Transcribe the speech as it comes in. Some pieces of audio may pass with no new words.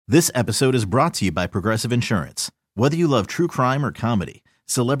This episode is brought to you by Progressive Insurance. Whether you love true crime or comedy,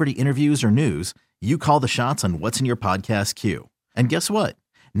 celebrity interviews or news, you call the shots on what's in your podcast queue. And guess what?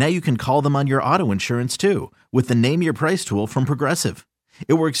 Now you can call them on your auto insurance too with the Name Your Price tool from Progressive.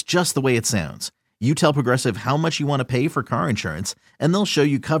 It works just the way it sounds. You tell Progressive how much you want to pay for car insurance, and they'll show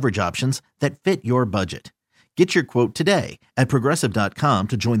you coverage options that fit your budget. Get your quote today at Progressive.com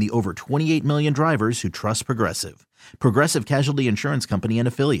to join the over 28 million drivers who trust Progressive. Progressive Casualty Insurance Company and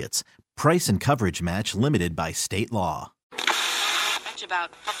Affiliates. Price and coverage match limited by state law. Much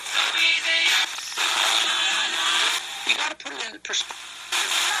about... You gotta put it in perspective.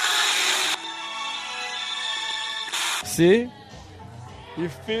 See? You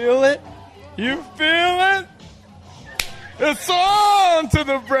feel it? You feel it? It's on to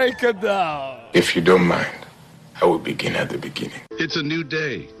the break of dawn. If you don't mind, I will begin at the beginning. It's a new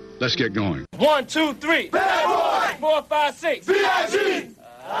day. Let's get going. 1, 2, 3. Bad boy! 4, 5, 6. B.I.G.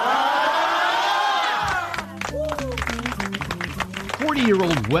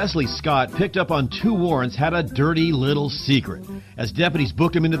 40-year-old Wesley Scott picked up on 2 warrants had a dirty little secret. As deputies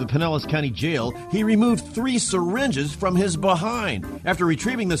booked him into the Pinellas County Jail, he removed 3 syringes from his behind. After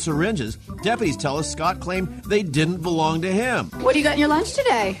retrieving the syringes, deputies tell us Scott claimed they didn't belong to him. What do you got in your lunch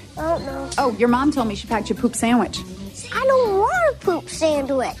today? I don't know. Oh, your mom told me she packed you a poop sandwich. I don't want a poop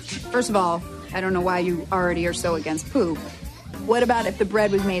sandwich. First of all, I don't know why you already are so against poop. What about if the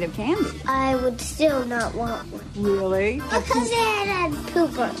bread was made of candy? I would still not want one. Really? Because it had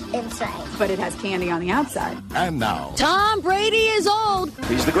pooper inside. But it has candy on the outside. And now, Tom Brady is old.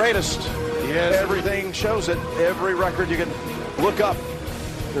 He's the greatest. He has everything, shows it. Every record you can look up.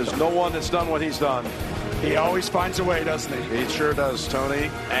 There's no one that's done what he's done. He always finds a way, doesn't he? He sure does, Tony.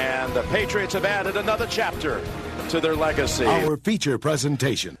 And the Patriots have added another chapter to their legacy. our feature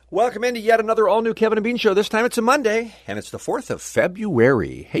presentation. Welcome into yet another all-new Kevin and Bean show. This time it's a Monday, and it's the 4th of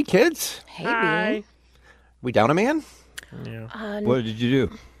February. Hey, kids. Hey, Bean. We down a man? Yeah. What did you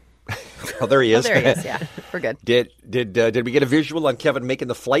do? Oh, there he is. There he is, yeah. We're good. Did we get a visual on Kevin making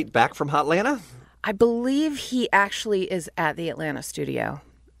the flight back from Hotlanta? I believe he actually is at the Atlanta studio.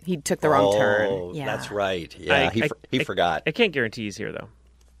 He took the wrong turn. Oh, Yeah. that's right. Yeah, he forgot. I can't guarantee he's here, though.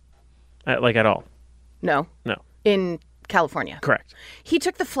 Like, at all. No. In California. Correct. He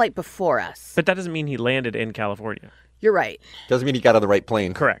took the flight before us. But that doesn't mean he landed in California. You're right. Doesn't mean he got on the right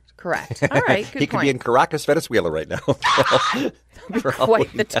plane. Correct. All right, good He could be in Caracas, Venezuela right now.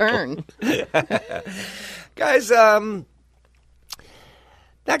 Quite the turn. Guys, that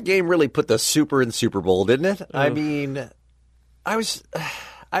game really put the super in Super Bowl, didn't it? I mean, I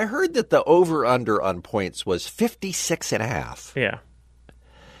heard that the over-under on points was 56.5. Yeah.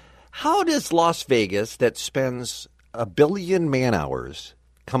 How does Las Vegas, that spends 1 billion man-hours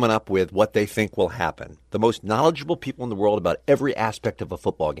coming up with what they think will happen, the most knowledgeable people in the world about every aspect of a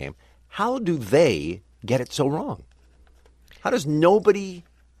football game, how do they get it so wrong? How does nobody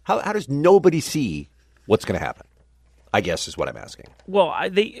see what's going to happen? I guess is what I'm asking. Well,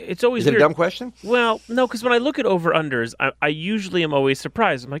 it's always Is it weird. a dumb question? Well, no, because when I look at over-unders, I usually am always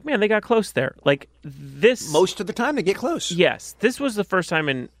surprised. I'm like, man, they got close there. Like this... Most of the time they get close. Yes. This was the first time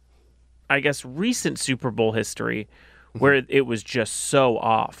in, I guess, recent Super Bowl history where it was just so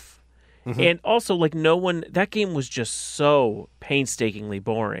off. Mm-hmm. And also, like, that game was just so painstakingly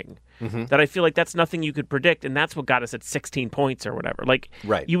boring that I feel like that's nothing you could predict, and that's what got us at 16 points or whatever. Like,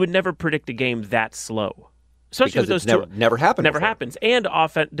 you would never predict a game that slow. Especially because with those never happened. Never happens. And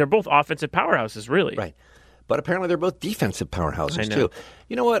they're both offensive powerhouses, really. Right. But apparently they're both defensive powerhouses, too.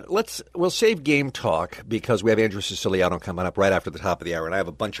 You know what? We'll save game talk because we have Andrew Siciliano coming up right after the top of the hour, and I have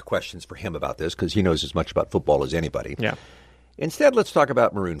a bunch of questions for him about this because he knows as much about football as anybody. Yeah. Instead, let's talk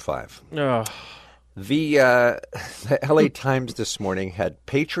about Maroon 5. Oh. The LA Times this morning had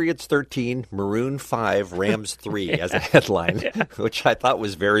Patriots 13, Maroon 5, Rams 3 as a headline, which I thought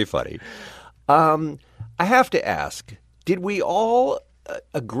was very funny. I have to ask, did we all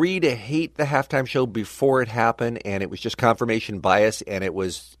agree to hate the halftime show before it happened, and it was just confirmation bias, and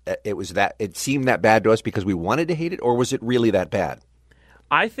it seemed that bad to us because we wanted to hate it, or was it really that bad?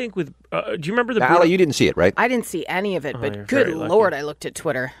 I think do you remember the... Allie, you didn't see it, right? I didn't see any of it, but good Lord, I looked at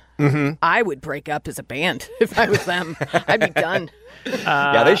Twitter. Mm-hmm. I would break up as a band if I was them. I'd be done.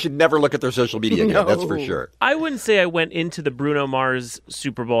 Yeah, they should never look at their social media again, that's for sure. I wouldn't say I went into the Bruno Mars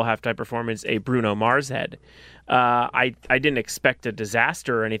Super Bowl halftime performance a Bruno Mars head. I didn't expect a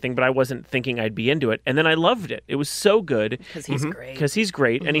disaster or anything, but I wasn't thinking I'd be into it. And then I loved it. It was so good. Because he's great. Because he's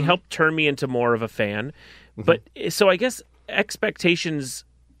great, and he helped turn me into more of a fan. But so I guess expectations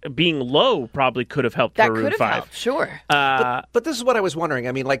being low probably could have helped That Maroon could have 5. helped, sure. But this is what I was wondering.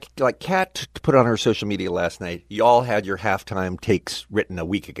 I mean, like Kat put on her social media last night, you all had your halftime takes written a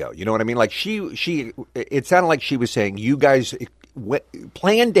week ago. You know what I mean? Like it sounded like she was saying you guys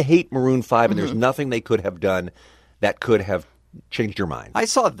planned to hate Maroon 5 and there's nothing they could have done that could have changed your mind. I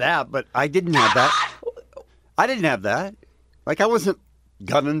saw that, but I didn't have that. I didn't have that. Like, I wasn't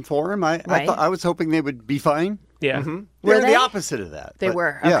gunning for him. I thought I was hoping they would be fine. Yeah. They're the opposite of that. They but,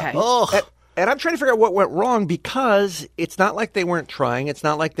 were. Yeah. Okay. Oh. And I'm trying to figure out what went wrong because it's not like they weren't trying. It's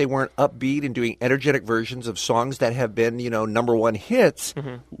not like they weren't upbeat and doing energetic versions of songs that have been, number one hits.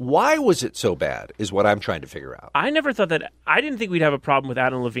 Why was it so bad is what I'm trying to figure out. I never thought that. I didn't think we'd have a problem with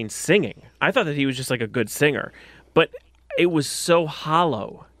Adam Levine singing. I thought that he was just like a good singer. But it was so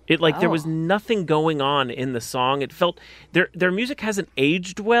hollow. There was nothing going on in the song. It felt their music hasn't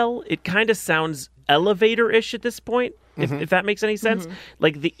aged well. It kind of sounds elevator-ish at this point, if that makes any sense.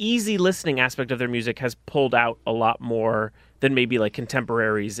 Like the easy listening aspect of their music has pulled out a lot more than maybe like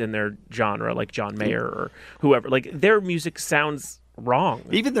contemporaries in their genre, like John Mayer or whoever. Like their music sounds wrong.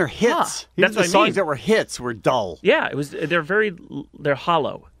 Even their hits, even the songs that were hits were dull. Yeah, they're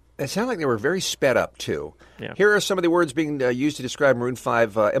hollow. It sounded like they were very sped up, too. Yeah. Here are some of the words being used to describe Maroon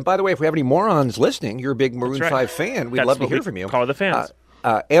 5. And by the way, if we have any morons listening, you're a big Maroon 5 fan. We'd love to hear from you. Call the fans.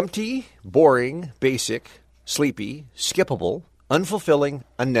 Empty, boring, basic, sleepy, skippable, unfulfilling,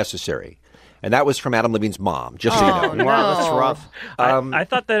 unnecessary. And that was from Adam Levine's mom, just so you know. No. Wow, that's rough. I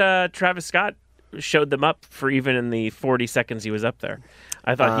thought that Travis Scott showed them up for even in the 40 seconds he was up there.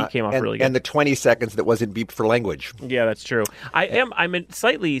 I thought he came off really good. And the 20 seconds that wasn't beeped for language. Yeah, that's true. I'm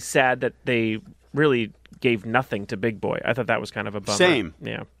slightly sad that they really gave nothing to Big Boy. I thought that was kind of a bummer. Same.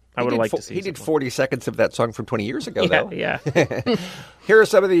 Yeah. I would have liked to see. He did 40 seconds of that song from 20 years ago, though. Yeah. Here are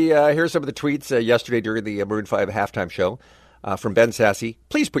some of the tweets yesterday during the Maroon 5 halftime show. From Ben Sassy,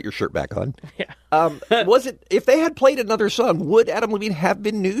 please put your shirt back on. Yeah. Was it, if they had played another song, would Adam Levine have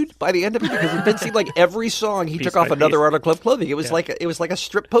been nude by the end of it? Because it did seem like every song he took off another article of clothing. It was like a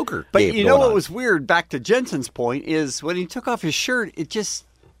strip poker. But game you know what on. was weird? Back to Jensen's point is when he took off his shirt, it just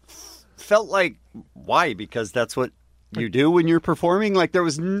felt like why? Because that's what you do when you're performing. Like there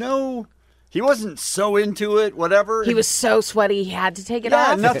was no. He wasn't so into it, whatever. He was so sweaty he had to take it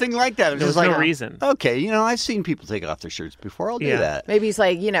off? Yeah, nothing like that. It There was like, no reason. Okay, I've seen people take off their shirts before. I'll do that. Maybe he's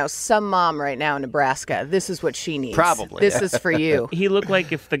like, some mom right now in Nebraska, this is what she needs. Probably. This is for you. He looked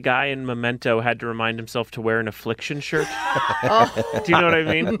like if the guy in Memento had to remind himself to wear an Affliction shirt. Do you know what I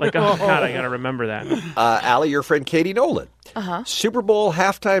mean? Like, oh, God, I got to remember that. Allie, your friend Katie Nolan. Super Bowl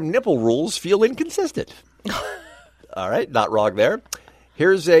halftime nipple rules feel inconsistent. All right, not wrong there.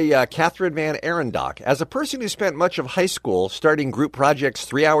 Here's a Catherine Van Arendock. As a person who spent much of high school starting group projects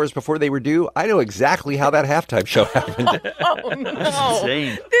 3 hours before they were due, I know exactly how that halftime show happened. Oh, no.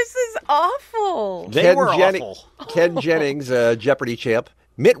 Insane. This is awful. They were awful. Ken Jennings, Jeopardy champ.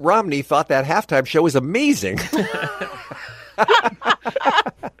 Mitt Romney thought that halftime show was amazing.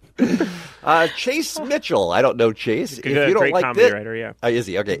 Chase Mitchell. I don't know Chase. If you don't great like comedy this, writer, yeah. Is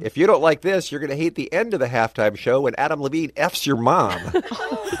he? Okay. If you don't like this, you're going to hate the end of the halftime show when Adam Levine F's your mom.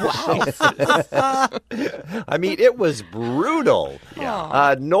 I mean, it was brutal.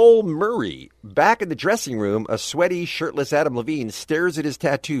 Yeah. Noel Murray. Back in the dressing room, a sweaty, shirtless Adam Levine stares at his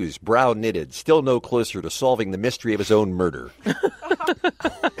tattoos, brow knitted, still no closer to solving the mystery of his own murder.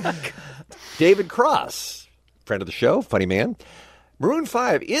 David Cross, friend of the show, funny man. Maroon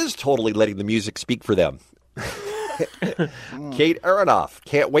 5 is totally letting the music speak for them. Kate Aronoff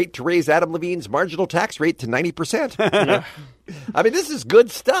can't wait to raise Adam Levine's marginal tax rate to 90%. I mean, this is good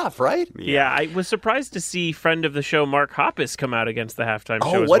stuff, right? Yeah, I was surprised to see friend of the show Mark Hoppus come out against the halftime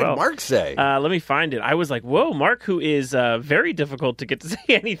show as what well. did Mark say? Let me find it. I was like, whoa, Mark, who is very difficult to get to say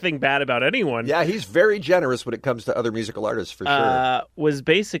anything bad about anyone. Yeah, he's very generous when it comes to other musical artists, for sure. Was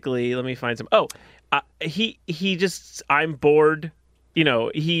basically, let me find some. Oh, he just, I'm bored.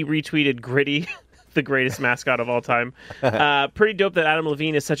 He retweeted Gritty, the greatest mascot of all time. Pretty dope that Adam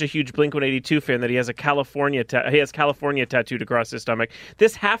Levine is such a huge Blink-182 fan that he has a California tattooed across his stomach.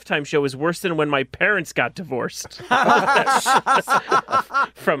 This halftime show is worse than when my parents got divorced.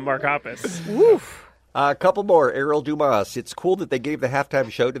 From Mark Hoppus. Woof. A couple more. Errol Dumas. It's cool that they gave the halftime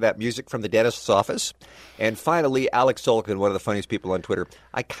show to that music from the dentist's office. And finally, Alex Sulkin, one of the funniest people on Twitter.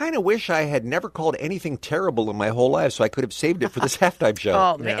 I kind of wish I had never called anything terrible in my whole life so I could have saved it for this halftime show.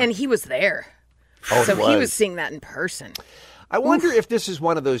 Oh, man. And he was there. Oh, so he was seeing that in person. I wonder if this is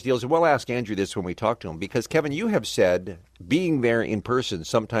one of those deals, and we'll ask Andrew this when we talk to him, because, Kevin, you have said being there in person,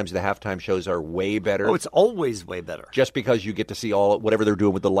 sometimes the halftime shows are way better. Oh, it's always way better. Just because you get to see all whatever they're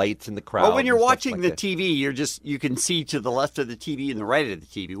doing with the lights and the crowd. Well, when you're watching the TV, you can see to the left of the TV and the right of the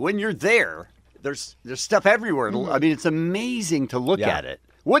TV. When you're there, there's stuff everywhere. I mean, it's amazing to look at it.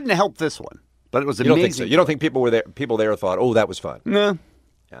 Wouldn't help this one, but it was amazing. You don't think so? You don't think people there thought, oh, that was fun? No.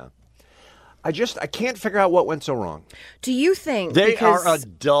 Yeah. I can't figure out what went so wrong. Do you think they are a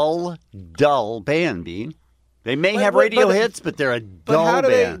dull band, Bean? They may have radio hits, but they're a dull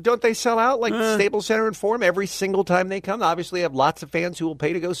band. Don't they sell out like Staples Center and Forum every single time they come? Obviously, they have lots of fans who will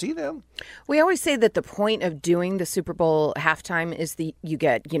pay to go see them. We always say that the point of doing the Super Bowl halftime is you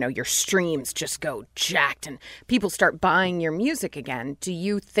get, your streams just go jacked and people start buying your music again. Do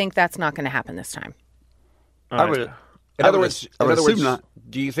you think that's not going to happen this time? I would. In other words, not.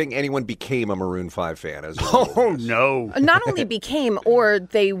 Do you think anyone became a Maroon 5 fan? Oh, no. Not only became, or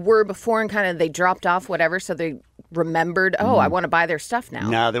they were before and kind of they dropped off, whatever, so they remembered, I want to buy their stuff now.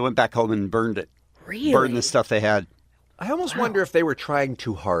 No, they went back home and burned it. Really? Burned the stuff they had. I almost wonder if they were trying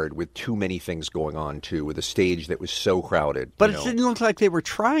too hard with too many things going on, too, with a stage that was so crowded. But it didn't look like they were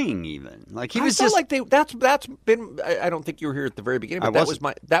trying even. Like he was I just felt like that's been. I don't think you were here at the very beginning, but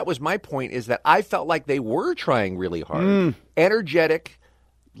that was my point. Is that I felt like they were trying really hard, energetic,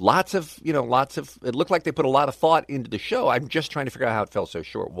 lots of. It looked like they put a lot of thought into the show. I'm just trying to figure out how it fell so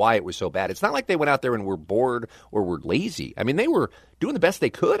short, why it was so bad. It's not like they went out there and were bored or were lazy. I mean, they were doing the best they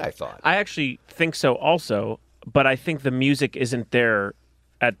could. I thought. I actually think so, also. But I think the music isn't there.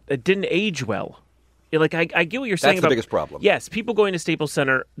 It didn't age well. I get what you're saying. That's the biggest problem. Yes, people going to Staples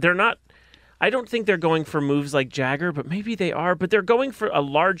Center, they're not. I don't think they're going for moves like Jagger, but maybe they are. But they're going for a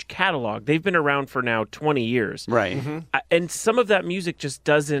large catalog. They've been around for now 20 years, right? And some of that music just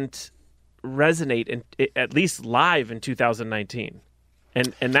doesn't resonate, at least live in 2019,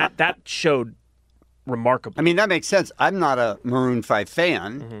 and that showed. Remarkable. I mean, that makes sense. I'm not a Maroon 5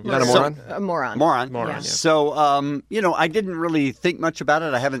 fan. You're not a moron? A moron. Moron. Yeah. So, I didn't really think much about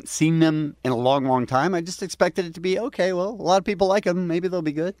it. I haven't seen them in a long, long time. I just expected it to be, okay, well, a lot of people like them. Maybe they'll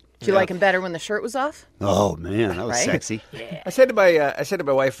be good. Did you like them better when the shirt was off? Oh, man, that was sexy. Yeah. I said to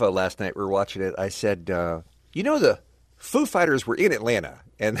my wife last night, we were watching it, I said, the Foo Fighters were in Atlanta,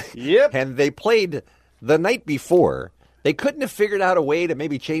 and they played the night before. They couldn't have figured out a way to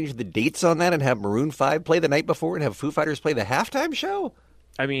maybe change the dates on that and have Maroon 5 play the night before and have Foo Fighters play the halftime show?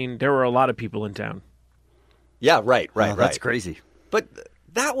 I mean, there were a lot of people in town. Yeah, right. That's crazy. But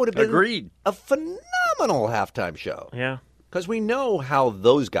that would have been a phenomenal halftime show. Yeah. Because we know how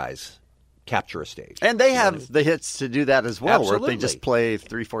those guys capture a stage. And they have the hits to do that as well, Absolutely. where they just play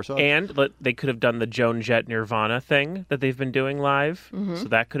 3-4 songs. And they could have done the Joan Jett Nirvana thing that they've been doing live. Mm-hmm. So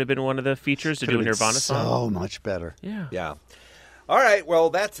that could have been one of the features to do a Nirvana song. So much better. Yeah. All right,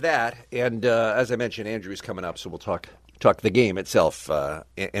 well, that's that. And as I mentioned, Andrew's coming up, so we'll talk the game itself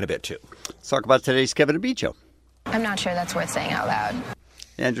in a bit, too. Let's talk about today's Kevin and Bean show. I'm not sure that's worth saying out loud.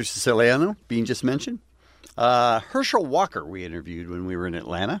 Andrew Siciliano, Bean just mentioned. Herschel Walker we interviewed when we were in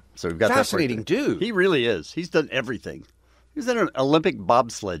Atlanta. So we've got fascinating dude. He really is. He's done everything. He was in an Olympic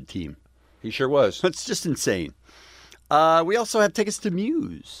bobsled team. He sure was. That's just insane. We also have tickets to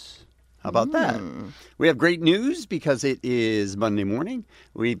Muse. How about that? We have great news because it is Monday morning.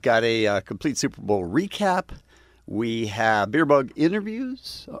 We've got a complete Super Bowl recap. We have Beer Mug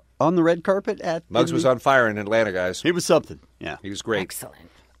interviews on the red carpet at Muggs was on fire in Atlanta, guys. He was something. Yeah. He was great. Excellent.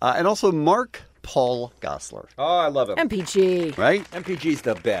 And also Mark Paul Gosselaar. Oh, I love him. MPG. Right? MPG's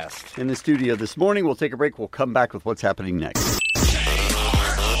the best. In the studio this morning. We'll take a break. We'll come back with what's happening next.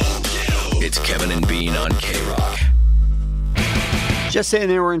 It's Kevin and Bean on K-Rock. Just saying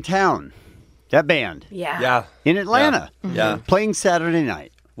they were in town. That band. Yeah. In Atlanta. Yeah. Playing Saturday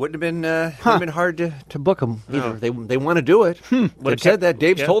night. Wouldn't have been hard to book them either. No. They want to do it. They've said that.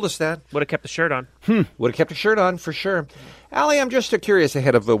 Dave's told us that. Would have kept the shirt on. Would have kept a shirt on for sure. Allie, I'm just curious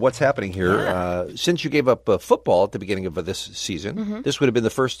ahead of what's happening here. Yeah. Since you gave up football at the beginning of this season, this would have been the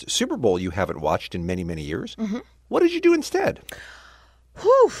first Super Bowl you haven't watched in many, many years. What did you do instead?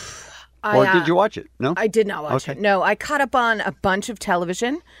 Whew. Or did you watch it? No? I did not watch it. No, I caught up on a bunch of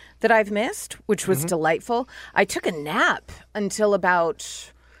television that I've missed, which was delightful. I took a nap until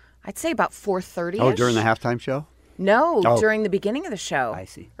about, I'd say about 4:30. Oh, during the halftime show? No, during the beginning of the show. I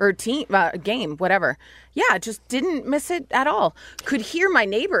see. Or game, whatever. Yeah, just didn't miss it at all. Could hear my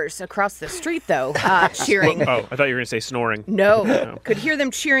neighbors across the street, though, cheering. Oh, I thought you were going to say snoring. No. Could hear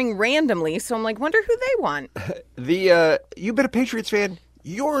them cheering randomly, so I'm like, wonder who they want. You've been a Patriots fan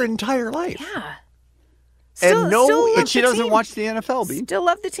your entire life. Yeah. But she doesn't watch the NFL, B. Still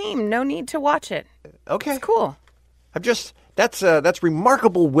love the team. No need to watch it. Okay. It's cool. I'm just, That's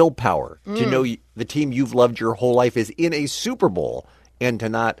remarkable willpower to know the team you've loved your whole life is in a Super Bowl and to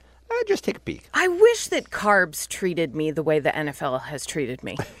not just take a peek. I wish that carbs treated me the way the NFL has treated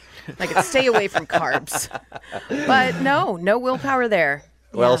me. Like, stay away from carbs. But no willpower there.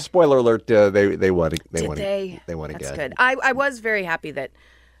 Well, spoiler alert, they won. They won That's again. That's good. I was very happy that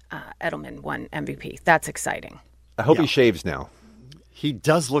Edelman won MVP. That's exciting. I hope he shaves now. He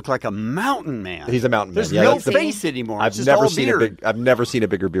does look like a mountain man. He's a mountain man. There's no face anymore. I've never seen a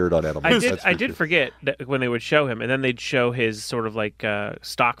bigger beard on Edelman. I did forget that when they would show him, and then they'd show his sort of like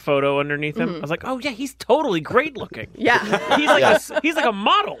stock photo underneath him. I was like, oh yeah, he's totally great looking. Yeah, he's like a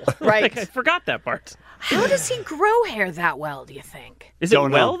model. Right. Like, I forgot that part. How does he grow hair that well, do you think? Is it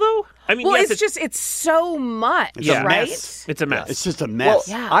well though? I mean, well, yes, it's so much, right? It's a mess. It's just a mess.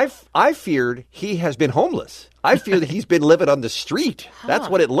 Well, yeah. I feared he has been homeless. I fear that he's been living on the street. That's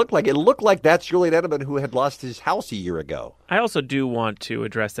what it looked like. It looked like that's Julian Edelman, who had lost his house a year ago. I also do want to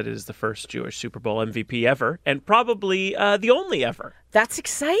address that it is the first Jewish Super Bowl MVP ever, and probably the only ever. That's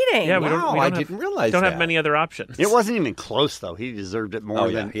exciting. Yeah, I didn't realize don't that. have many other options. It wasn't even close, though. He deserved it more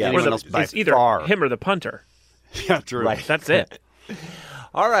than anyone else by it's either far. him or the punter. Yeah, true. Right. That's it.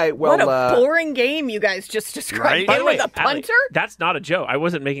 All right, well... What a boring game you guys just described. By the way, with a punter? Allie, that's not a joke. I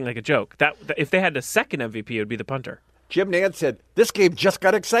wasn't making like a joke. That if they had a second MVP, it would be the punter. Jim Nantz said, this game just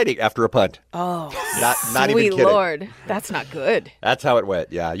got exciting after a punt. Oh, not even sweet kidding. Lord. That's not good. That's how it went,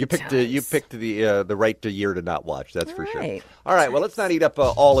 yeah. You picked the right year to not watch, that's for sure. All right, well, let's not eat up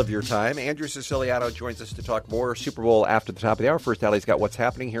all of your time. Andrew Siciliano joins us to talk more Super Bowl after the top of the hour. First, Allie's got what's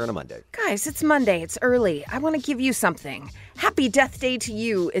happening here on a Monday. Guys, it's Monday. It's early. I want to give you something. Happy Death Day to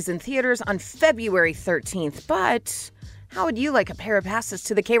You is in theaters on February 13th, but... how would you like a pair of passes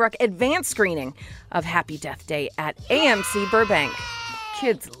to the K-Rock advance screening of Happy Death Day at AMC Burbank?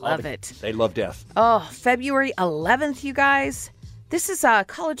 Kids love it. They love death. Oh, February 11th, you guys. This is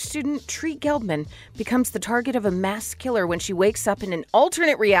college student Tree Gelbman becomes the target of a mass killer when she wakes up in an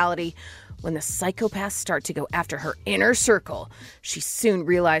alternate reality. When the psychopaths start to go after her inner circle, she soon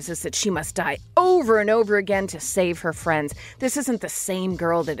realizes that she must die over and over again to save her friends. This isn't the same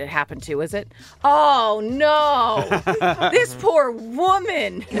girl that it happened to, is it? Oh, no. This poor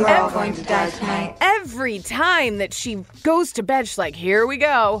woman. You're all going to die tonight. Every time that she goes to bed, she's like, here we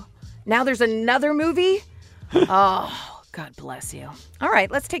go. Now there's another movie? Oh, God bless you. All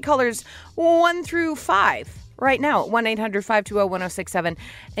right, let's take callers 1 through 5. Right now at 1-800-520-1067,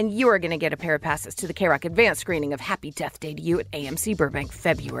 and you are going to get a pair of passes to the K-Rock advance screening of Happy Death Day to You at AMC Burbank,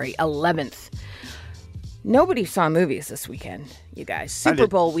 February 11th. Nobody saw movies this weekend, you guys. Super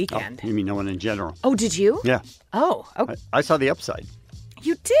Bowl weekend. Oh, you mean no one in general? Oh, did you? Yeah. Oh, okay. I saw The Upside.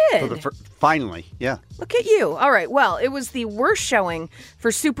 You did? Finally, yeah. Look at you. All right, well, it was the worst showing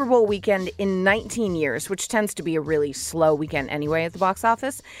for Super Bowl weekend in 19 years, which tends to be a really slow weekend anyway at the box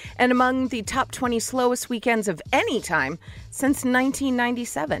office, and among the top 20 slowest weekends of any time since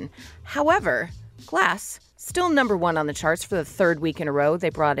 1997. However, Glass, still number one on the charts for the third week in a row. They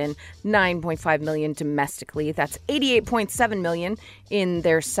brought in $9.5 million domestically. That's $88.7 million in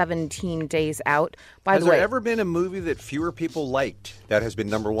their 17 days out. By Has the way, there ever been a movie that fewer people liked that has been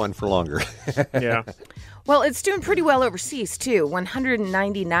number one for longer? Yeah. well, it's doing pretty well overseas, too.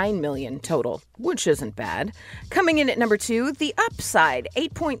 $199 million total, which isn't bad. Coming in at number 2, The Upside,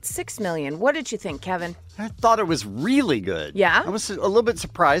 $8.6 million. What did you think, Kevin? I thought it was really good. Yeah? I was a little bit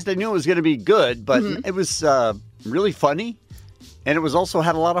surprised. I knew it was going to be good, but it was really funny, and it was also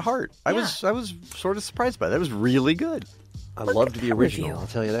had a lot of heart. I was sort of surprised by that. It was really good. I loved the original, I'll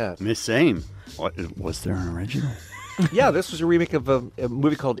tell you that. Same. Was there an original? Yeah, this was a remake of a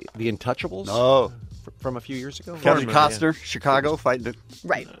movie called The Untouchables. Oh. From a few years ago. Kevin Costner, Chicago, fighting the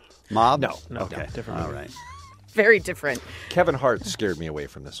Right. mob? No. Okay. Different All movie. right. Very different. Kevin Hart scared me away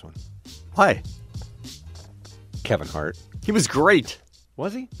from this one. Why? Kevin Hart. He was great.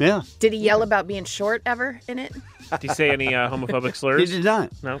 Was he? Yeah. Did he yell about being short ever in it? Did he say any homophobic slurs? He did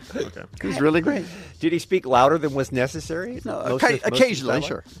not. No? Okay. He was really great. Did he speak louder than was necessary? No, Most of the occasionally, dialogue?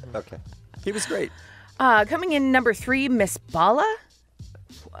 sure. Okay. He was great. Coming in number 3, Miss Bala.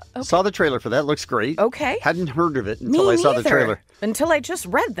 Okay. Saw the trailer for that. Looks great. Okay. Hadn't heard of it Me until I saw the neither. trailer. Until I just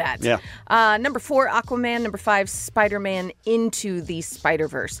read that. Yeah. Number 4, Aquaman. Number 5, Spider-Man Into the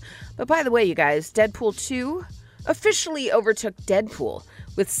Spider-Verse. But by the way, you guys, Deadpool 2 officially overtook Deadpool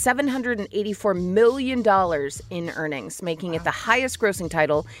with $784 million in earnings, making it the highest grossing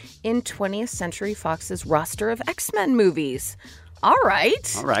title in 20th Century Fox's roster of X-Men movies. All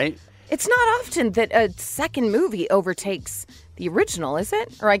right. All right. It's not often that a second movie overtakes the original, is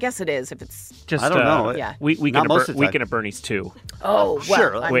it? Or I guess it is if it's... Just, I don't know. Yeah. Weekend at Bernie's 2. Oh, well,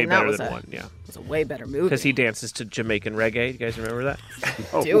 sure. Way better than 1, yeah. It was a way better movie. Because he dances to Jamaican reggae. You guys remember that?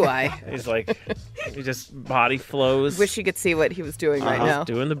 Do I? He's like, he just body flows. Wish you could see what he was doing right now.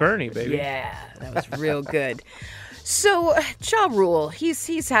 Doing the Bernie, baby. Yeah, that was real good. So, Ja Rule,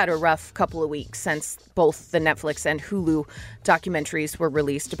 he's had a rough couple of weeks since both the Netflix and Hulu documentaries were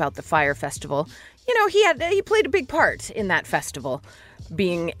released about the Fyre Festival. You know, he played a big part in that festival,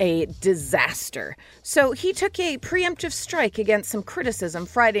 being a disaster. So he took a preemptive strike against some criticism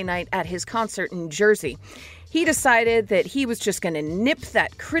Friday night at his concert in Jersey. He decided that he was just going to nip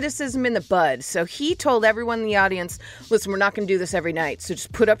that criticism in the bud. So he told everyone in the audience, listen, we're not going to do this every night. So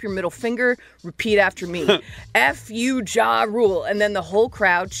just put up your middle finger, repeat after me. F you, Ja Rule. And then the whole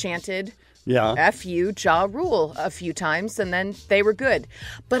crowd chanted, F you, Ja Rule a few times, and then they were good.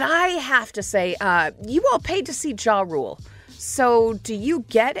 But I have to say, you all paid to see Ja Rule. So do you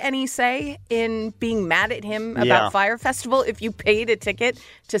get any say in being mad at him about Fyre Festival if you paid a ticket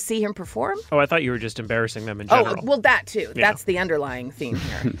to see him perform? Oh, I thought you were just embarrassing them in general. Oh, well, that too. Yeah. That's the underlying theme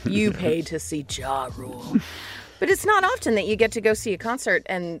here. You paid to see Ja Rule. But it's not often that you get to go see a concert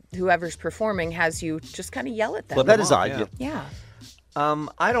and whoever's performing has you just kind of yell at them. Well, that is odd. Yeah.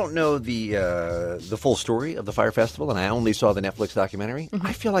 I don't know the full story of the Fyre Festival, and I only saw the Netflix documentary. Mm-hmm.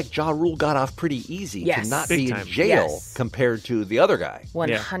 I feel like Ja Rule got off pretty easy to not Big be time. in jail compared to the other guy.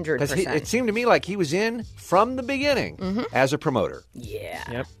 100%. Because it seemed to me like he was in from the beginning as a promoter. Yeah.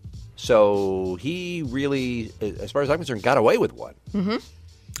 Yep. So he really, as far as I'm concerned, got away with one. Mm-hmm.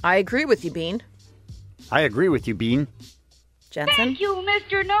 I agree with you, Bean. I agree with you, Bean. Jensen? Thank you,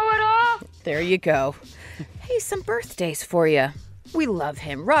 Mr. Know-It-All. There you go. Hey, some birthdays for you. We love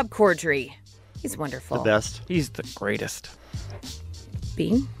him. Rob Corddry. He's wonderful. The best. He's the greatest.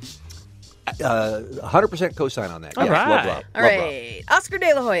 Bean? 100% co-sign on that. All right. Love Rob. All right. Oscar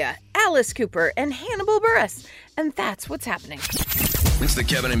De La Hoya, Alice Cooper, and Hannibal Buress. And that's what's happening. It's the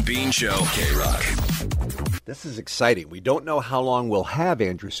Kevin and Bean Show. K-Rock. This is exciting. We don't know how long we'll have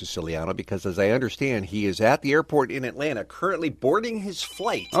Andrew Siciliano because, as I understand, he is at the airport in Atlanta currently boarding his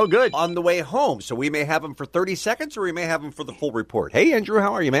flight. Oh, good. On the way home. So we may have him for 30 seconds or we may have him for the full report. Hey, Andrew,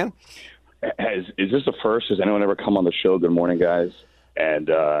 how are you, man? Is this the first? Has anyone ever come on the show, Good Morning, guys, and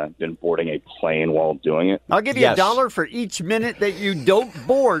been boarding a plane while doing it? I'll give you $1 for each minute that you don't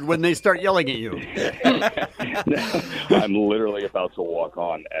board when they start yelling at you. I'm literally about to walk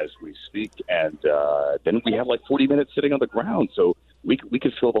on as we speak, and then we have like 40 minutes sitting on the ground, so we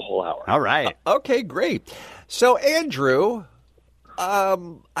could fill the whole hour. All right. Okay, great. So, Andrew,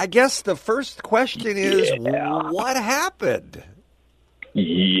 I guess the first question is, what happened?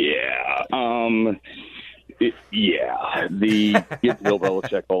 Give Bill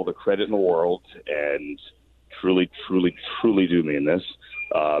Belichick all the credit in the world, and truly do mean this.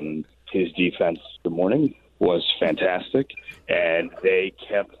 His defense, good morning, was fantastic, and they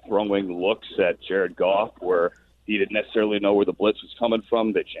kept throwing looks at Jared Goff where he didn't necessarily know where the blitz was coming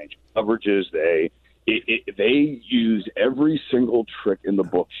from. They changed coverages. They used every single trick in the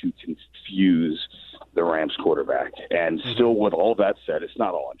book to confuse the Rams quarterback. And still, with all that said, it's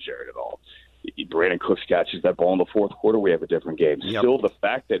not all on Jared at all. Brandon Cooks catches that ball in the fourth quarter, we have a different game. Yep. Still, the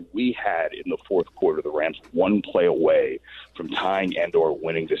fact that we had in the fourth quarter the Rams one play away from tying and or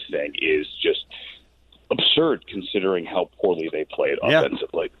winning this thing is just absurd considering how poorly they played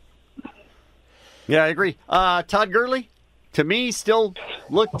offensively. Yeah, I agree. Todd Gurley, to me, still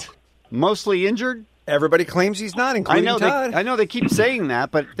looked mostly injured. Everybody claims he's not, including Todd. I know they keep saying that,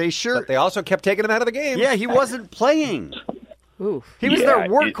 but they also kept taking him out of the game. Yeah, he wasn't playing. He was their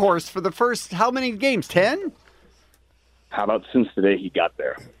workhorse for the first, how many games, 10? How about since the day he got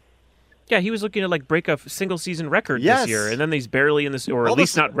there? Yeah, he was looking to break a single season record Yes. this year, and then he's barely in this, or at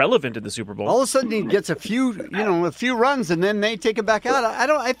least not relevant in the Super Bowl. All of a sudden he gets a few runs, and then they take him back out.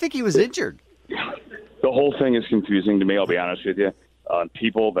 I think he was injured. The whole thing is confusing to me, I'll be honest with you.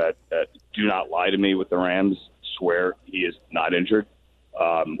 People that do not lie to me with the Rams swear he is not injured,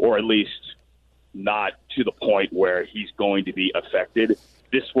 or at least not to the point where he's going to be affected.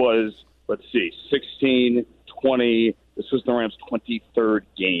 This was, 16, 20. This was the Rams' 23rd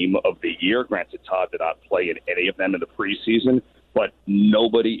game of the year. Granted, Todd did not play in any of them in the preseason, but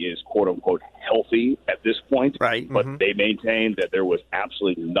nobody is, quote-unquote, healthy at this point. Right. But they maintained that there was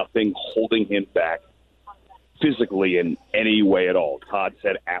absolutely nothing holding him back physically in any way at all. Todd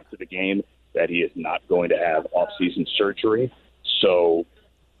said after the game that he is not going to have off-season surgery. So,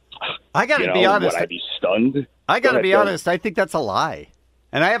 I got to be honest. Would I be stunned? I got to be honest. I think that's a lie.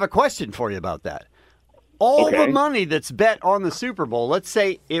 And I have a question for you about that. All Okay. the money that's bet on the Super Bowl, let's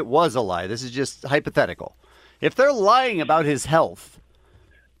say it was a lie. This is just hypothetical. If they're lying about his health,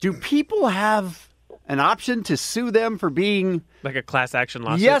 do people have an option to sue them for being... Like a class action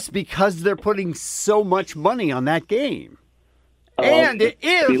lawsuit? Yes, because they're putting so much money on that game. And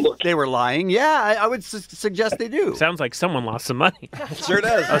if they were lying, I would suggest they do. Sounds like someone lost some money. Sure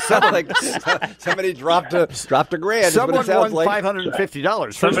does. Sounds like somebody dropped a grand. Someone won like.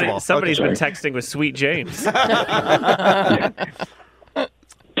 $550. Somebody's been texting with Sweet James.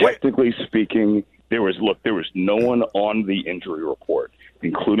 Technically speaking, there was no one on the injury report,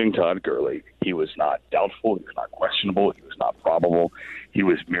 including Todd Gurley. He was not doubtful. He was not questionable. He was not probable. He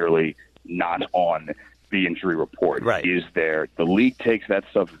was merely not on the injury report. Right. The league takes that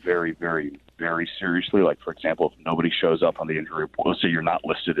stuff very, very, very seriously. Like, for example, if nobody shows up on the injury report, let's say you're not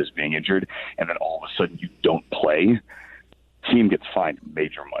listed as being injured, and then all of a sudden you don't play, team gets fined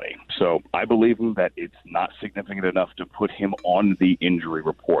major money. So I believe him that it's not significant enough to put him on the injury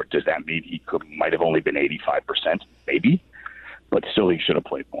report. Does that mean he might have only been 85%? Maybe. But still, he should have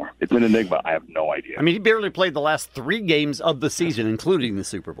played more. It's an enigma. I have no idea. I mean, he barely played the last 3 games of the season, including the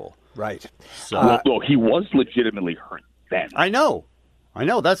Super Bowl. Right. So, well, he was legitimately hurt then. I know.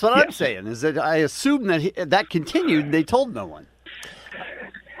 That's what I'm saying, is that I assume that that continued. They told no one.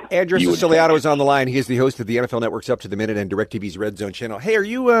 Andrew Siciliano is on the line. He is the host of the NFL Network's Up to the Minute and DirecTV's Red Zone channel. Hey, are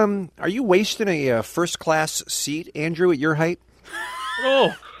you wasting a first-class seat, Andrew, at your height?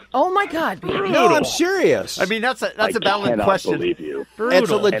 Oh my God, baby. No, I'm serious. I mean, that's a valid cannot question. Believe you. It's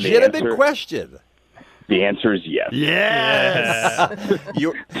a legitimate question. The answer is yes. Yes.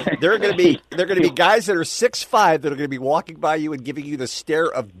 There are going to be guys that are 6'5" that are going to be walking by you and giving you the stare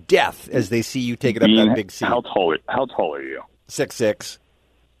of death as they see you taking up that big seat. How tall are you? 6'6".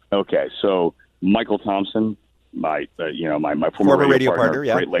 Okay, so Michael Thompson, my former radio partner,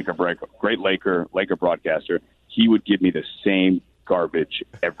 yeah. great Laker broadcaster, he would give me the same garbage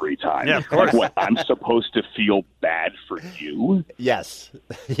every time. Yeah, of course. What, I'm supposed to feel bad for you? Yes.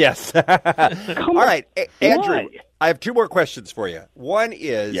 All right, Andrew, I have 2 more questions for you. One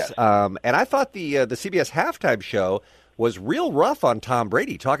is, and I thought the CBS halftime show was real rough on Tom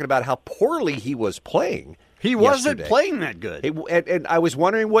Brady, talking about how poorly he was playing. He wasn't playing that good. And I was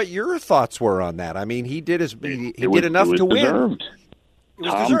wondering what your thoughts were on that. I mean, he did enough to win. Deserved. It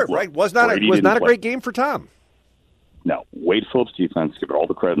was deserved, right? Was not a great game for Tom. No, Wade Phillips' defense, give it all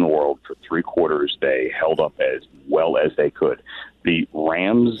the credit in the world. For 3 quarters, they held up as well as they could. The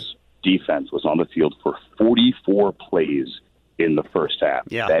Rams' defense was on the field for 44 plays in the first half.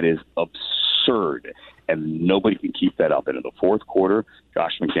 Yeah. That is absurd, and nobody can keep that up. And in the fourth quarter,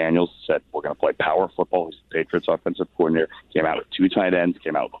 Josh McDaniels said, we're going to play power football. He's the Patriots' offensive coordinator. Came out with 2 tight ends,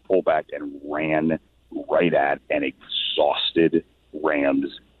 came out with a fullback, and ran right at an exhausted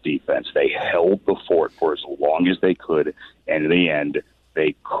Rams defense. They held the fort for as long as they could, and in the end,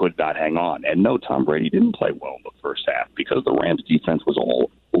 they could not hang on. And no, Tom Brady didn't play well in the first half because the Rams defense was all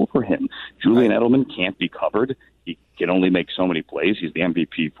over him. Julian Edelman can't be covered. He can only make so many plays. He's the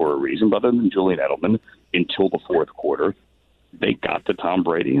MVP for a reason. But other than Julian Edelman, until the fourth quarter, they got to Tom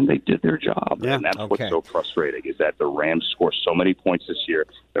Brady and they did their job. Yeah, and that's what's so frustrating, is that the Rams score so many points this year.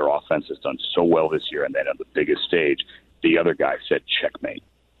 Their offense has done so well this year. And then on the biggest stage, the other guy said checkmate.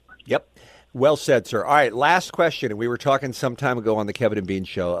 Yep. Well said, sir. All right, last question. And we were talking some time ago on the Kevin and Bean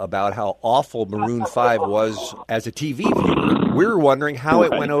Show about how awful Maroon 5 was as a TV viewer. We were wondering how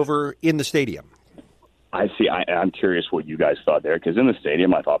it went over in the stadium. I see. I'm curious what you guys thought there, because in the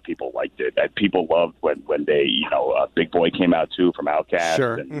stadium, I thought people liked it. People loved when they, Big Boy came out too from Outkast.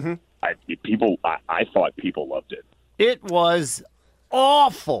 Sure. And I thought people loved it. It was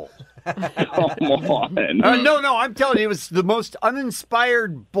awful. Come on. No, I'm telling you, it was the most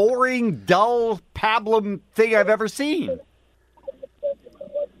uninspired, boring, dull, pablum thing I've ever seen.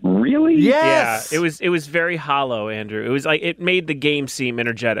 Really? Yes. Yeah, it was very hollow, Andrew. It was like it made the game seem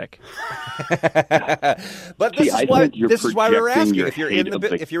energetic. But this is why we were asking. If you're in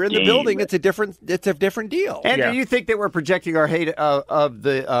the building, it's a different deal. Andrew, you think that we're projecting our hate of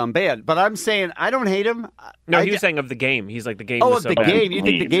the band, but I'm saying I don't hate him. No, he was saying of the game. He's like the game. Oh, was of so the bad. game. You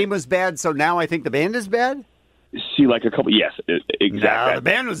think the game was bad, so now I think the band is bad? See, like a couple, yes, exactly. No, the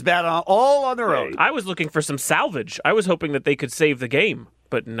band was bad all on their own. I was looking for some salvage. I was hoping that they could save the game,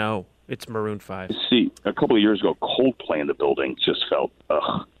 but no, it's Maroon 5. See, a couple of years ago, Coldplay in the building just felt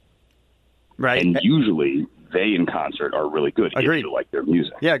ugh. Right. And usually they in concert are really good if you like their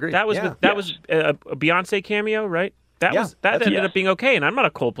music. Yeah, agreed. That was a Beyonce cameo, right? That ended up being okay, and I'm not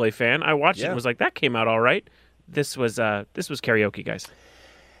a Coldplay fan. I watched it and was like, that came out all right. This was karaoke, guys.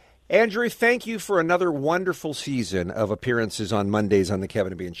 Andrew, thank you for another wonderful season of appearances on Mondays on the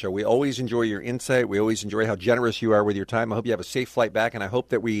Kevin and Bean Show. We always enjoy your insight. We always enjoy how generous you are with your time. I hope you have a safe flight back, and I hope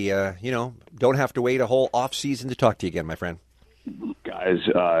that we, don't have to wait a whole off season to talk to you again, my friend. Guys,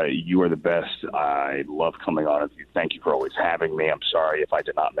 you are the best. I love coming on with you. Thank you for always having me. I'm sorry if I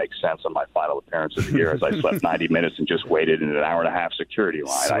did not make sense on my final appearance of the year as I slept 90 minutes and just waited in an hour and a half security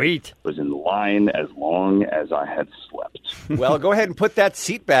line. Sweet. I was in line as long as I had slept. Well, go ahead and put that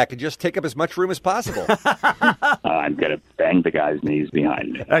seat back and just take up as much room as possible. I'm going to bang the guy's knees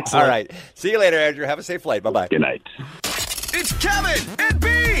behind me. Excellent. All right. See you later, Andrew. Have a safe flight. Bye-bye. Good night. It's Kevin and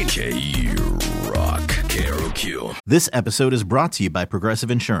Bean. K-Rock. KROQ. This episode is brought to you by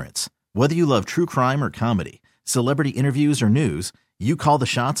Progressive Insurance. Whether you love true crime or comedy, celebrity interviews or news, you call the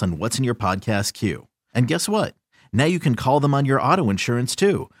shots on what's in your podcast queue. And guess what? Now you can call them on your auto insurance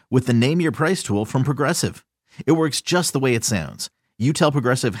too with the Name Your Price tool from Progressive. It works just the way it sounds. You tell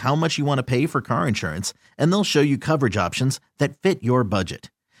Progressive how much you want to pay for car insurance, and they'll show you coverage options that fit your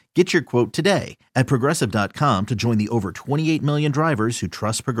budget. Get your quote today at Progressive.com to join the over 28 million drivers who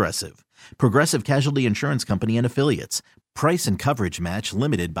trust Progressive. Progressive Casualty Insurance Company and Affiliates. Price and coverage match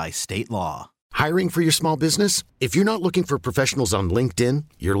limited by state law. Hiring for your small business? If you're not looking for professionals on LinkedIn,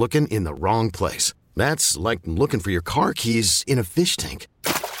 you're looking in the wrong place. That's like looking for your car keys in a fish tank.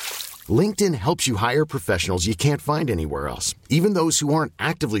 LinkedIn helps you hire professionals you can't find anywhere else, even those who aren't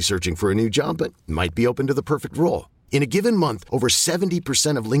actively searching for a new job but might be open to the perfect role. In a given month, over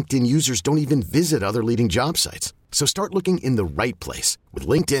 70% of LinkedIn users don't even visit other leading job sites. So start looking in the right place. With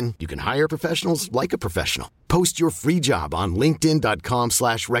LinkedIn, you can hire professionals like a professional. Post your free job on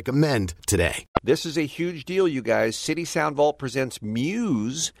linkedin.com/recommend today. This is a huge deal, you guys. City Sound Vault presents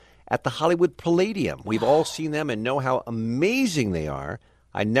Muse at the Hollywood Palladium. We've all seen them and know how amazing they are.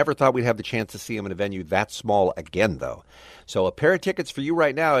 I never thought we'd have the chance to see them in a venue that small again, though. So a pair of tickets for you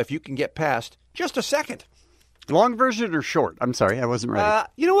right now if you can get past just a second. Long version or short? I'm sorry, I wasn't ready.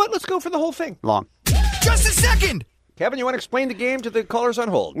 You know what? Let's go for the whole thing. Long. Just a second. Kevin, you want to explain the game to the callers on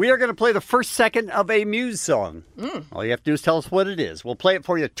hold? We are going to play the first second of a Muse song. All you have to do is tell us what it is. We'll play it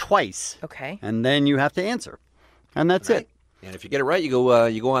for you twice. Okay. And then you have to answer. And that's it. And if you get it right, you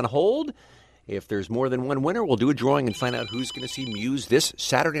go on hold. If there's more than one winner, we'll do a drawing and find out who's going to see Muse this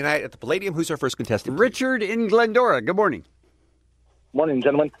Saturday night at the Palladium. Who's our first contestant? Richard in Glendora. Good morning. Morning,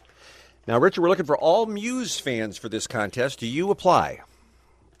 gentlemen. Now, Richard, we're looking for all Muse fans for this contest. Do you apply?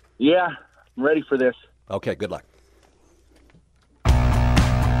 Yeah, I'm ready for this. Okay, good luck.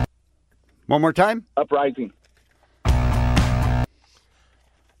 One more time. Uprising.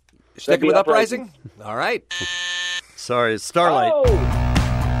 Sticking with Uprising? All right. Sorry, it's Starlight. Oh!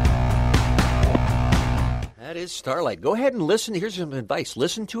 That is Starlight. Go ahead and listen. Here's some advice.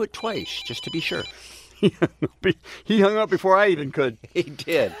 Listen to it twice, just to be sure. He hung up before I even could. He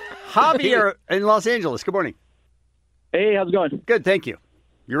did. Javier in Los Angeles. Good morning. Hey, how's it going? Good, thank you.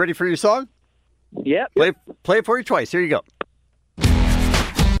 You ready for your song? Yep. Play it for you twice. Here you go.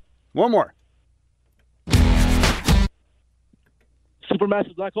 One more.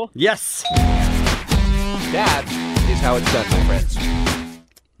 Supermassive Black Hole? Yes. That is how it's done, my friends.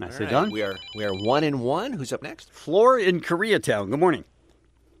 Nicely All right, done. We are 1-1. Who's up next? Floor in Koreatown. Good morning.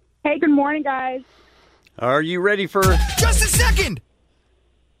 Hey, good morning, guys. Are you ready for... Just a second.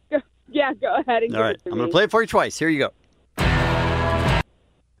 Yeah, go ahead and All right, I'm going to play it for you twice. Here you go.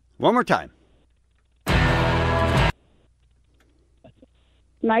 One more time.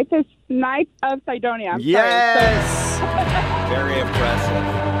 Knights of Sidonia. I'm Yes. Very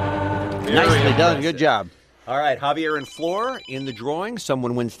impressive. Nicely done. Good job. All right, Javier and Floor in the drawing.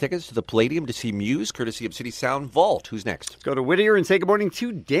 Someone wins tickets to the Palladium to see Muse, courtesy of City Sound Vault. Who's next? Let's go to Whittier and say good morning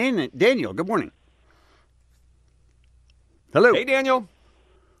to Daniel. Good morning. Hello. Hey, Daniel.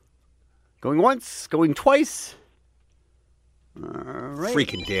 Going once, going twice. All right.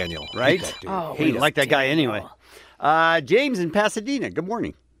 Freaking Daniel. Right? Oh, Hey, like that guy anyway. James in Pasadena. Good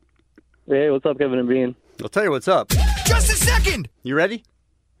morning. Hey, what's up, Kevin and Bean? I'll tell you what's up. Just a second. You ready?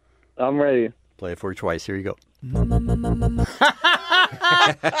 I'm ready. Play it for you twice. Here you go. One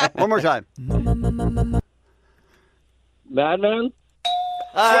more time. Madman?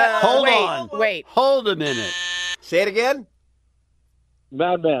 Hold on. Wait. Hold a minute. Say it again.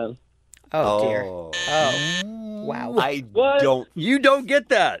 Madman. Oh, dear. Oh. Wow. You don't get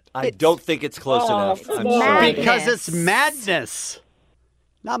that. I don't think it's close enough. I'm Madness. Because it's madness.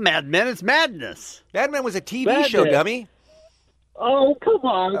 Not Mad Men, it's madness. Mad Men was a TV show, dummy. Oh, come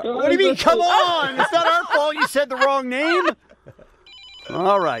on. What do you mean, come on? It's not our fault you said the wrong name.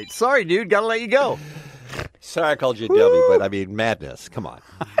 All right. Sorry, dude. Got to let you go. Sorry I called you a dummy, but I mean madness. Come on.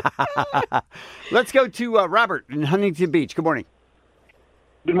 Let's go to Robert in Huntington Beach. Good morning.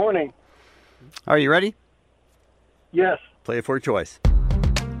 Good morning. Are you ready? Yes. Play it for choice.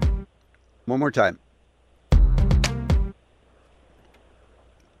 One more time.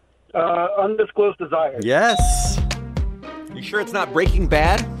 Undisclosed desire. Yes. You sure it's not Breaking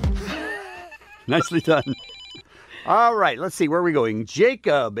Bad? Nicely done. All right, let's see. Where are we going?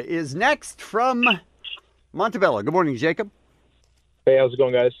 Jacob is next from Montebello. Good morning, Jacob. Hey, how's it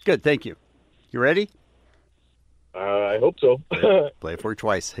going, guys? Good, thank you. You ready? I hope so. Play it for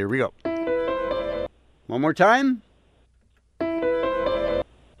twice. Here we go. One more time.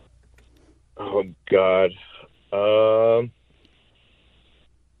 Oh, God.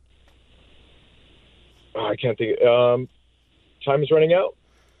 I can't think. Time is running out.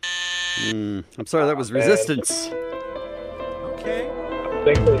 I'm sorry, that was Resistance. Okay.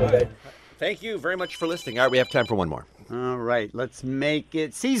 Thanks for that. Thank you very much for listening. All right, we have time for one more. All right, let's make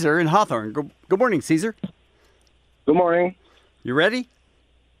it Caesar in Hawthorne. Good morning, Caesar. Good morning. You ready?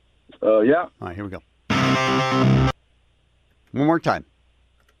 Yeah. All right, here we go. One more time.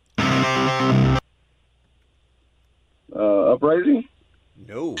 Uprising?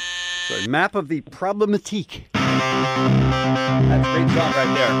 No. Sorry, Map of the Problematique. That's a great song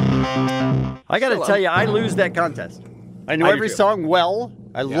right there. I got to tell you, I lose that contest. I know every song well.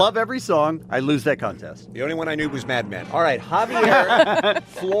 I love every song. I lose that contest. The only one I knew was Mad Men. All right, Javier,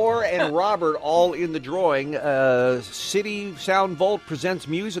 Floor, and Robert all in the drawing. City Sound Vault presents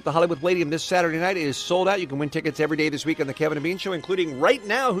Muse at the Hollywood Palladium this Saturday night. It is sold out. You can win tickets every day this week on the Kevin and Bean Show, including right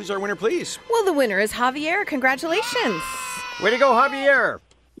now. Who's our winner, please? Well, the winner is Javier. Congratulations. Way to go, Javier.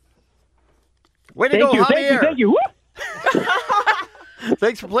 Way to go, Javier. Thank you.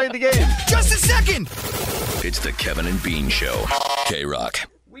 Thanks for playing the game. Just a second. It's the Kevin and Bean Show. K-Rock.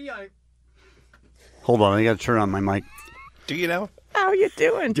 Hold on, I got to turn on my mic. Do you know? How you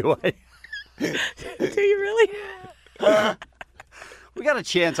doing? Do I? Do you really? We got a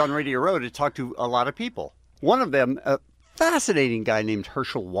chance on Radio Row to talk to a lot of people. One of them, a fascinating guy named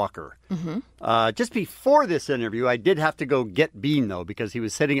Herschel Walker. Mm-hmm. Just before this interview, I did have to go get Bean, though, because he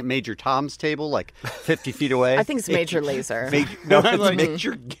was sitting at Major Tom's table, like 50 feet away. I think it's Major Laser. It's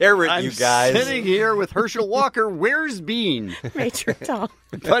Major Garrett, I'm you guys. sitting here with Herschel Walker. Where's Bean? Major Tom.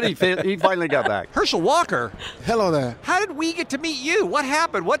 But he finally got back. Herschel Walker. Hello there. How did we get to meet you? What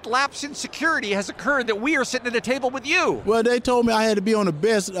happened? What lapse in security has occurred that we are sitting at a table with you? Well, they told me I had to be on the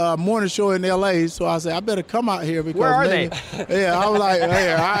best morning show in L.A., so I said, I better come out here. Because where are maybe, they? Yeah, I was like,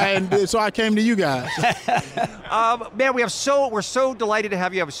 yeah, so I came to you guys. Man, we're so delighted to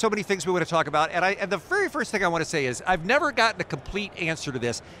have you. I have so many things we want to talk about. And the very first thing I want to say is I've never gotten a complete answer to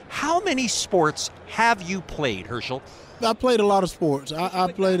this. How many sports have you played, Herschel? I played a lot of sports.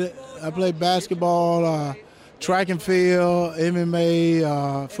 I played basketball, track and field,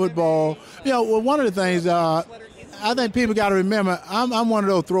 MMA, football. You know, well, one of the things I think people got to remember, I'm one of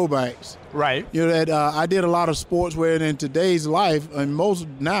those throwbacks. Right. You know, that I did a lot of sports where in today's life, and most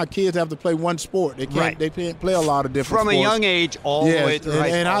now kids have to play one sport. They can't They can't play a lot of different From sports. a young age all the way to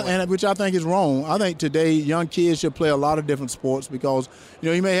high school. And which I think is wrong. I think today young kids should play a lot of different sports because, you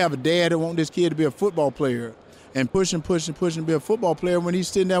know, you may have a dad that wants this kid to be a football player and push and be a football player when he's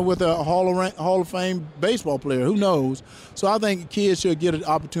sitting there with a Hall of Fame baseball player. Who knows? So I think kids should get an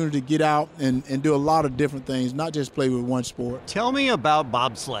opportunity to get out and do a lot of different things, not just play with one sport. Tell me about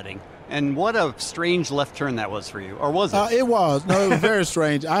bobsledding and what a strange left turn that was for you, or was it? It was. No, it was very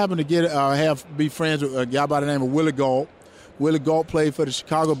strange. I happened to be friends with a guy by the name of Willie Galt. Willie Galt played for the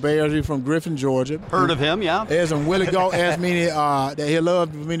Chicago Bears. He's from Griffin, Georgia. Heard of him, yeah. And Willie Galt asked me that he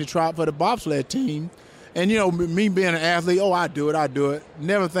loved me to try out for the bobsled team. And, you know, me being an athlete, I do it.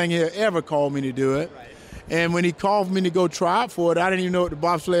 Never think he'd ever call me to do it. Right. And when he called for me to go try out for it, I didn't even know what the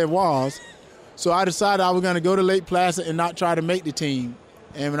bobsled was. So I decided I was going to go to Lake Placid and not try to make the team.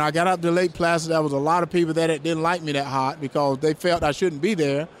 And when I got up to Lake Placid, there was a lot of people that didn't like me that hot because they felt I shouldn't be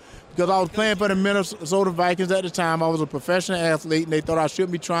there. Because I was playing for the Minnesota Vikings at the time. I was a professional athlete, and they thought I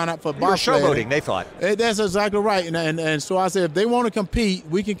shouldn't be trying out for bobsled. You were showboating, they thought. That's exactly right. And so I said, if they want to compete,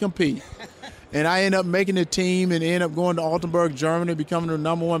 we can compete. And I ended up making the team and ended up going to Altenburg, Germany, becoming the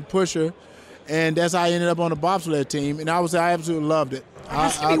number one pusher. And that's how I ended up on the bobsled team. And I absolutely loved it. This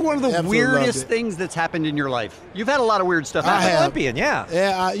has to be one of the weirdest things that's happened in your life. You've had a lot of weird stuff happen. I have. Olympian, yeah.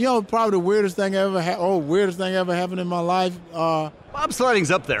 Yeah, you know, probably the weirdest thing ever happened in my life. Bobsledding's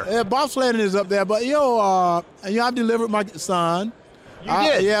up there. Yeah, bobsledding is up there. But, I delivered my son. You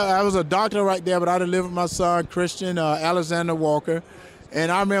did? Yeah, I was a doctor right there, but I delivered my son, Christian Alexander Walker. And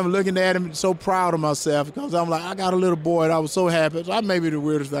I remember looking at him so proud of myself because I'm like, I got a little boy, and I was so happy. So that may be the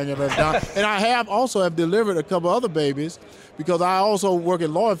weirdest thing I've ever done. And I have delivered a couple other babies because I also work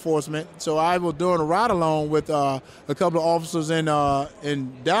in law enforcement. So I was doing a ride-along with a couple of officers in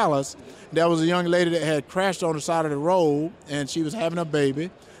Dallas. There was a young lady that had crashed on the side of the road, and she was having a baby.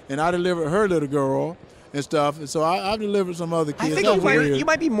 And I delivered her little girl and stuff. And so I've delivered some other kids. I think you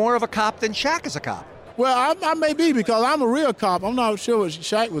might be more of a cop than Shaq is a cop. Well, I may be because I'm a real cop. I'm not sure what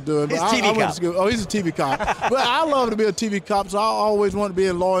Shaq was doing. But He's a TV cop. Oh, he's a TV cop. But I love to be a TV cop, so I always want to be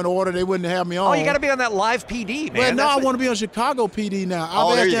in Law and Order. They wouldn't have me on. Oh, you got to be on that live PD, man. Well, now I want to be on Chicago PD now.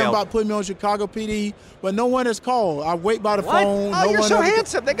 I've asked them about putting me on Chicago PD, but no one has called. I wait by the phone. Oh, you're so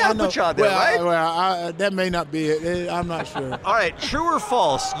handsome. They got to put you on there, right? Well, that may not be it. I'm not sure. All right, true or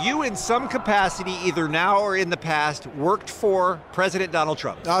false, you in some capacity, either now or in the past, worked for President Donald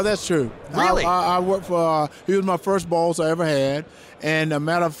Trump. Oh, that's true. Really? I worked for, he was my first boss I ever had. And a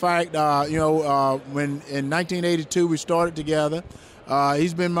matter of fact, when in 1982 we started together,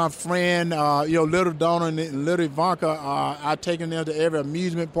 he's been my friend. Little Donna and little Ivanka, I've taken them to every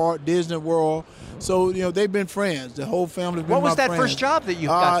amusement park, Disney World. So, they've been friends. The whole family's been my friends. What was that first job that you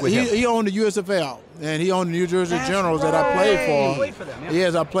got with him? He owned the USFL, and he owned the New Jersey Generals that I played for. You played for them, yeah.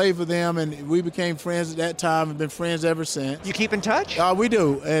 Yes, I played for them, and we became friends at that time and been friends ever since. You keep in touch? We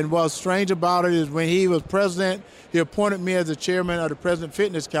do. And what's strange about it is when he was president, he appointed me as the chairman of the President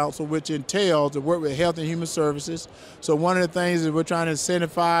Fitness Council, which entails to work with Health and Human Services. So one of the things is we're trying to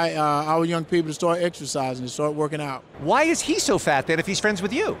incentivize our young people to start exercising, to start working out. Why is he so fat then if he's friends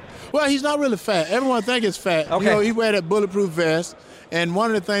with you? Well, he's not really fat. Everyone thinks he's fat. Okay. He wear that bulletproof vest. And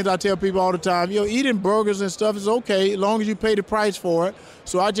one of the things I tell people all the time, eating burgers and stuff is okay as long as you pay the price for it.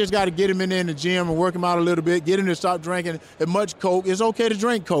 So I just got to get him in there in the gym and work him out a little bit, get him to stop drinking as much Coke. It's okay to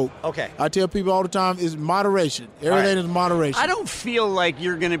drink Coke. Okay. I tell people all the time, it's moderation. Everything is moderation. I don't feel like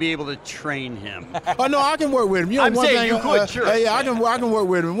you're going to be able to train him. Oh, no, I can work with him. I'm saying you could, sure. Yeah, I can work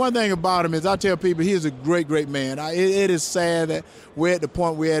with him. One thing about him is I tell people he is a great, great man. It is sad that we're at the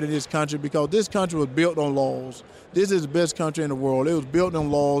point we're at in this country because this country was built on laws. This is the best country in the world. It was built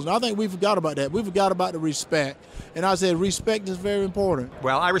on laws. And I think we forgot about that. We forgot about the respect. And I said respect is very important.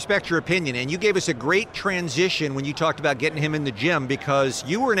 Well, I respect your opinion. And you gave us a great transition when you talked about getting him in the gym because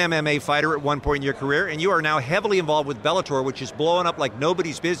you were an MMA fighter at one point in your career, and you are now heavily involved with Bellator, which is blowing up like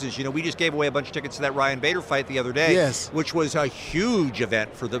nobody's business. We just gave away a bunch of tickets to that Ryan Bader fight the other day, yes, which was a huge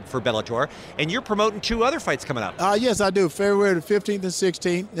event for Bellator. And you're promoting 2 other fights coming up. Yes, I do. February the 15th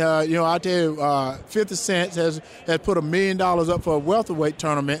and 16th. I tell you, 50 Cent has put $1 million up for a welterweight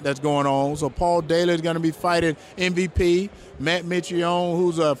tournament that's going on. So Paul Daly is going to be fighting MVP. Matt Mitrione,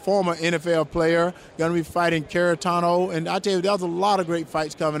 who's a former NFL player, going to be fighting Caratano. And I tell you, there's a lot of great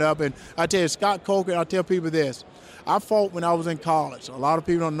fights coming up. And I tell you, Scott Coker, I tell people this. I fought when I was in college. A lot of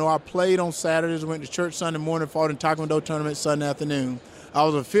people don't know I played on Saturdays, went to church Sunday morning, fought in Taekwondo tournament Sunday afternoon. I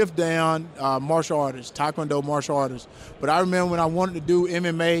was a 5th dan martial artist, Taekwondo martial artist. But I remember when I wanted to do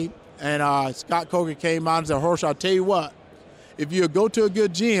MMA, and Scott Coker came out and said, Herschel, I'll tell you what, if you go to a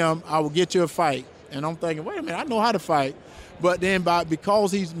good gym, I will get you a fight. And I'm thinking, wait a minute, I know how to fight. But then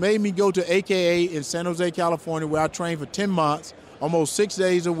because he's made me go to AKA in San Jose, California, where I trained for 10 months, almost 6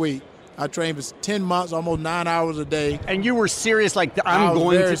 days a week. I trained for 10 months, almost 9 hours a day. And you were serious, like I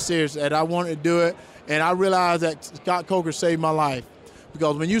was very serious, and I wanted to do it. And I realized that Scott Coker saved my life.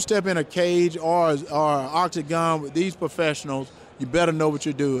 Because when you step in a cage or an octagon with these professionals, you better know what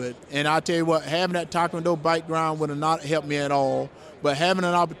you're doing. And I tell you what, having that Taekwondo background would have not helped me at all. But having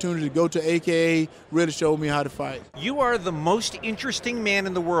an opportunity to go to AKA really showed me how to fight. You are the most interesting man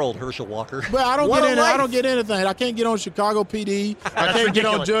in the world, Herschel Walker. But I don't get anything. I can't get on Chicago PD. I can't get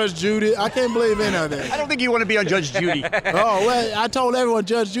on Judge Judy. I can't believe any of that. I don't think you want to be on Judge Judy. Oh, well, I told everyone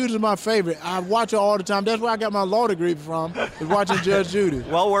Judge Judy is my favorite. I watch her all the time. That's where I got my law degree from, is watching Judge Judy.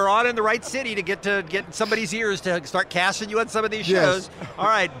 Well, we're on in the right city to get somebody's ears to start casting you on some of these shows. Yes. All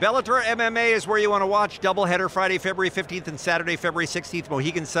right, Bellator MMA is where you want to watch. Doubleheader Friday, February 15th and Saturday, February 16th,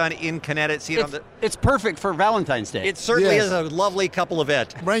 Mohegan Sun in Connecticut. It's perfect for Valentine's Day. It certainly is a lovely couple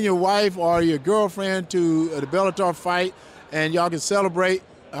event. Bring your wife or your girlfriend to the Bellator fight, and y'all can celebrate.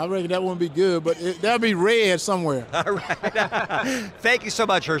 I reckon that wouldn't be good, but that'll be red somewhere. All right. Thank you so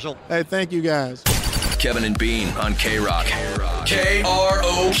much, Herschel. Hey, thank you, guys. Kevin and Bean on K-Rock.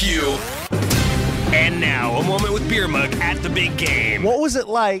 KROQ. And now, a moment with Beer Mug at the big game. What was it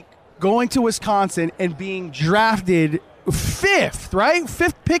like going to Wisconsin and being drafted 5th, right?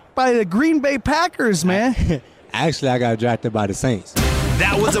 5th pick by the Green Bay Packers, man. Actually, I got drafted by the Saints.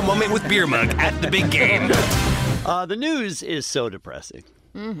 That was a moment with Beer Mug at the big game. The news is so depressing.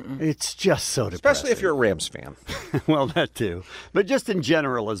 Mm-hmm. It's just so depressing. Especially if you're a Rams fan. Well, that too. But just in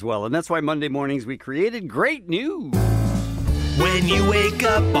general as well. And that's why Monday mornings we created Great News. When you wake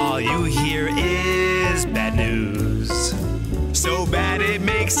up, all you hear is bad news. So bad it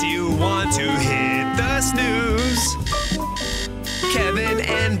makes you want to hit the snooze. Kevin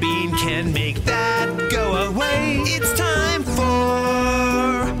and Bean can make that go away. It's time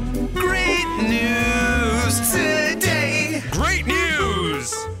for Great News today. Great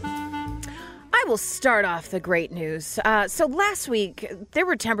News! I will start off the great news. So last week, there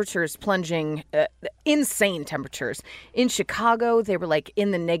were temperatures plunging, insane temperatures. In Chicago, they were like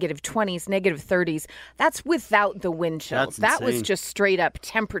in the negative 20s, negative 30s. That's without the wind chill. That was just straight up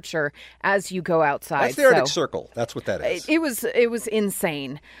temperature as you go outside. That's the Arctic Circle. That's what that is. It was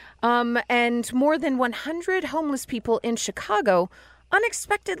insane. And more than 100 homeless people in Chicago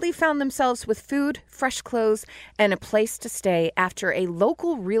unexpectedly found themselves with food, fresh clothes, and a place to stay after a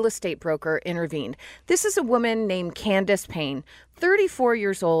local real estate broker intervened. This is a woman named Candace Payne, 34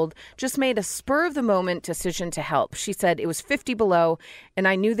 years old, just made a spur-of-the-moment decision to help. She said, it was 50 below, and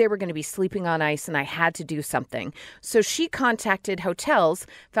I knew they were going to be sleeping on ice, and I had to do something. So she contacted hotels,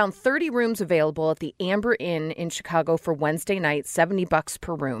 found 30 rooms available at the Amber Inn in Chicago for Wednesday night, $70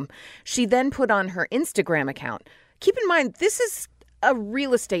 per room. She then put on her Instagram account. Keep in mind, this is a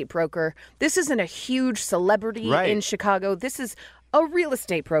real estate broker. This isn't a huge celebrity in Chicago. This is a real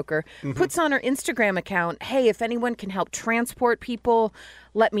estate broker. Puts on her Instagram account, hey, if anyone can help transport people,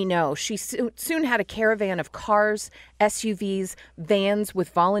 let me know. She soon had a caravan of cars, SUVs, vans with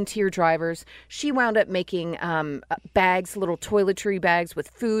volunteer drivers. She wound up making bags, little toiletry bags with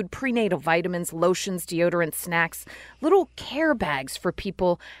food, prenatal vitamins, lotions, deodorant, snacks, little care bags for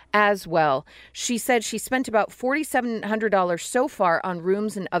people as well. She said she spent about $4,700 so far on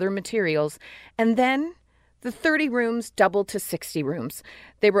rooms and other materials. And then the 30 rooms doubled to 60 rooms.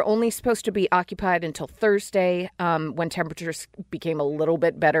 They were only supposed to be occupied until Thursday when temperatures became a little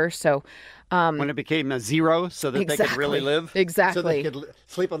bit better. So when it became a zero so that they could really live? Exactly. So they could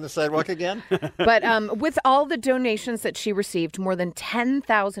sleep on the sidewalk again? But with all the donations that she received, more than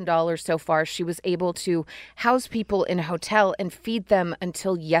 $10,000 so far, she was able to house people in a hotel and feed them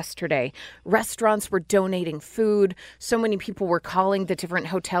until yesterday. Restaurants were donating food. So many people were calling the different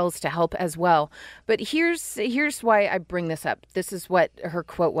hotels to help as well. But here's why I bring this up. This is what her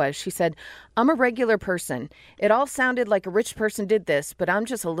quote was. She said, I'm a regular person. It all sounded like a rich person did this, but I'm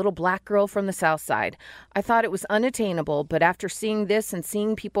just a little black girl from the South Side. I thought it was unattainable, but after seeing this and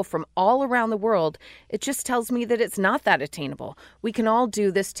seeing people from all around the world, it just tells me that it's not that attainable. We can all do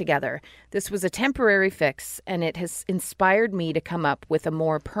this together. This was a temporary fix, and it has inspired me to come up with a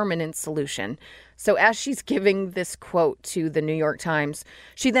more permanent solution. So as she's giving this quote to the New York Times,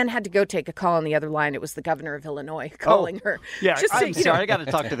 she then had to go take a call on the other line. It was the governor of Illinois calling her. Yeah, I'm sorry. I got to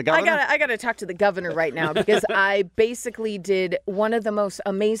talk to the governor. I got to talk to the governor right now because I basically did one of the most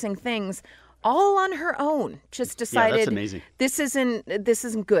amazing things all on her own. Just decided that's amazing. This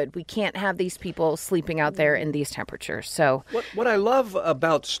isn't good. We can't have these people sleeping out there in these temperatures. So what I love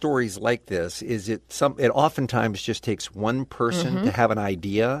about stories like this is it oftentimes just takes one person to have an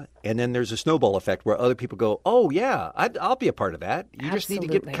idea, and then there's a snowball effect where other people go, "Oh yeah, I'll be a part of that." You just need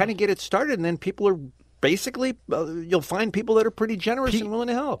to get it started, and then people are basically you'll find people that are pretty generous and willing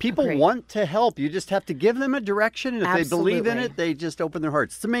to help. People want to help. You just have to give them a direction, and if they believe in it, they just open their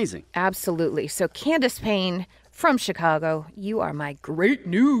hearts. It's amazing. Absolutely. So Candace Payne from Chicago, you are my great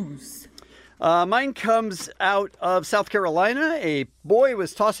news. Mine comes out of South Carolina. A boy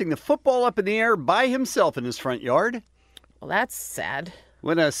was tossing the football up in the air by himself in his front yard. Well, that's sad.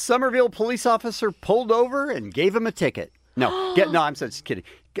 When a Somerville police officer pulled over and gave him a ticket. No, I'm just kidding.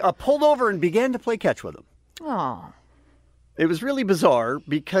 Pulled over and began to play catch with him. Oh. It was really bizarre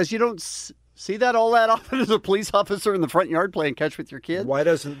because you don't see that all that often as a police officer in the front yard playing catch with your kid. Why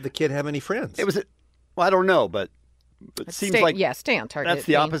doesn't the kid have any friends? I don't know, but it seems like stay on target. That's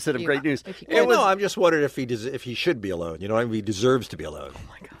the opposite of great news. I'm just wondering if he should be alone. If he deserves to be alone. Oh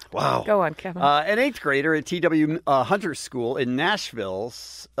my God! Wow. Go on, Kevin. An 8th grader at TW Hunter School in Nashville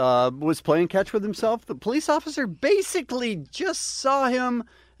was playing catch with himself. The police officer basically just saw him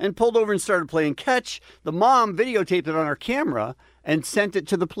and pulled over and started playing catch. The mom videotaped it on her camera and sent it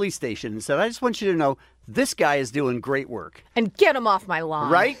to the police station and said, I just want you to know this guy is doing great work. And get him off my lawn.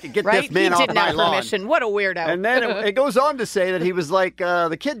 Right? Get this man off my lawn. He didn't have permission. What a weirdo. And then it goes on to say that he was like,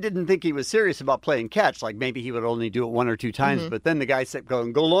 the kid didn't think he was serious about playing catch. Like maybe he would only do it 1 or 2 times. But then the guy kept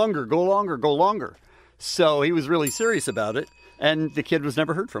going, go longer, go longer, go longer. So he was really serious about it. And the kid was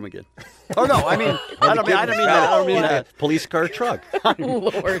never heard from again. Oh no! I mean, I don't mean that. Police car truck.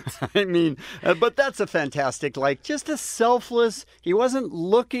 Lord. I mean, but that's a fantastic, just a selfless. He wasn't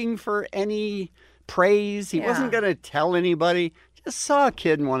looking for any praise. He wasn't going to tell anybody. Just saw a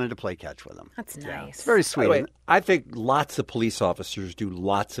kid and wanted to play catch with him. That's nice. It's very sweet. By the way, I think lots of police officers do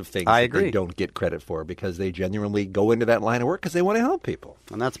lots of things that they don't get credit for because they genuinely go into that line of work because they want to help people.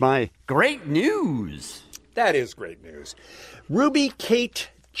 And that's my great news. That is great news. Ruby Kate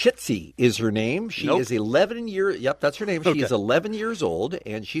Chitsey is her name. She is 11 years. Yep, that's her name. She is 11 years old,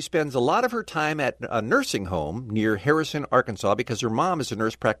 and she spends a lot of her time at a nursing home near Harrison, Arkansas, because her mom is a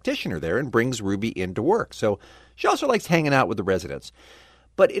nurse practitioner there and brings Ruby into work. So she also likes hanging out with the residents.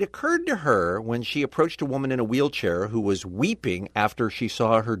 But it occurred to her when she approached a woman in a wheelchair who was weeping after she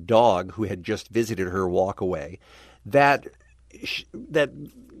saw her dog, who had just visited her, walk away, that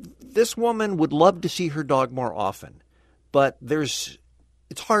this woman would love to see her dog more often. But it's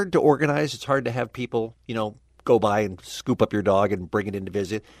hard to organize. It's hard to have people, go by and scoop up your dog and bring it in to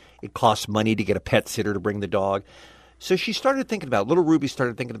visit. It costs money to get a pet sitter to bring the dog. So she started thinking about, little Ruby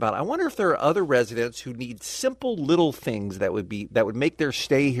started thinking about, I wonder if there are other residents who need simple little things that would make their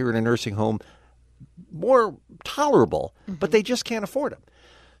stay here in a nursing home more tolerable, but they just can't afford them.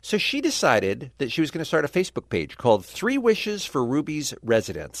 So she decided that she was going to start a Facebook page called 3 Wishes for Ruby's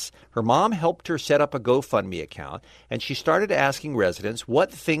Residents. Her mom helped her set up a GoFundMe account, and she started asking residents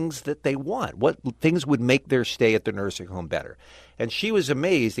what things that they want, what things would make their stay at the nursing home better. And she was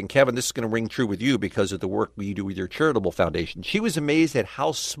amazed, and Kevin, this is going to ring true with you because of the work you do with your charitable foundation. She was amazed at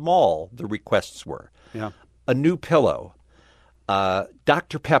how small the requests were. Yeah. A new pillow,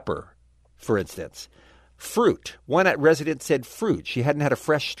 Dr. Pepper, for instance. Fruit. One resident said fruit. She hadn't had a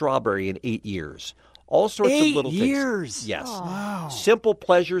fresh strawberry in 8 years. All sorts of little things. 8 years? Yes. Oh. Wow. Simple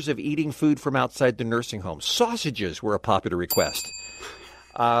pleasures of eating food from outside the nursing home. Sausages were a popular request.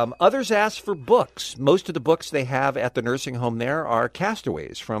 Others asked for books. Most of the books they have at the nursing home there are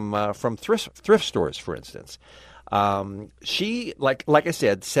castaways from thrift stores, for instance. She, like I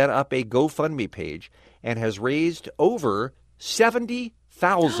said, set up a GoFundMe page and has raised over $70,000.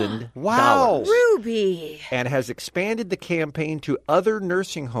 Wow. Ruby. And has expanded the campaign to other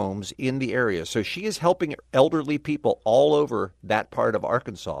nursing homes in the area. So she is helping elderly people all over that part of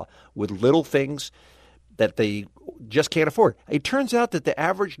Arkansas with little things that they just can't afford. It turns out that the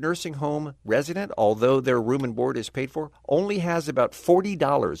average nursing home resident, although their room and board is paid for, only has about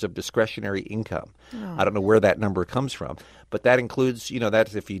 $40 of discretionary income. Oh. I don't know where that number comes from, but that includes,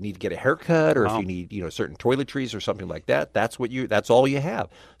 that's if you need to get a haircut or if you need, certain toiletries or something like that. That's all you have.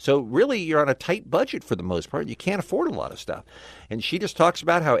 So really, you're on a tight budget for the most part. You can't afford a lot of stuff. And she just talks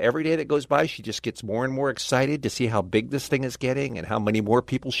about how every day that goes by, she just gets more and more excited to see how big this thing is getting and how many more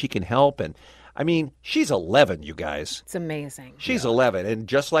people she can help. And I mean, she's 11, you guys. It's amazing. She's 11. And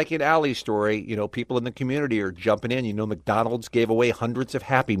just like in Allie's story, people in the community are jumping in. McDonald's gave away hundreds of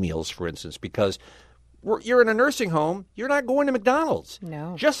Happy Meals, for instance, because you're in a nursing home. You're not going to McDonald's.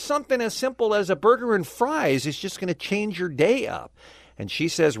 No. Just something as simple as a burger and fries is just going to change your day up. And she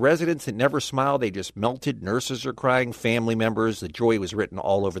says residents that never smile, they just melted. Nurses are crying, family members. The joy was written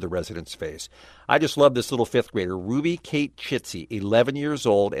all over the resident's face. I just love this little fifth grader, Ruby Kate Chitsey, 11 years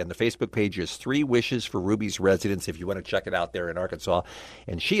old, and the Facebook page is 3 Wishes for Ruby's Residents if you want to check it out there in Arkansas.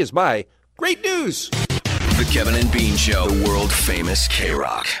 And she is my great news. The Kevin and Bean Show, the world-famous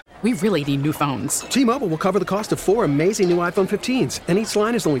K-Rock. We really need new phones. T-Mobile will cover the cost of 4 amazing new iPhone 15s, and each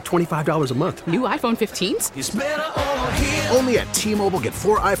line is only $25 a month. New iPhone 15s? It's better over here. Only at T-Mobile, get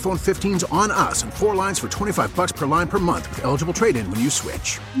 4 iPhone 15s on us and 4 lines for $25 per line per month with eligible trade-in when you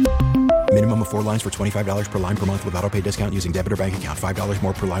switch. Minimum of 4 lines for $25 per line per month with autopay discount using debit or bank account. $5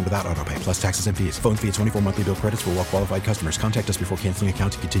 more per line without autopay, plus taxes and fees. Phone fee at 24 monthly bill credits for well-qualified customers. Contact us before canceling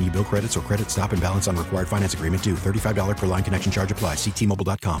account to continue bill credits or credit stop and balance on required finance agreement due. $35 per line connection charge applies. See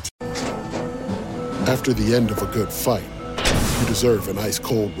T-Mobile.com. After the end of a good fight, you deserve an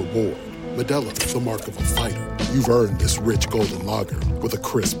ice-cold reward. Modelo is the mark of a fighter. You've earned this rich golden lager with a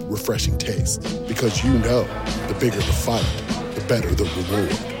crisp, refreshing taste. Because you know, the bigger the fight, the better the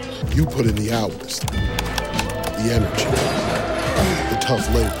reward. You put in the hours, the energy, the tough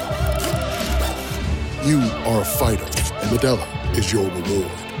labor. You are a fighter, and Modelo is your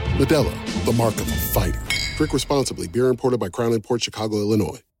reward. Modelo, the mark of a fighter. Drink responsibly. Beer imported by Crown Imports, Chicago,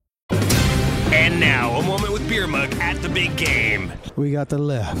 Illinois. And now, a moment with Beer Mug at the big game. We got the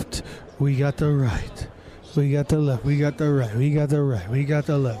left. We got the right. We got the left. We got the right. We got the right. We got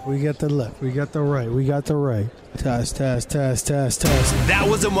the left. We got the left. We got the right. We got the right. Test, test, test, test, test. That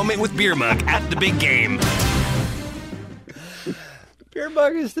was a moment with Beer Mug at the big game. Beer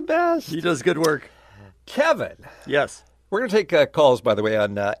Mug is the best. He does good work. Kevin. Yes. We're going to take calls, by the way,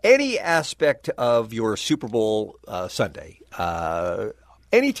 on any aspect of your Super Bowl Sunday.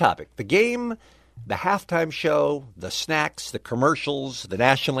 Any topic. The game, the halftime show, the snacks, the commercials, the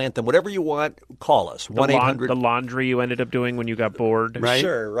national anthem, whatever you want, call us. 1-800. The laundry you ended up doing when you got bored. Right?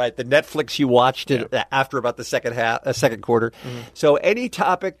 Sure, right. The Netflix you watched it after about the second quarter. Mm-hmm. So any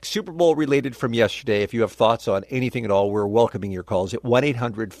topic, Super Bowl related from yesterday, if you have thoughts on anything at all, we're welcoming your calls at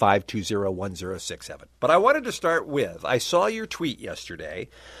 1-800-520-1067. But I wanted to start with, I saw your tweet yesterday.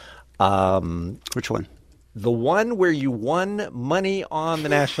 Which one? The one where you won money on the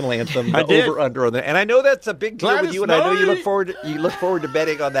national anthem, I the did. over/under on that, and I know that's a big deal with Gladys you, and I know you Knight. look forward to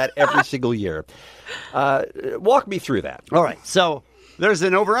betting on that every single year. Walk me through that. All right. So there's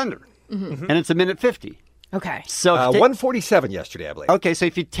an over/under, and it's a minute 50. Okay. So 147 yesterday, I believe. Okay, so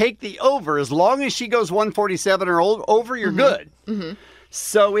if you take the over, as long as she goes 147 or over, you're good. Mm-hmm.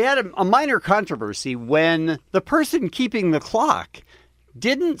 So we had a minor controversy when the person keeping the clock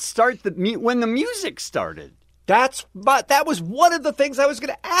didn't start when the music started. That was one of the things I was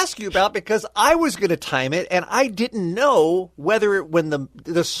going to ask you about, because I was going to time it, and I didn't know whether when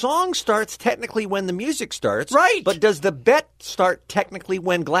the song starts technically when the music starts. Right. But does the bet start technically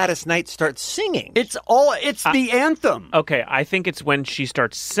when Gladys Knight starts singing? It's the anthem. Okay, I think it's when she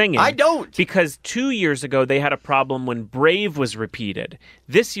starts singing. I don't. Because 2 years ago, they had a problem when Brave was repeated.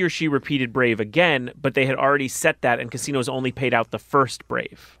 This year, she repeated Brave again, but they had already set that, and casinos only paid out the first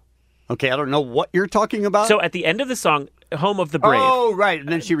Brave. Okay, I don't know what you're talking about. So at the end of the song, Home of the Brave. Oh, right, and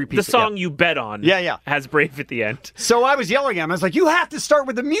then she repeats the song you bet on. Yeah. Has Brave at the end. So I was yelling at him. I was like, you have to start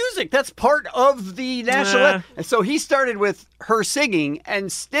with the music. That's part of the national anthem. And so he started with her singing, and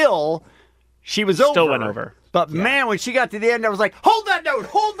still, she was over. Still went over. But man, when she got to the end, I was like, hold that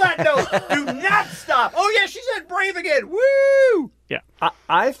note, do not stop. Oh yeah, she said Brave again. Woo! Yeah.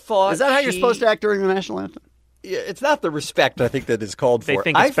 I thought. Is that how you're supposed to act during the national anthem? It's not the respect I think that is called for. They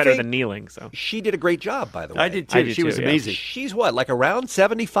think it's better than kneeling. So she did a great job, by the way. I did too. She was amazing. She's what, like around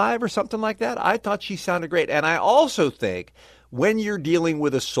 75 or something like that? I thought she sounded great. And I also think when you're dealing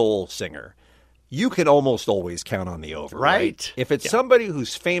with a soul singer, you can almost always count on the over, right? If it's somebody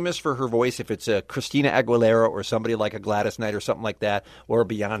who's famous for her voice, if it's a Christina Aguilera or somebody like a Gladys Knight or something like that, or a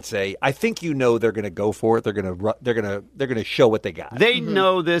Beyonce, I think they're going to go for it. They're going to show what they got. They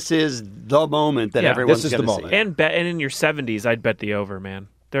know this is the moment that everyone's going to see. And in your 70s, I'd bet the over, man.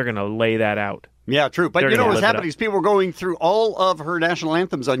 They're going to lay that out. Yeah, true. But you know what's happening is people were going through all of her national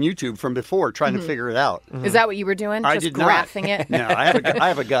anthems on YouTube from before, trying to figure it out. Mm-hmm. Is that what you were doing? I Just did graphing not. it? No, I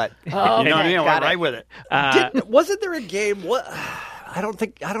have a gut. Oh, you know what I mean? I went right with it. Wasn't there a game? I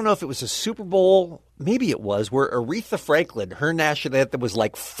don't know if it was a Super Bowl. Maybe it was, where Aretha Franklin, her national anthem was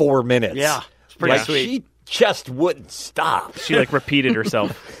like 4 minutes. Yeah, it's pretty sweet. She just wouldn't stop. She repeated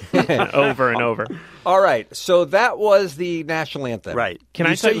herself over and over. All right, so that was the national anthem. Right. Can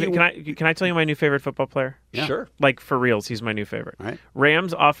I tell you my new favorite football player? Yeah. Sure. Like for reals, he's my new favorite. Right.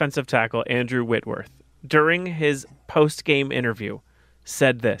 Rams offensive tackle Andrew Whitworth, during his post-game interview,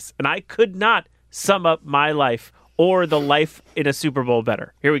 said this, and I could not sum up my life or the life in a Super Bowl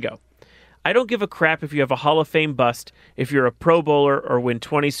better. Here we go. I don't give a crap if you have a Hall of Fame bust, if you're a Pro Bowler or win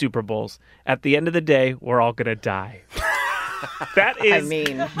 20 Super Bowls. At the end of the day, we're all going to die. That is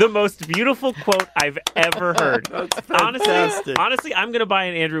the most beautiful quote I've ever heard. Honestly, I'm going to buy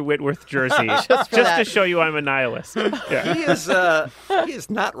an Andrew Whitworth jersey just to show you I'm a nihilist. Yeah. He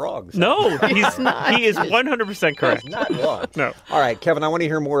is not wrong. So. No, he's not. He is 100% correct. He's not wrong. No. All right, Kevin, I want to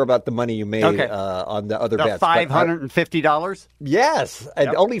hear more about the money you made on the other bets. $550? Yes,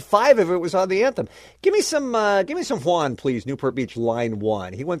 and only 5 of it was on the anthem. Give me some Juan, please. Newport Beach, line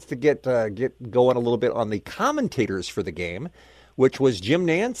 1. He wants to get going a little bit on the commentators for the game, which was Jim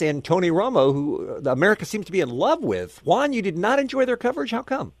Nantz and Tony Romo, who America seems to be in love with. Juan, you did not enjoy their coverage. How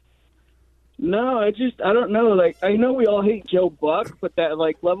come? No, I don't know. Like, I know we all hate Joe Buck, but that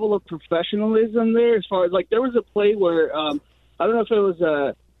level of professionalism there, as far as there was a play where I don't know if it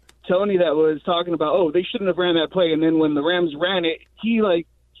was Tony that was talking about, they shouldn't have ran that play, and then when the Rams ran it, he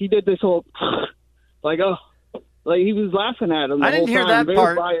did this whole he was laughing at him. I didn't hear that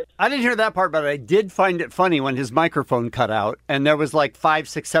part. I didn't hear that part, but I did find it funny when his microphone cut out, and there was 5,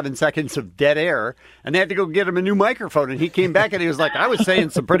 6, 7 seconds of dead air, and they had to go get him a new microphone. And he came back and he was like, "I was saying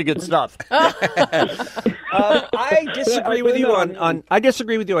some pretty good stuff." I disagree with you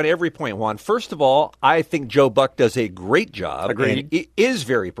on every point, Juan. First of all, I think Joe Buck does a great job. Agreed. And is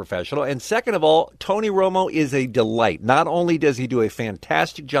very professional. And second of all, Tony Romo is a delight. Not only does he do a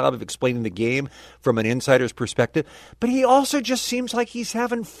fantastic job of explaining the game from an insider's perspective, but he also just seems like he's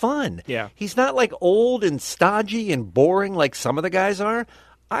having fun. Yeah. He's not old and stodgy and boring like some of the guys are.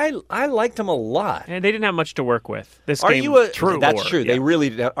 I liked them a lot. And they didn't have much to work with. This Are game, you a true? That's war, true. yeah. They really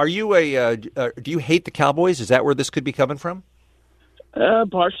did. Are you do you hate the Cowboys? Is that where this could be coming from?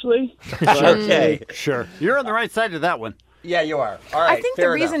 Partially. Okay. Sure. You're on the right side of that one. Yeah, you are. All right. I think the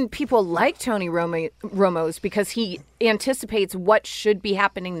fair enough. reason people like Tony Romo is because he anticipates what should be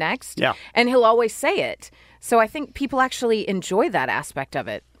happening next. Yeah. And he'll always say it. So I think people actually enjoy that aspect of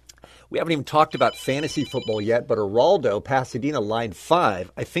it. We haven't even talked about fantasy football yet, but Geraldo, Pasadena, line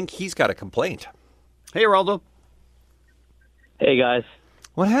 5, I think he's got a complaint. Hey, Geraldo. Hey, guys.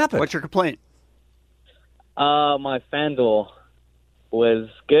 What happened? What's your complaint? My FanDuel was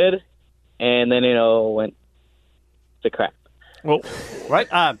good, and then, went to crap. Well, right.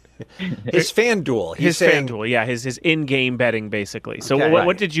 His FanDuel. His FanDuel, yeah, his in-game betting, basically. So Okay.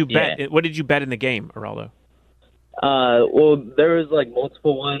 what did you bet? Yeah. What did you bet in the game, Geraldo? Well, there was,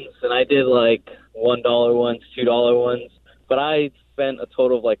 multiple ones, and I did, $1 ones, $2 ones, but I spent a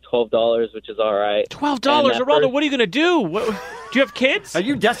total of, $12, which is all right. $12, Geraldo, what are you going to do? Do you have kids? Are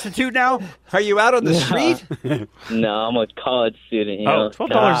you destitute now? Are you out on the street? No, I'm a college student, you know.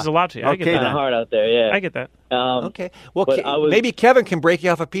 $12 is a lot to you. I get Kind that. of hard out there, yeah. I get that. Okay. Well, but I was- maybe Kevin can break you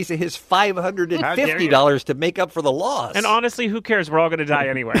off a piece of his $550 to make up for the loss. And honestly, who cares? We're all going to die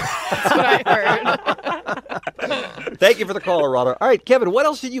anyway. That's what I heard. Thank you for the call, Geraldo. All right, Kevin, what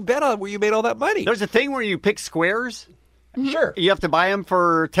else did you bet on where you made all that money? There's a thing where you pick squares. Sure. You have to buy them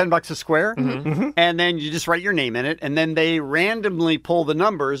for $10 a square, Mm-hmm. and then you just write your name in it, and then they randomly pull the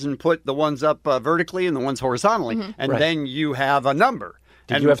numbers and put the ones up vertically and the ones horizontally, and Right. then you have a number.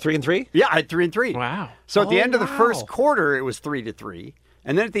 Did you have 3 and 3? Yeah, I had 3 and 3. Wow. So at the end of the wow. first quarter, it was 3-3,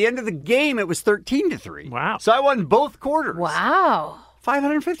 and then at the end of the game, it was 13-3. Wow. So I won both quarters. Wow.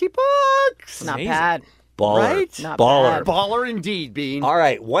 $550. Not Amazing. bad. Baller. Right? Not Baller. bad. Baller indeed, Bean. All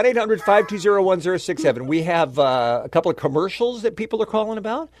right, 1-800-520-1067. We have a couple of commercials that people are calling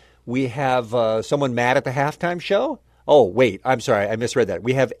about. We have someone mad at the halftime show. Oh, wait, I'm sorry, I misread that.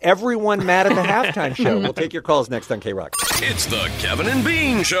 We have everyone mad at the halftime show. We'll take your calls next on K-Rock. It's the Kevin and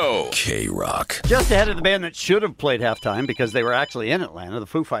Bean Show. K-Rock. Just ahead of the band that should have played halftime because they were actually in Atlanta, the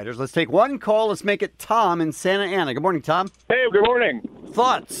Foo Fighters. Let's take one call. Let's make it Tom in Santa Ana. Good morning, Tom. Hey, good morning.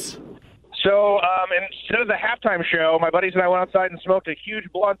 Thoughts? So, instead of the halftime show, my buddies and I went outside and smoked a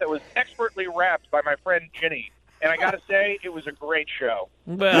huge blunt that was expertly wrapped by my friend Ginny. And I got to say, it was a great show.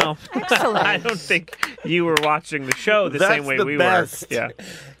 Well, Excellent. I don't think you were watching the show the That's same way the we best. were. Yeah.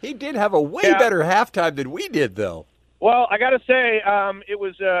 He did have a way Yeah. better halftime than we did, though. Well, I got to say, it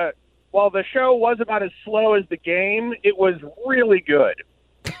was, while the show was about as slow as the game, it was really good.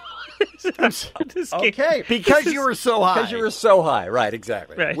 Okay, because you were so high. Because you were so high. Right,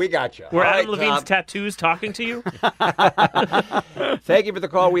 exactly. Right. We got you. Were All Adam right, Levine's Tom. tattoos talking to you? Thank you for the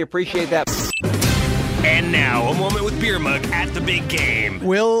call. We appreciate that. And now, a moment with Beer Mug at the big game.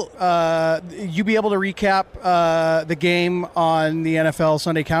 Will you be able to recap the game on the NFL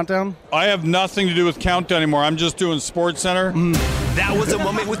Sunday Countdown? I have nothing to do with Countdown anymore. I'm just doing Sports Center. That was a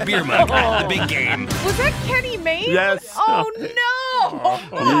moment with Beer Mug at the big game. Was that Kenny Mayne? Yes. Oh, no.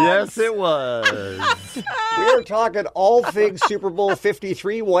 Yes, it was. We are talking all things Super Bowl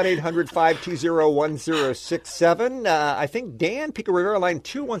 53, 1-800-520-1067. I think Dan, Pico Rivera, line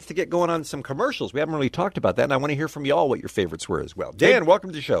 2, wants to get going on some commercials. We haven't really talked about that, and I want to hear from y'all what your favorites were as well. Dan, welcome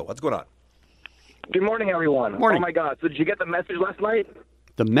to the show. What's going on? Good morning, everyone. Morning. Oh, my God. So did you get the message last night?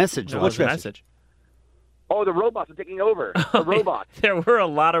 The message. What's the message? Oh, the robots are taking over. The robots. There were a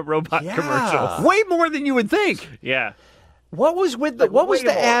lot of robot commercials. Way more than you would think. Yeah. What was with the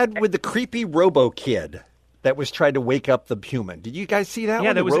ad with the creepy Robo Kid that was trying to wake up the human? Did you guys see that Yeah,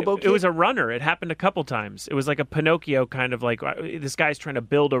 one? there the was Robo it was a runner. It happened a couple times. It was like a Pinocchio kind of like this guy's trying to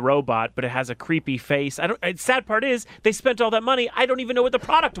build a robot, but it has a creepy face. Sad part is they spent all that money. I don't even know what the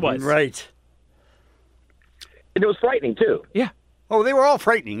product was. Right. And it was frightening, too. Yeah. Oh, they were all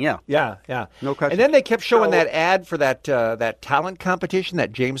frightening, yeah. Yeah, yeah. No question. And then they kept showing that ad for that talent competition,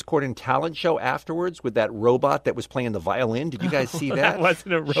 that James Corden talent show afterwards with that robot that was playing the violin. Did you guys see that? That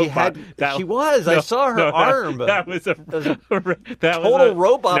wasn't a robot. She was. I saw her arm. That was a total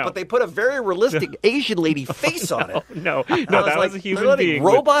robot, no. but they put a very realistic Asian lady face on it. No, I that like, was a human they're letting being.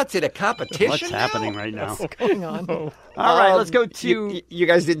 robots in a competition. What's happening right now? What's going on? All right, let's go to... You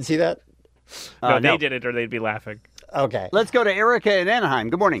guys didn't see that? No, no. they did it or they'd be laughing. Okay. Let's go to Erica in Anaheim.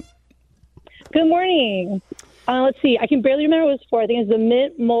 Good morning. Good morning. Let's see. I can barely remember what it was for. I think it was the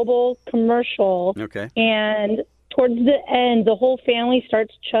Mint Mobile commercial. Okay. And towards the end, the whole family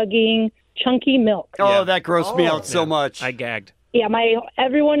starts chugging chunky milk. Oh, that grossed me out so much. I gagged. Yeah,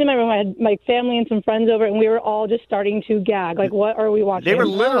 everyone in my room, I had my family and some friends over, and we were all just starting to gag. Like, what are we watching? They were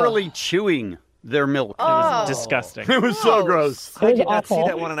literally chewing their milk. It was disgusting. It was so gross. I did not see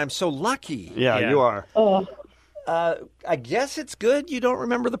that one, and I'm so lucky. Yeah, you are. I guess it's good. You don't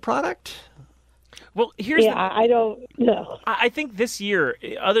remember the product? Well, here's I don't know. I think this year,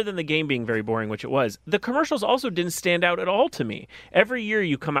 other than the game being very boring, which it was, the commercials also didn't stand out at all to me. Every year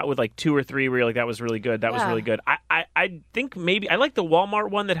you come out with like 2 or 3 where you're like, that was really good, that was really good. I think maybe, I like the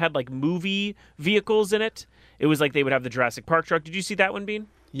Walmart one that had like movie vehicles in it. It was like they would have the Jurassic Park truck. Did you see that one, Bean?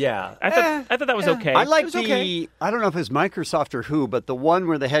 Yeah. I thought that was okay. I like okay. I don't know if it's Microsoft or who, but the one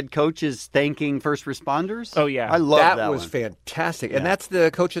where the head coach is thanking first responders. Oh, yeah. I love that That was one. fantastic. And that's the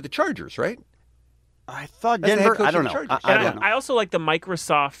coach of the Chargers, right? I thought That's the head Denver. coach I of don't the know. Chargers. I don't know. I also like the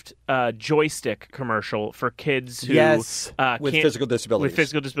Microsoft joystick commercial for kids who Yes, with can't- physical disabilities. With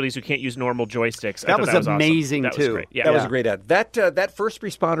physical disabilities who can't use normal joysticks. I That thought was awesome. amazing, That was too. great. Yeah. That was a great ad. That first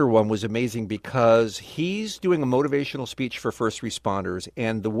responder one was amazing because he's doing a motivational speech for first responders,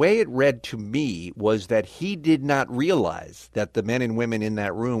 and the way it read to me was that he did not realize that the men and women in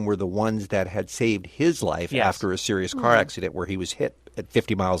that room were the ones that had saved his life after a serious car accident where he was hit at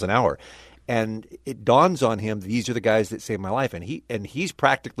 50 miles an hour. And it dawns on him, these are the guys that saved my life. And he's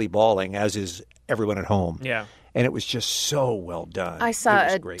practically bawling, as is everyone at home. Yeah. And it was just so well done. I saw It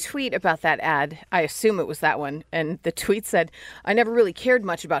was a great. tweet about that ad. I assume it was that one. And the tweet said, I never really cared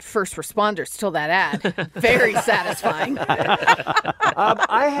much about first responders till that ad. Very satisfying.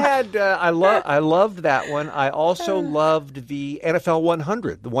 I loved that one. I also loved the NFL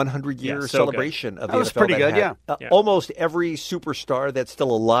 100, the 100-year celebration of the NFL. That was pretty good, had, yeah. Almost every superstar that's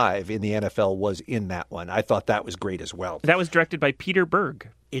still alive in the NFL was in that one. I thought that was great as well. That was directed by Peter Berg.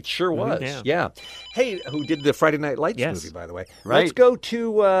 It sure was, Yeah. yeah. Hey, who did the Friday Night Lights movie, by the way? Right. Let's go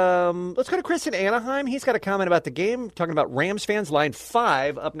to Chris in Anaheim. He's got a comment about the game, talking about Rams fans. Line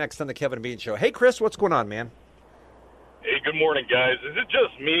 5 up next on the Kevin and Bean Show. Hey, Chris, what's going on, man? Hey, good morning, guys. Is it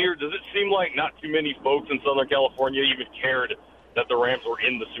just me, or does it seem like not too many folks in Southern California even cared that the Rams were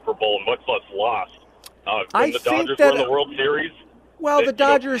in the Super Bowl, and much less lost? When the Dodgers were in the World Series? Well, the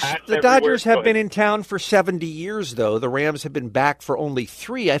Dodgers everywhere. have been in town for 70 years, though. The Rams have been back for only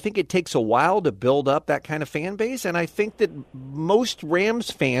 3. I think it takes a while to build up that kind of fan base, and I think that most Rams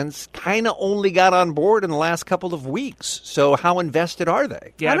fans kind of only got on board in the last couple of weeks. So how invested are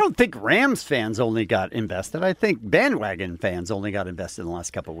they? I don't think Rams fans only got invested. I think bandwagon fans only got invested in the last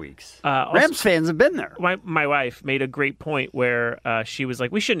couple of weeks. Rams fans have been there. My wife made a great point where she was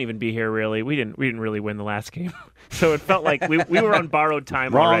like, "We shouldn't even be here. Really, we didn't really win the last game." So it felt like we were on borrowed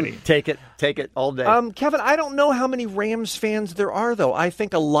time Wrong. already. Take it all day. Kevin, I don't know how many Rams fans there are, though. I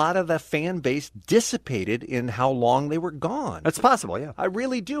think a lot of the fan base dissipated in how long they were gone. That's possible, yeah. I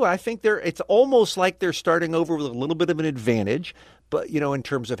really do. I think it's almost like they're starting over with a little bit of an advantage, but in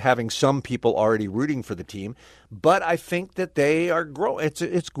terms of having some people already rooting for the team. But I think that they are growing.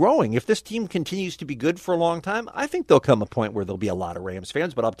 It's growing. If this team continues to be good for a long time, I think there'll come a point where there'll be a lot of Rams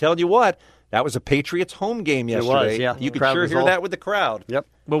fans. But I'll tell you what, that was a Patriots home game yesterday. It was, yeah. You could Crowd sure was hear all- that with the crowd. Yep.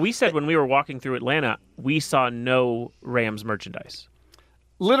 Well, we said when we were walking through Atlanta, we saw no Rams merchandise.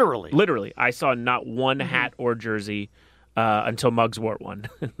 Literally. I saw not one hat or jersey until Muggs wore one.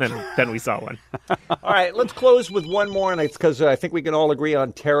 then we saw one. All right, let's close with one more, and it's because I think we can all agree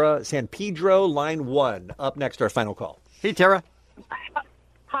on Tara San Pedro, line 1. Up next, our final call. Hey, Tara.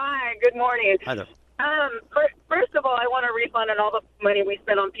 Hi, good morning. Hi there. First of all, I want a refund on all the money we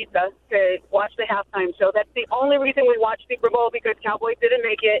spent on pizza to watch the halftime show. That's the only reason we watched Super Bowl, because Cowboys didn't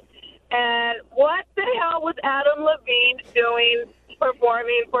make it. And what the hell was Adam Levine doing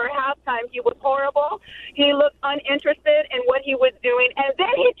performing for halftime? He was horrible. He looked uninterested in what he was doing. And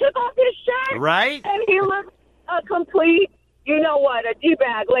then he took off his shirt. Right. And he looked a complete, a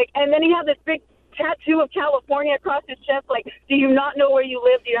D-bag. And then he had this big tattoo of California across his chest. Like, do you not know where you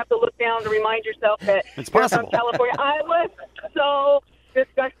live? Do you have to look down to remind yourself that it's you're possible. from California? I was so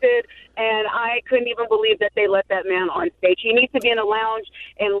disgusted, and I couldn't even believe that they let that man on stage. He needs to be in a lounge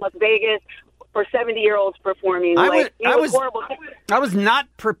in Las Vegas for 70-year-olds performing. I was horrible. I was not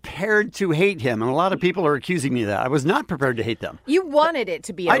prepared to hate him, and a lot of people are accusing me of that. I was not prepared to hate them. You wanted it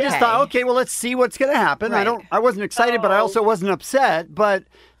to be okay. I just thought, okay, well, let's see what's going to happen. Right. I wasn't excited, but I also wasn't upset. But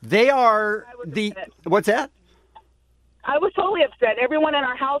they are what's that? I was totally upset. Everyone in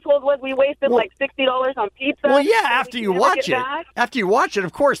our household was. We wasted like $60 on pizza. Well, yeah. and After we you never watch get it, back.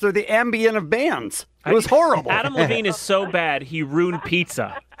 of course, they're the ambient of bands. It was horrible. Adam Levine is so bad, he ruined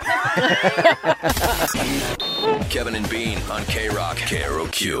pizza. Kevin and Bean on K-Rock,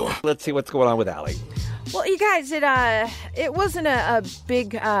 KROQ. Let's see what's going on with Allie. Well, you guys, it wasn't a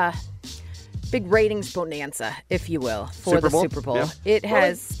big ratings bonanza, if you will, for the Super Bowl. Yeah. It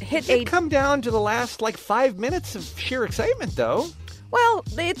has hit It come down to the last 5 minutes of sheer excitement, though. Well,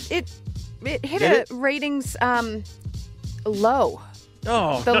 it it hit Did a ratings low.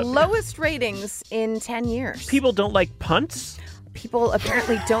 Oh, The lowest ratings in 10 years. People don't like punts? People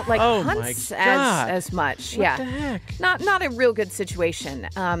apparently don't like Oh, my punts God. as much. What yeah. the heck? Not a real good situation.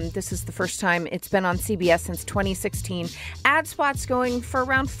 This is the first time it's been on CBS since 2016. Ad spots going for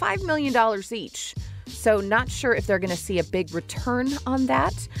around $5 million each. So not sure if they're going to see a big return on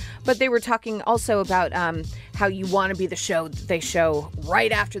that. But they were talking also about how you want to be the show that they show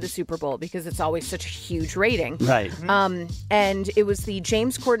right after the Super Bowl because it's always such a huge rating. Right. And it was the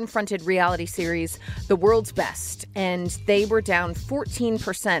James Corden-fronted reality series, The World's Best. And they were down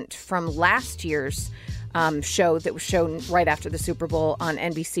 14% from last year's show that was shown right after the Super Bowl on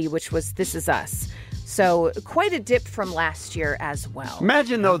NBC, which was This Is Us. So quite a dip from last year as well.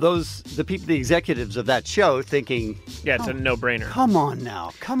 Imagine, though, the executives of that show thinking... Yeah, it's a no-brainer. Come on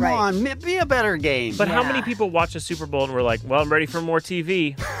now. Come on. Be a better game. But how many people watch a Super Bowl and were like, well, I'm ready for more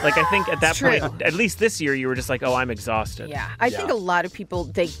TV? Like, I think at that point, at least this year, you were just like, oh, I'm exhausted. Yeah, I think a lot of people,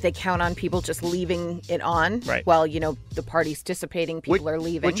 they count on people just leaving it on. Right. While, the party's dissipating, people are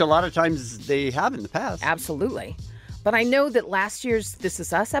leaving. Which a lot of times they have in the past. Absolutely. But I know that last year's This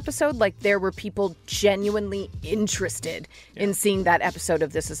Is Us episode, there were people genuinely interested in seeing that episode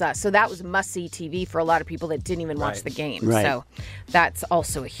of This Is Us. So that was must-see TV for a lot of people that didn't even watch the game. Right. So that's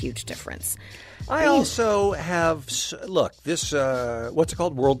also a huge difference. I also have, this, what's it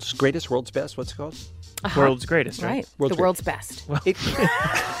called? World's Greatest, World's Best? What's it called? World's Greatest, right? The World's Best. Well, it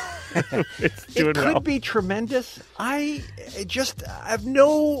could be tremendous. I have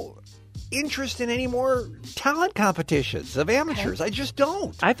no interest in any more talent competitions of amateurs. I just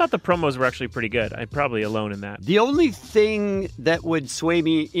don't. I thought the promos were actually pretty good. I'm probably alone in that. The only thing that would sway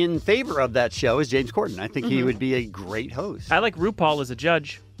me in favor of that show is James Corden. I think he would be a great host. I like RuPaul as a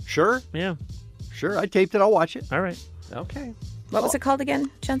judge. Sure? Yeah. Sure, I taped it. I'll watch it. All right. Okay. What was it called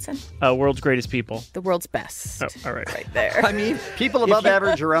again, Jensen? World's Greatest People. The World's Best. Oh, all right. Right there. I mean, people above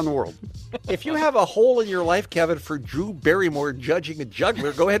average around the world. If you have a hole in your life, Kevin, for Drew Barrymore judging a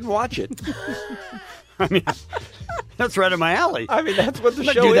juggler, go ahead and watch it. I mean, that's right in my alley. I mean, that's what the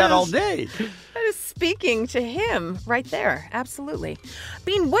I show do that is. all day. I was speaking to him right there. Absolutely.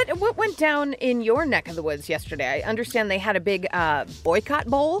 Bean, what went down in your neck of the woods yesterday? I understand they had a big boycott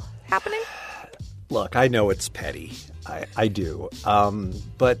bowl happening. Look, I know it's petty. I do.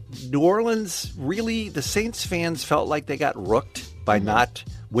 But New Orleans, really, the Saints fans felt like they got rooked by not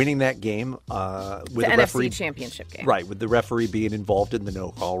winning that game with the NFC referee Championship game. Right, with the referee being involved in the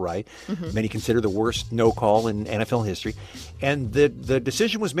no call, right? Many consider the worst no call in NFL history. And the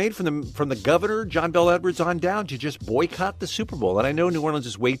decision was made from the governor, John Bel Edwards, on down to just boycott the Super Bowl. And I know New Orleans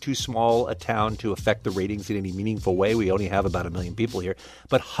is way too small a town to affect the ratings in any meaningful way. We only have about 1 million people here.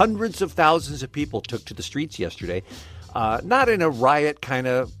 But hundreds of thousands of people took to the streets yesterday. Not in a riot kind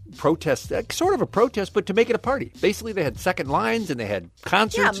of protest, sort of a protest, but to make it a party. Basically, they had second lines and they had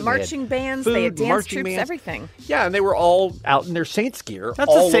concerts. Yeah, marching bands, they had dance troops, everything. Yeah, and they were all out in their Saints gear.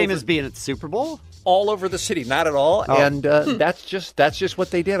 That's the same as being at the Super Bowl. All over the city, not at all. Oh. And that's just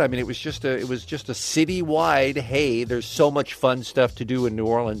what they did. I mean, it was just a citywide. Hey, there's so much fun stuff to do in New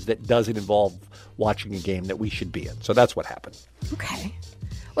Orleans that doesn't involve watching a game that we should be in. So that's what happened. Okay.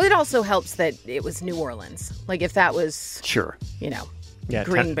 Well, it also helps that it was New Orleans. Like if that was,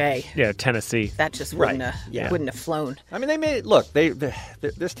 Green Bay. Yeah, Tennessee. That just wouldn't have flown. I mean, they made it look.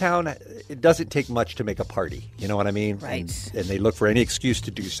 This town, it doesn't take much to make a party. You know what I mean? Right. And they look for any excuse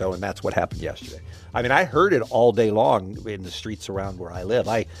to do so, and that's what happened yesterday. I mean, I heard it all day long in the streets around where I live.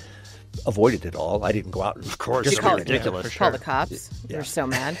 I avoided it all. I didn't go out. Of course, Did you call ridiculous. Call the cops. Yeah. They're so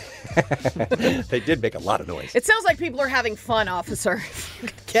mad. They did make a lot of noise. It sounds like people are having fun, officer.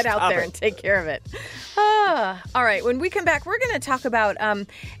 Get out there and take care of it. All right. When we come back, we're going to talk about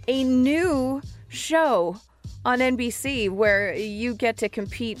a new show on NBC where you get to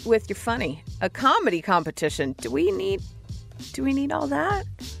compete with your funny, a comedy competition. Do we need all that?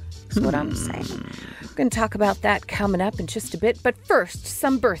 That's what I'm saying. We're going to talk about that coming up in just a bit. But first,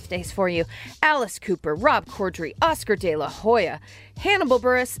 some birthdays for you. Alice Cooper, Rob Corddry, Oscar De La Hoya, Hannibal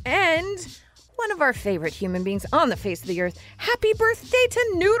Buress, and one of our favorite human beings on the face of the earth. Happy birthday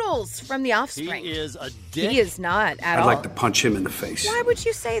to Noodles from The Offspring. He is a dick. He is not at all. I'd like to punch him in the face. Why would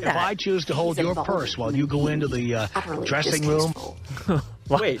you say that? If I choose to hold your purse while you go into the dressing room.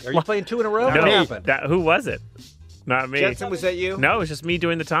 Wait, are you playing two in a row? No, What happened? who was it? Not me. Jensen, was that you? No, it was just me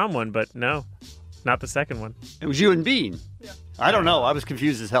doing the Tom one, but no, not the second one. It was you and Bean. Yeah. I don't know. I was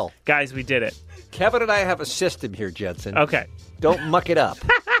confused as hell. Guys, we did it. Kevin and I have a system here, Jensen. Okay. Don't muck it up.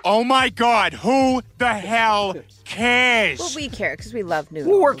 Oh, my God. Who the hell cares? Well, we care because we love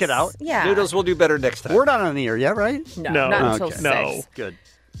Noodles. We'll work it out. Yeah. Noodles will do better next time. We're not on the air yet, right? No, not until 6. No. Good.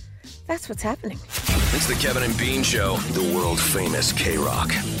 That's what's happening. It's the Kevin and Bean Show, the world famous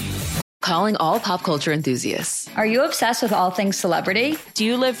K-Rock. Calling all pop culture enthusiasts. Are you obsessed with all things celebrity? Do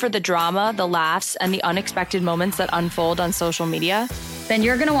you live for the drama, the laughs, and the unexpected moments that unfold on social media? Then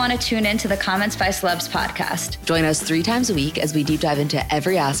you're going to want to tune in to the Comments by Celebs podcast. Join us 3 times a week as we deep dive into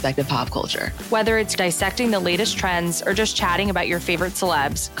every aspect of pop culture. Whether it's dissecting the latest trends or just chatting about your favorite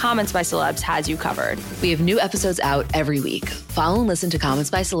celebs, Comments by Celebs has you covered. We have new episodes out every week. Follow and listen to Comments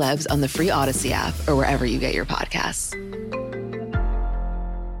by Celebs on the free Odyssey app or wherever you get your podcasts.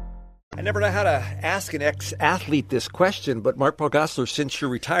 I never know how to ask an ex-athlete this question, but Mark Gosselaar, since you're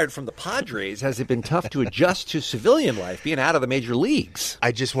retired from the Padres, has it been tough to adjust to civilian life, being out of the major leagues?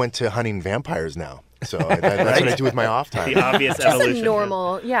 I just went to hunting vampires now. So that's what I do with my off time. The obvious evolution. Just a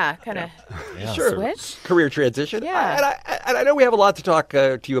normal, kind of switch. Career transition. Yeah. And I know we have a lot to talk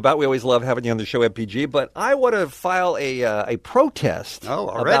to you about. We always love having you on the show, MPG. But I want to file a protest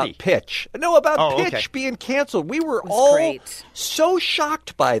about pitch. No, about pitch being canceled. We were all so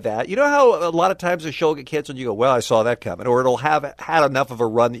shocked by that. You know how a lot of times a show will get canceled, you go, well, I saw that coming. Or it'll have had enough of a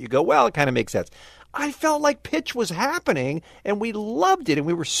run that you go, well, it kind of makes sense. I felt like pitch was happening, and we loved it, and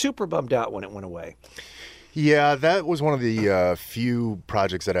we were super bummed out when it went away. Yeah, that was one of the few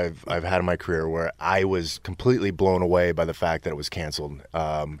projects that I've had in my career where I was completely blown away by the fact that it was canceled.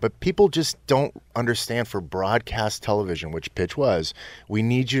 But people just don't understand for broadcast television, which pitch was, we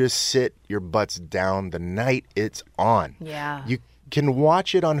need you to sit your butts down the night it's on. Yeah. You can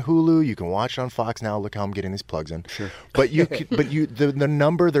watch it on Hulu. You can watch it on Fox now. Look how I'm getting these plugs in. Sure. But the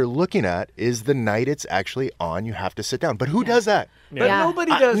number they're looking at is the night it's actually on. You have to sit down. But who does that? But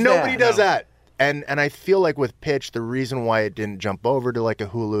nobody does that. Nobody does that. And I feel like with pitch, the reason why it didn't jump over to like a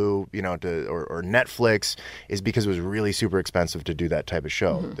Hulu, or Netflix, is because it was really super expensive to do that type of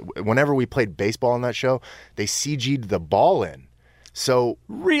show. Mm-hmm. Whenever we played baseball on that show, they CG'd the ball in. So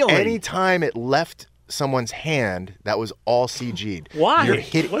anytime it left someone's hand, that was all CG'd. Why? You're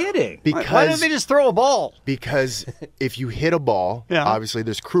hitting. Because why don't they just throw a ball? Because if you hit a ball, obviously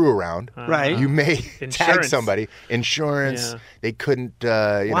there's crew around. Right. You may tag somebody. Insurance. They couldn't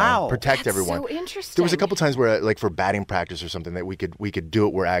protect everyone. So interesting. There was a couple times where, like for batting practice or something, that we could do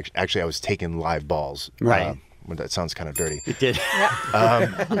it where actually I was taking live balls. Right. That sounds kind of dirty. It did.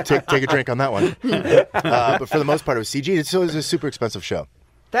 Take a drink on that one. But for the most part, it was CG. So it was a super expensive show.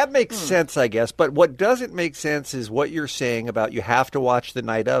 That makes sense, I guess. But what doesn't make sense is what you're saying about you have to watch the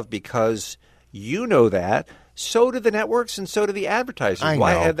night of because you know that. So do the networks and so do the advertisers.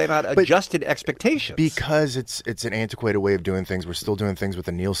 Why have they not adjusted expectations? Because it's an antiquated way of doing things. We're still doing things with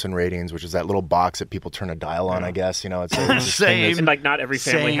the Nielsen ratings, which is that little box that people turn a dial on, I guess. It's same. And like not every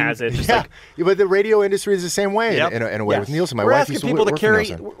family has it. But the radio industry is the same way in a way with Nielsen. My wife used to work for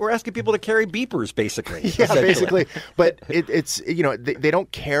Nielsen. We're asking people to carry beepers, basically. Yeah, basically. But it's they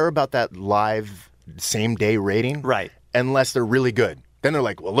don't care about that live same day rating, right? Unless they're really good. Then they're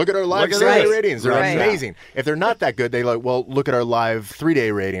like, well, look at our live 7-day ratings. They're amazing. If they're not that good, they like, well, look at our live 3-day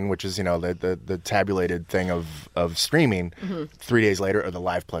rating, which is, the tabulated thing of streaming 3 days later, or the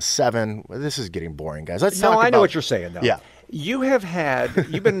live plus 7. Well, this is getting boring, guys. Let's talk about... I know what you're saying, though. Yeah. You've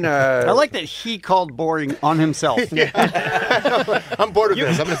been... I like that he called boring on himself. I'm bored of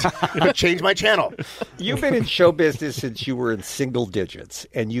this. I'm going to change my channel. You've been in show business since you were in single digits,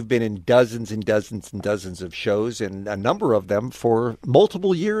 and you've been in dozens and dozens and dozens of shows, and a number of them for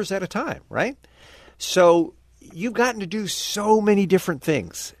multiple years at a time, right? So you've gotten to do so many different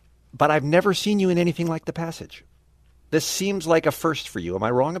things, but I've never seen you in anything like The Passage. This seems like a first for you. Am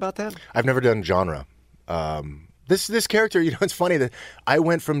I wrong about that? I've never done genre. This character, it's funny that I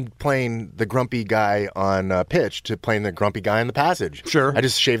went from playing the grumpy guy on Pitch to playing the grumpy guy in The Passage. Sure. I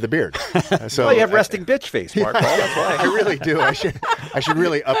just shaved the beard. So well, you have resting bitch face, Mark. That's why. I really do. I should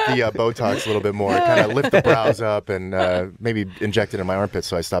really up the Botox a little bit more, kind of lift the brows up, and maybe inject it in my armpits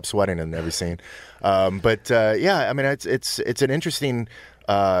so I stop sweating in every scene. But I mean, it's an interesting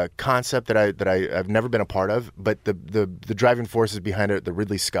concept that I've never been a part of, but the driving forces behind it, the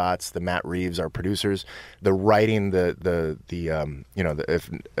Ridley Scotts, the Matt Reeves, our producers, the writing, if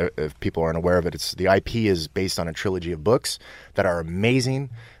people aren't aware of it, it's the IP is based on a trilogy of books that are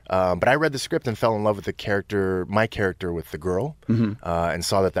amazing. But I read the script and fell in love with my character with the girl, and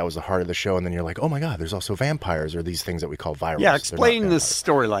saw that was the heart of the show. And then you're like, oh my God, there's also vampires or these things that we call virals. Yeah, explain the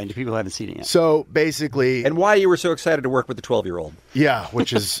storyline to people who haven't seen it yet. So basically... And why you were so excited to work with the 12-year-old. Yeah,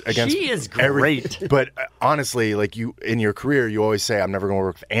 which is against... She is great. But honestly, like in your career, you always say, I'm never going to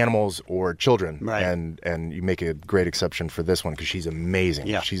work with animals or children. Right. And you make a great exception for this one because she's amazing.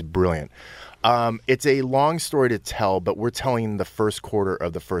 Yeah. She's brilliant. It's a long story to tell, but we're telling the first quarter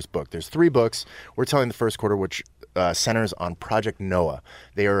of the first book. There's 3 books. We're telling the first quarter, which centers on Project Noah.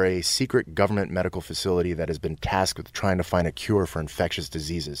 They are a secret government medical facility that has been tasked with trying to find a cure for infectious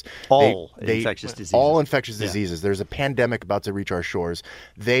diseases. Infectious diseases. All infectious diseases. There's a pandemic about to reach our shores.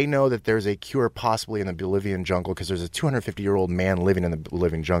 They know that there's a cure possibly in the Bolivian jungle because there's a 250-year-old man living in the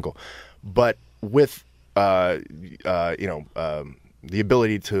Bolivian jungle. But with, the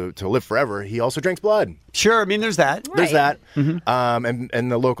ability to live forever, he also drinks blood. Sure, I mean, there's that. Right. There's that. Mm-hmm.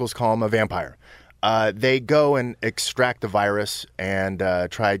 And the locals call him a vampire. They go and extract the virus and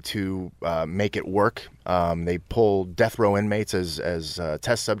try to make it work. They pull death row inmates as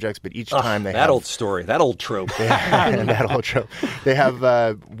test subjects, but each time they have... old story, that old trope. That old trope. They have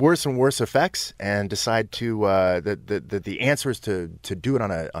worse and worse effects and decide to that the answer is to do it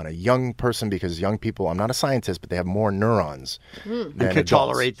on a young person because young people, I'm not a scientist, but they have more neurons than and can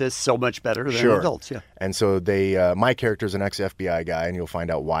tolerate this so much better than adults. Yeah. And so they, my character is an ex-FBI guy, and you'll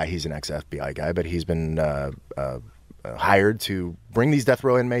find out why he's an ex-FBI guy, but he's been hired to bring these death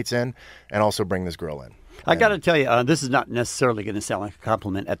row inmates in and also bring this girl in. I got to tell you, this is not necessarily going to sound like a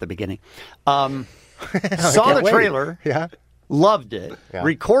compliment at the beginning. Saw the trailer, loved it,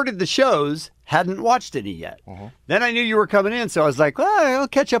 recorded the shows, hadn't watched any yet. Then I knew you were coming in, so I was like, well, I'll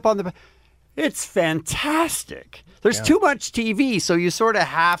catch up on the... It's fantastic. There's too much TV, so you sort of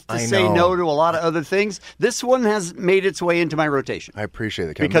have to say no to a lot of other things. This one has made its way into my rotation. I appreciate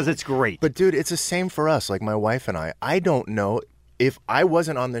it, Kevin. Because it's great. But, dude, it's the same for us, like my wife and I. I don't know if I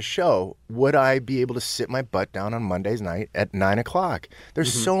wasn't on the show, would I be able to sit my butt down on Mondays night at 9 o'clock?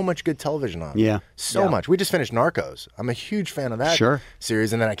 There's so much good television on. Yeah. So much. We just finished Narcos. I'm a huge fan of that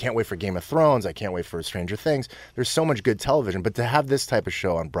series. And then I can't wait for Game of Thrones. I can't wait for Stranger Things. There's so much good television. But to have this type of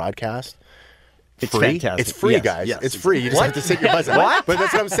show on broadcast... It's free. Fantastic. It's free, guys. Yes. It's free. You just have to sit your buzz out. What? But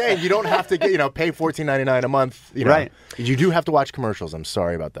that's what I'm saying. You don't have to pay $14.99 a month. Right. You do have to watch commercials. I'm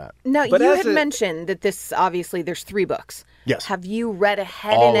sorry about that. Now, you had mentioned that this, obviously, there's 3 books. Yes. Have you read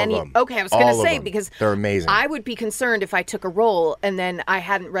ahead All in of any? them. Okay, I was going to say them. because they're amazing. I would be concerned if I took a role and then I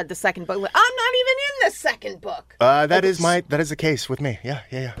hadn't read the second book. I'm not even in the second book. That is the case with me. Yeah.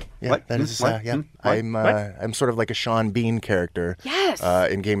 What? That is What? yeah. What? I'm sort of like a Sean Bean character. Yes.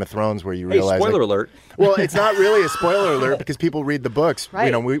 In Game of Thrones, where you realize. Spoiler alert. Well, it's not really a spoiler alert because people read the books. Right.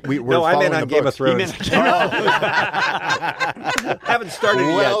 You know, we're I meant following on the Game books. of Thrones. Haven't started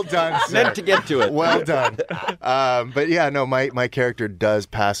it Well yet. done, sir. Meant to get to it. Well done. But yeah, no, my character does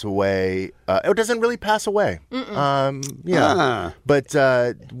pass away. It doesn't really pass away. But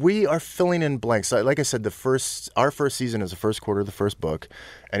we are filling in blanks. Like I said, our first season is the first quarter of the first book.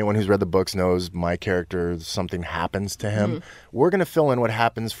 Anyone who's read the books knows my character, something happens to him. We're going to fill in what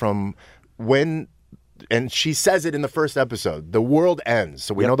happens from when, and she says it in the first episode, the world ends.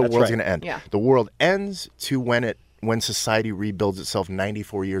 So we know the world's going to end. Yeah. The world ends to when society rebuilds itself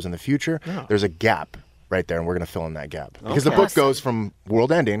 94 years in the future. There's a gap right there, and we're going to fill in that gap. Because the book goes from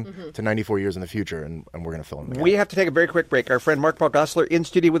world ending to 94 years in the future, and we're going to fill in the gap. We have to take a very quick break. Our friend Mark Paul Gosselaar in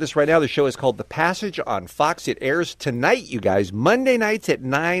studio with us right now. The show is called The Passage on Fox. It airs tonight, you guys, Monday nights at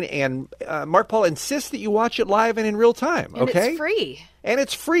 9, and Mark Paul insists that you watch it live and in real time, And okay? it's free. And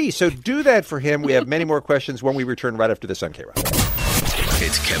it's free, so do that for him. We have many more questions when we return right after this on K-Rock.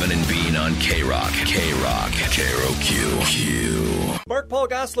 It's Kevin and Bean on K-Rock. K-Rock. K-R-O-Q. Mark Paul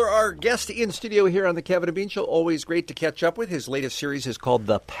Gosselaar, our guest in studio here on the Kevin and Bean Show. Always great to catch up with. His latest series is called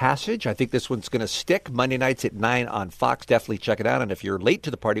The Passage. I think this one's going to stick. Monday nights at 9 on Fox. Definitely check it out. And if you're late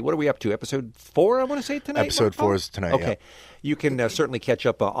to the party, what are we up to? Episode 4, I want to say, tonight? Episode 4 is tonight, Okay. You can certainly catch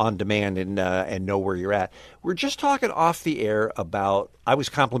up on demand and know where you're at. We're just talking off the air about, I was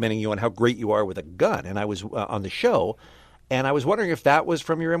complimenting you on how great you are with a gun, and I was on the show, and I was wondering if that was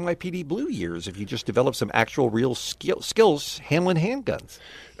from your NYPD Blue years, if you just developed some actual real skills handling handguns.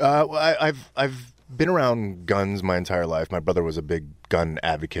 Well, I've been around guns my entire life. My brother was a big gun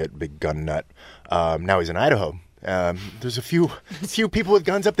advocate, big gun nut. Now he's in Idaho. There's a few people with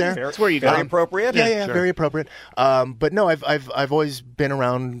guns up there. That's where you got very appropriate. Yeah, sure. Very appropriate. But no, I've always been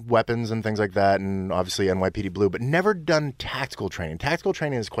around weapons and things like that, and obviously NYPD Blue, but never done tactical training. Tactical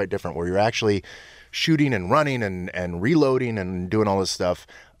training is quite different, where you're actually shooting and running and reloading and doing all this stuff.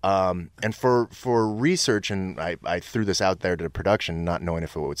 And for research, and I threw this out there to production, not knowing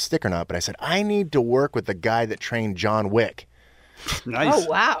if it would stick or not, but I said, I need to work with the guy that trained John Wick. Nice. Oh,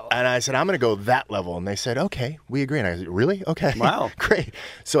 wow. And I said, I'm going to go that level. And they said, okay, we agree. And I said, really? Okay. Wow. Great.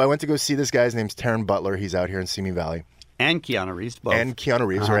 So I went to go see this guy's name's Taryn Butler. He's out here in Simi Valley. And Keanu Reeves, both. And Keanu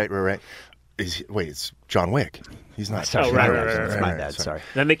Reeves, right. It's John Wick. He's not. Oh, right. That's my bad. Sorry.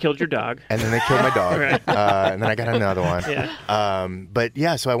 Then they killed your dog. And then they killed my dog. Right. And then I got another one. Yeah. But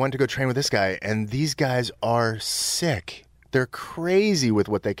yeah, so I went to go train with this guy, and these guys are sick. They're crazy with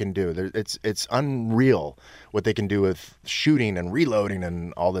what they can do. It's unreal what they can do with shooting and reloading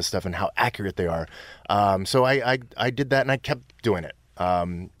and all this stuff, and how accurate they are. So I did that, and I kept doing it.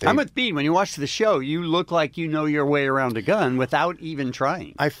 I'm with Bean. When you watch the show, you look like you know your way around a gun without even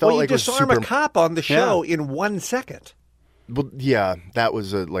trying. I felt like you disarm a cop on the show in 1 second. Well, yeah, that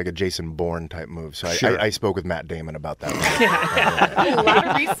was like a Jason Bourne type move. So I spoke with Matt Damon about that. A lot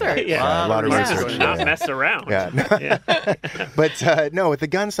of research. A lot of research. Not mess around. Yeah. But no, with the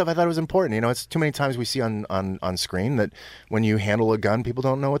gun stuff, I thought it was important. You know, it's too many times we see on screen that when you handle a gun, people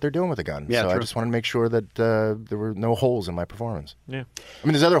don't know what they're doing with a gun. Yeah, so true. I just wanted to make sure that there were no holes in my performance. Yeah. I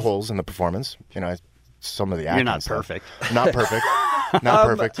mean, there's other holes in the performance. You know, some of the acting. You're not stuff. perfect. Not perfect. Not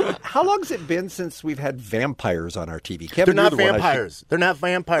perfect. How long has it been since we've had vampires on our TV? Kevin, They're not you're the one vampires. They're not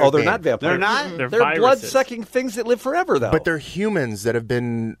vampires. Oh, they're Dan. not vampires. They're not? They're They're viruses. blood-sucking things that live forever, though. But they're humans that have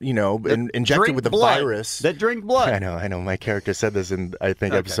been, injected drink with the blood. virus. That drink blood. I know. My character said this in, I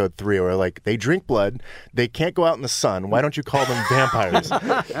think, episode 3, where like, they drink blood, they can't go out in the sun. Why don't you call them vampires?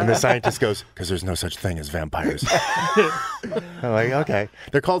 And the scientist goes, because there's no such thing as vampires. I'm like, okay.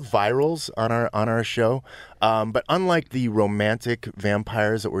 They're called virals on our show. But unlike the romantic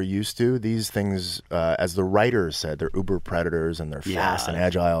vampires that we're used to, these things, as the writers said, they're uber predators and they're fast and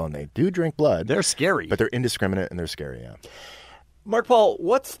agile and they do drink blood. They're scary. But they're indiscriminate and they're scary, yeah. Mark Paul,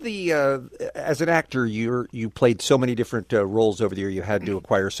 what's the as an actor, you played so many different roles over the year. You had to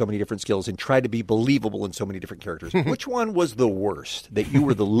acquire so many different skills and try to be believable in so many different characters. Which one was the worst that you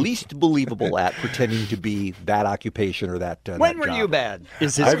were the least believable at pretending to be that occupation or that? When that were job? you bad?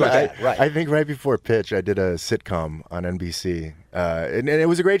 Is his question. Right. I think right before Pitch, I did a sitcom on NBC, and it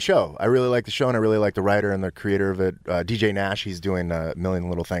was a great show. I really liked the show, and I really liked the writer and the creator of it, DJ Nash. He's doing a million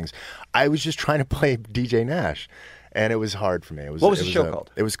little things. I was just trying to play DJ Nash. And it was hard for me. What was the show called?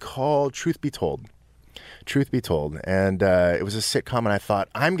 It was called Truth Be Told. Truth Be Told. And it was a sitcom, and I thought,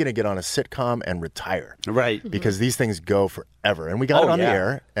 I'm going to get on a sitcom and retire. Right. Because these things go forever. And we got it on the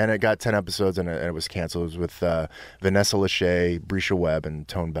air, and it got 10 episodes, and it was canceled. It was with Vanessa Lachey, Brisha Webb, and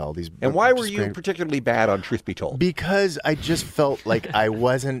Tone Bell. And why were you particularly bad on Truth Be Told? Because I just felt like I'm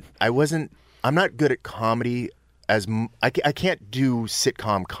not good at comedy. I can't do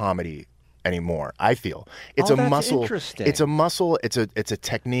sitcom comedy anymore. I feel it's a muscle. It's a muscle. It's a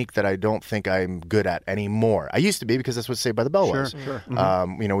technique that I don't think I'm good at anymore. I used to be, because that's what Saved by the Bell was. Sure.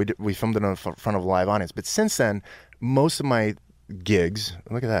 Mm-hmm. We filmed it in front of a live audience, but since then, most of my gigs,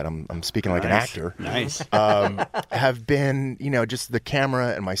 look at that, I'm speaking like an actor. Nice. Have been, just the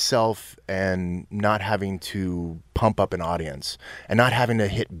camera and myself, and not having to pump up an audience and not having to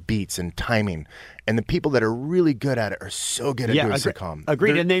hit beats and timing. And the people that are really good at it are so good at doing sitcom.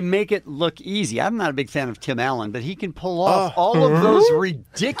 Agreed. And they make it look easy. I'm not a big fan of Tim Allen, but he can pull off all of those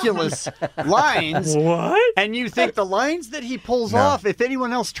ridiculous lines. What? And you think the lines that he pulls off, if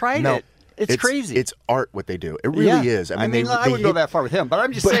anyone else tried it, it's crazy. It's art what they do. It really is. I mean, I wouldn't go that far with him, but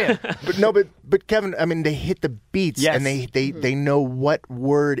I'm just saying. But Kevin, I mean, they hit the beats, and they know what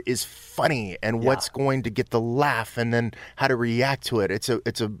word is funny and what's going to get the laugh, and then how to react to it. It's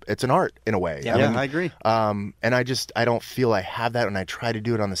an art in a way. Yeah, I agree. And I don't feel I have that, and I try to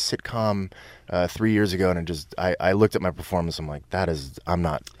do it on the sitcom 3 years ago, and I looked at my performance. I'm like, I'm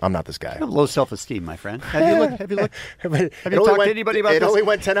not this guy. You have low self-esteem, my friend. Have you looked? Have you talked to anybody about this? It only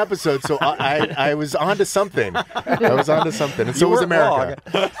went 10 episodes, so I was onto something. And so was America.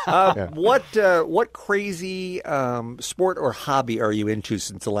 What crazy sport or hobby are you into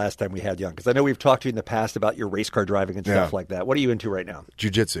since the last time we had you on? Because I know we've talked to you in the past about your race car driving and stuff like that. What are you into right now?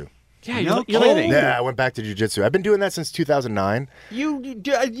 Jiu-jitsu. Yeah, you're kidding. Yeah, I went back to jiu-jitsu. I've been doing that since 2009.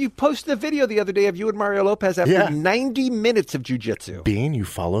 You posted a video the other day of you and Mario Lopez after 90 minutes of jiu-jitsu. Bean, you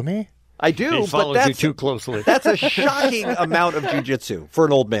follow me? I do, he follows but you too closely. That's a shocking amount of jiu-jitsu for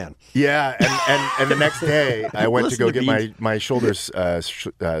an old man. Yeah, and the next day I went to go get my shoulder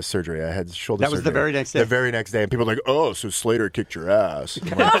surgery. I had shoulder surgery. That was the very next day? The very next day. And people are like, oh, so Slater kicked your ass.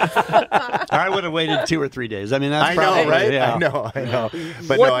 I would have waited 2 or 3 days. I mean, that's probably, right? Yeah. I know.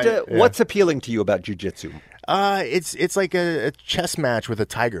 But what's appealing to you about jiu-jitsu? It's like a chess match with a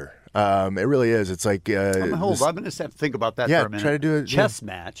tiger. It really is. It's like I'm going to have to think about that for a minute. Try to do a chess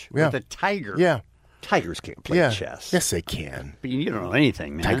match with a tiger. Yeah. Tigers can't play chess. Yes, they can. But you don't know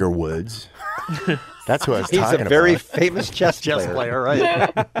anything, man. Tiger Woods. That's who I was talking about. He's a very famous chess player,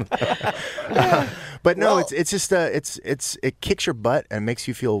 right? But no, it's just it kicks your butt and makes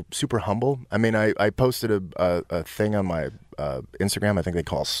you feel super humble. I mean, I posted a thing on my Instagram. I think they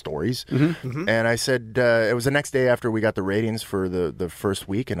call stories. Mm-hmm. And I said, it was the next day after we got the ratings for the first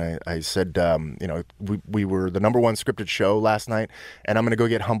week. And I said, we were the number one scripted show last night, and I'm going to go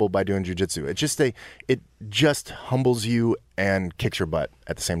get humbled by doing jiu-jitsu. It just humbles you and kicks your butt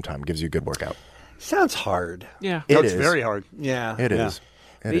at the same time. Gives you a good workout. Sounds hard. Yeah. It's very hard. Yeah. It is.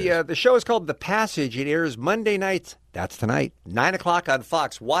 The show is called The Passage. It airs Monday nights. That's tonight, 9 o'clock on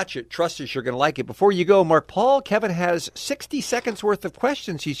Fox. Watch it. Trust us, you're going to like it. Before you go, Mark Paul, Kevin has 60 seconds worth of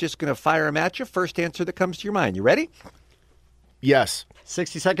questions. He's just going to fire them at you. First answer that comes to your mind. You ready? Yes.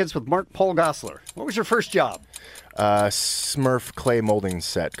 60 seconds with Mark Paul Gosselaar. What was your first job? Smurf clay molding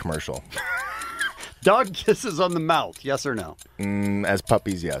set commercial. Dog kisses on the mouth, yes or no? As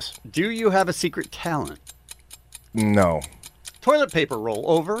puppies, yes. Do you have a secret talent? No. Toilet paper roll,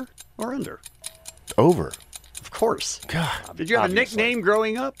 over or under? Over. Of course. God. Did you have a nickname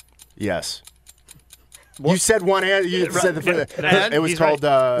growing up? Yes. You said one. You said the first. It was called.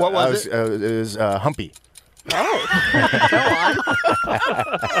 What was it? It was Humpy. Oh, go on.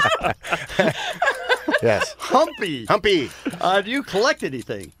 Yes. Humpy. Humpy. Do you collect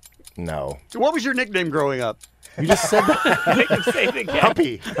anything? No. So what was your nickname growing up? You just said that. Make him say it again.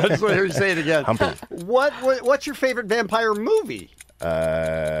 Humpy. I just want to hear you say it again. Humpy. What's your favorite vampire movie?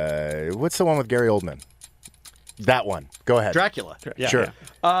 What's the one with Gary Oldman? That one. Go ahead. Dracula. Yeah. Sure.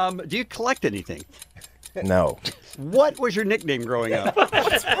 Do you collect anything? No. What was your nickname growing up?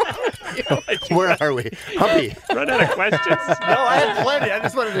 Where are we? Humpy. Run out of questions. No, I had plenty. I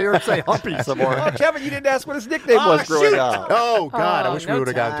just wanted to hear him say Humpy some more. Oh, Kevin, you didn't ask what his nickname was growing up. Oh, God. I wish we would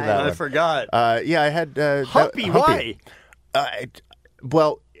have gotten to that one. I forgot. Yeah, I had... Humpy, why?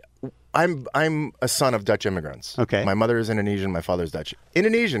 Well, I'm a son of Dutch immigrants. Okay. My mother is Indonesian. My father's Dutch.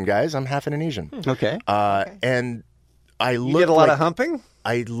 Indonesian, guys. I'm half Indonesian. Okay. And I You get a lot of humping?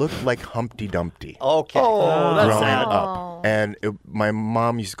 I looked like Humpty Dumpty. Okay. Oh, that's growing sad. up. And my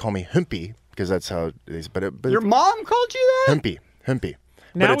mom used to call me Humpy because that's how it is. But Your mom called you that? Humpy.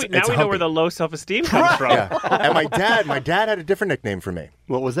 Now But we know Humpy. where the low self-esteem comes from. Yeah. And my dad had a different nickname for me.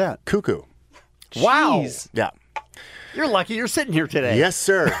 What was that? Cuckoo. Wow. Yeah. You're lucky you're sitting here today. Yes,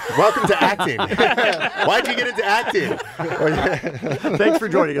 sir. Welcome to acting. Why'd you get into acting? Thanks for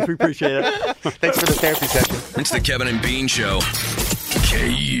joining us. We appreciate it. Thanks for the therapy session. It's the Kevin and Bean Show.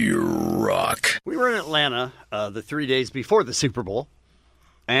 K-Rock. We were in Atlanta the 3 days before the Super Bowl,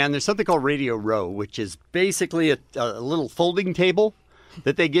 and there's something called Radio Row, which is basically a little folding table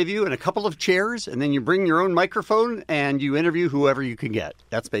that they give you and a couple of chairs, and then you bring your own microphone and you interview whoever you can get.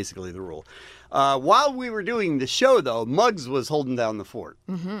 That's basically the rule. While we were doing the show, though, Muggs was holding down the fort.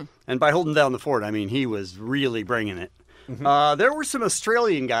 Mm-hmm. And by holding down the fort, I mean he was really bringing it. Mm-hmm. There were some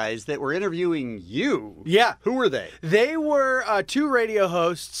Australian guys that were interviewing you. Yeah. Who were they? They were two radio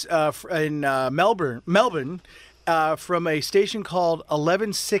hosts in Melbourne. From a station called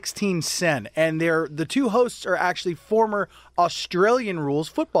 1116 Sen, and the two hosts are actually former Australian rules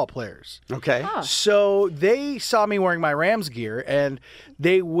football players. Okay, so they saw me wearing my Rams gear, and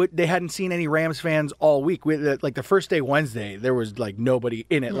they hadn't seen any Rams fans all week. Like the first day, Wednesday, there was like nobody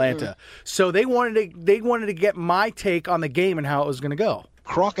in Atlanta, so they wanted to get my take on the game and how it was going to go.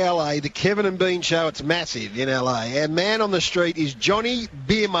 Croc LA, the Kevin and Bean Show. It's massive in LA. Our man on the street is Johnny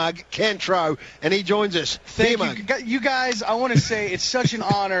Beer Mug Cantro, and he joins us. Thank you guys. I want to say it's such an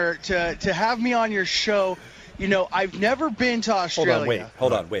honor to have me on your show. You know, I've never been to Australia.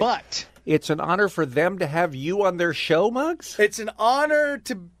 Hold on, wait. But it's an honor for them to have you on their show, Muggs? It's an honor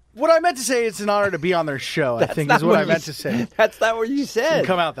to... What I meant to say, it's an honor to be on their show, I think, is what I meant to say. That's not what you said. Didn't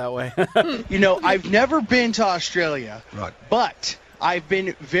come out that way. You know, I've never been to Australia. Right. But I've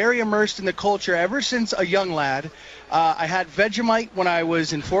been very immersed in the culture ever since a young lad. I had Vegemite when I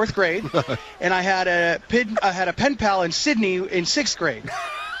was in 4th grade, and I had a pen pal in Sydney in 6th grade.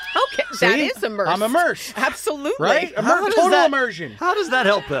 Okay, that is immersed. I'm immersed. Absolutely. Right? Total immersion. How does that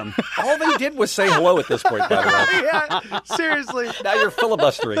help them? All they did was say hello at this point, by the way. Yeah, seriously. Now you're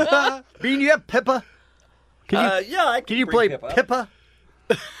filibustering. Bean, you have Pippa? Can you play Pippa?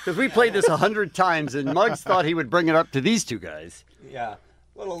 Because we played this 100 times, and Muggs thought he would bring it up to these two guys. Yeah.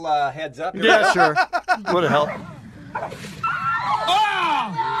 Little heads up. Yeah, sure. Would have helped.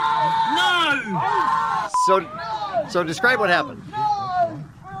 Oh! No! So describe what happened.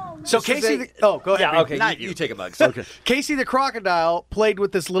 So Casey, go ahead. Yeah, okay, Not you take it, Muggs. Okay. Casey the crocodile played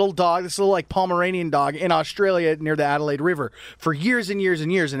with this little dog, this little like Pomeranian dog in Australia near the Adelaide River for years and years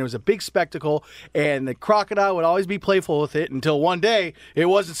and years, and it was a big spectacle. And the crocodile would always be playful with it until one day it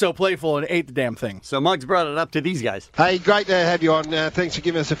wasn't so playful and ate the damn thing. So Muggs brought it up to these guys. Hey, great to have you on. Thanks for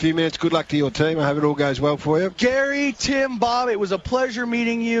giving us a few minutes. Good luck to your team. I hope it all goes well for you. Gary, Tim, Bob, it was a pleasure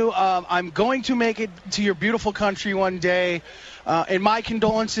meeting you. I'm going to make it to your beautiful country one day. And my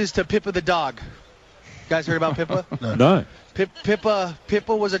condolences to Pippa the dog. You guys heard about Pippa? No. Pippa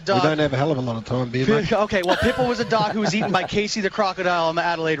was a dog. We don't have a hell of a lot of time, beer. Okay, well, Pippa was a dog who was eaten by Casey the crocodile on the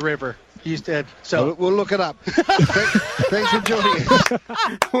Adelaide River. He's dead. So we'll look it up. Thanks for joining us.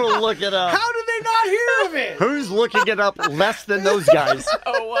 We'll look it up. How did they not hear of it? Who's looking it up less than those guys?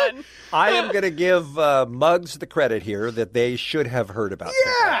 I am going to give Muggs the credit here that they should have heard about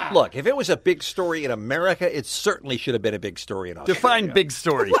that. Look, if it was a big story in America, it certainly should have been a big story in Australia. Define big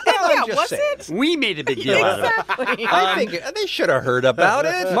story. I'm just saying. We made a big deal out of it. I think they should have heard about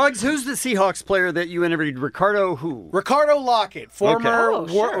it. Muggs, who's the Seahawks player that you interviewed? Ricardo who? Ricardo Lockett, former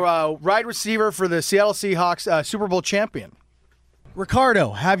Okay. wide receiver for the Seattle Seahawks, Super Bowl champion.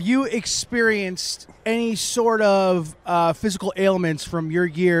 Ricardo, have you experienced any sort of physical ailments from your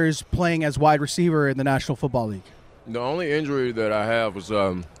years playing as wide receiver in the National Football League? The only injury that I have was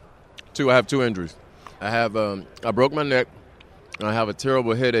I have two injuries. I broke my neck, and I have a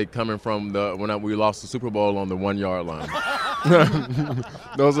terrible headache coming from when we lost the Super Bowl on the 1 yard line.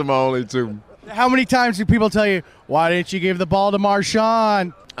 Those are my only two. How many times do people tell you, why didn't you give the ball to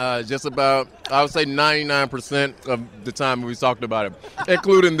Marshawn? Just about, I would say 99% of the time we talked about it,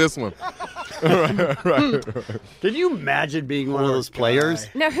 including this one. right. Can you imagine being one of those players?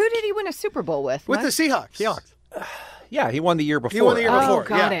 Now, who did he win a Super Bowl with? With the Seahawks. Yeah, he won the year before. He won the year before.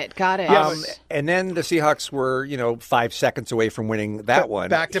 Got it. And then the Seahawks were, 5 seconds away from winning that one.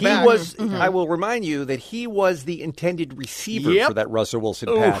 Back to he back. was. I will remind you that he was the intended receiver for that Russell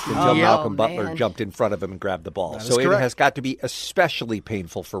Wilson pass until Malcolm Butler jumped in front of him and grabbed the ball. So it has got to be especially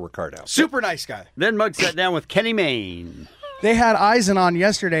painful for Ricardo. Super nice guy. Then Muggs sat down with Kenny Mayne. They had Eisen on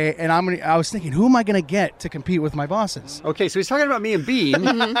yesterday, and I was thinking, who am I going to get to compete with my bosses? Okay, so he's talking about me and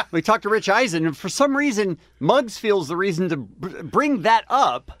Bean. We talked to Rich Eisen, and for some reason, Muggs feels the reason to bring that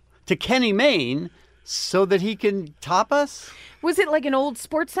up to Kenny Mayne so that he can top us. Was it like an old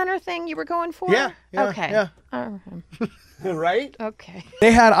Sports Center thing you were going for? Yeah. Okay. Yeah. Right? Okay.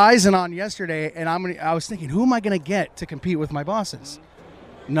 They had Eisen on yesterday, and I was thinking, who am I going to get to compete with my bosses?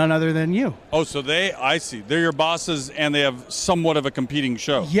 None other than you. Oh, so I see. They're your bosses, and they have somewhat of a competing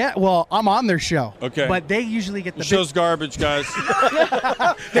show. Yeah, well, I'm on their show. Okay. But they usually get the show's garbage, guys.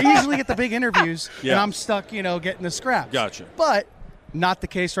 They usually get the big interviews, and I'm stuck, getting the scraps. Gotcha. But not the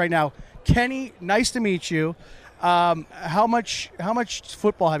case right now. Kenny, nice to meet you. How much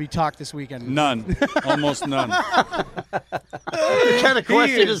football have you talked this weekend? None. Almost none. The kind of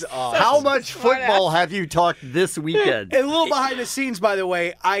question is how much football have you talked this weekend? A little behind the scenes, by the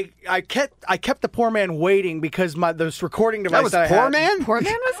way. I kept the poor man waiting because this recording device that was poor man? Poor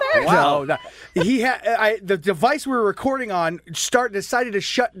man was there? Wow. No. He had the device we were recording on decided to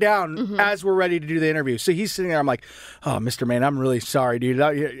shut down as we're ready to do the interview. So he's sitting there. I'm like, oh, Mr. Man, I'm really sorry, dude.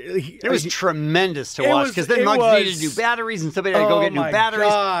 It was tremendous to watch because then Muggs needed new batteries and somebody had to go get new batteries.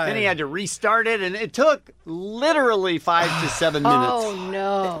 God. Then he had to restart it, and it took literally 5 to 7 minutes. Oh,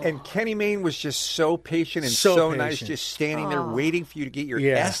 no. And Kenny Mayne was just so patient and so nice, just standing there waiting for you to get your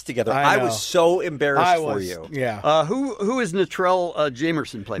ass together. I was so embarrassed for you. Yeah. Who is Natrell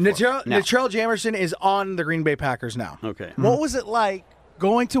Jamerson play for? Natrell Jamerson is on the Green Bay Packers now. Okay. What was it like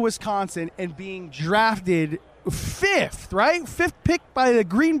going to Wisconsin and being drafted 5th, right? 5th pick by the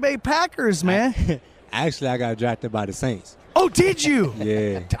Green Bay Packers, man. Actually, I got drafted by the Saints. Oh, did you?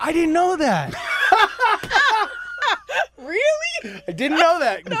 Yeah. I didn't know that. Really? I didn't know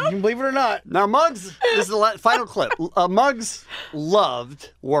that. No. You can believe it or not. Now, Muggs, this is the final clip. Muggs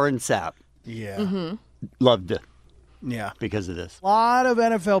loved Warren Sapp. Yeah. Mm-hmm. Loved it. Yeah. Because of this. A lot of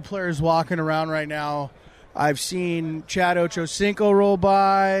NFL players walking around right now. I've seen Chad Ochocinco roll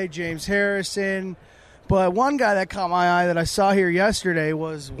by, James Harrison. But one guy that caught my eye that I saw here yesterday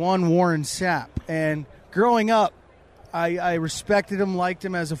was one Warren Sapp. And growing up, I respected him, liked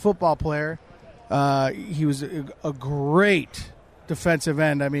him as a football player. He was a great defensive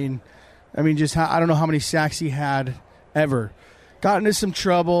end. I mean, just I don't know how many sacks he had ever. Got into some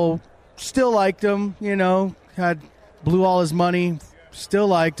trouble. Still liked him. Blew all his money. Still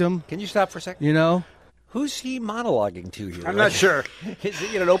liked him. Can you stop for a second? Who's he monologuing to here? I'm not sure. Is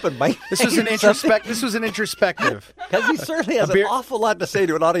he in an open mic? This was an introspective. Because he certainly has an awful lot to say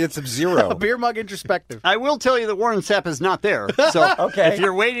to an audience of zero. A beer mug introspective. I will tell you that Warren Sapp is not there. So Okay. if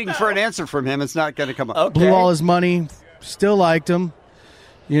you're waiting for an answer from him, it's not going to come up. Okay. Blew all his money. Still liked him.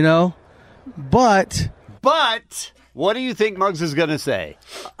 But what do you think Muggs is going to say?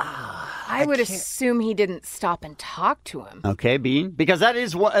 I would assume he didn't stop and talk to him. Okay, Bean? Because that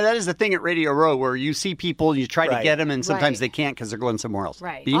is the thing at Radio Row where you see people, you try to get them, and sometimes they can't because they're going somewhere else.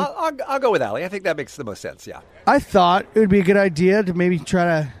 Right. Bean? I'll go with Allie. I think that makes the most sense, yeah. I thought it would be a good idea to maybe try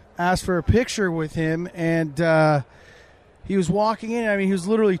to ask for a picture with him. And he was walking in. I mean, he was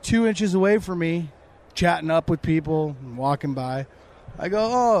literally 2 inches away from me, chatting up with people and walking by. I go,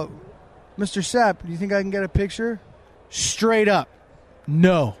 "Oh, Mr. Sapp, do you think I can get a picture?" Straight up,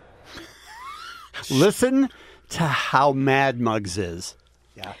 no. Listen to how mad Muggs is.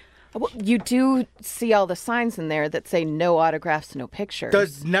 Yeah. Well, you do see all the signs in there that say no autographs, no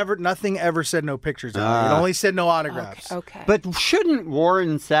pictures. Nothing ever said no pictures. It only said no autographs. Okay. But shouldn't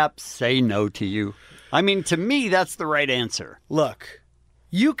Warren Sapp say no to you? I mean, to me, that's the right answer. Look,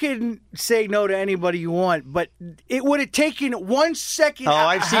 you can say no to anybody you want, but it would have taken 1 second. Oh,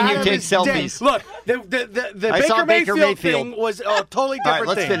 I've seen you take selfies. Look, the I saw Baker Mayfield thing was a totally different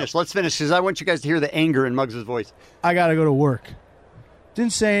All right, thing. let's finish, because I want you guys to hear the anger in Muggs' voice. I got to go to work.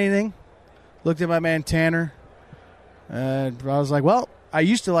 Didn't say anything. Looked at my man Tanner. And I was like, well, I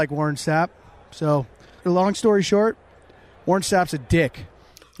used to like Warren Sapp. So, long story short, Warren Sapp's a dick.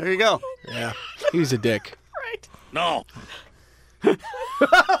 There you go. Yeah, he's a dick. Right. No. It's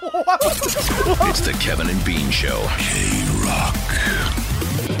the Kevin and Bean Show. K-Rock.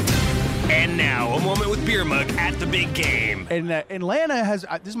 And now, a moment with Beer Mug at the big game. And Atlanta has,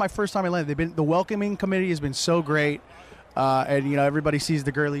 this is my first time in Atlanta. The welcoming committee has been so great. And, everybody sees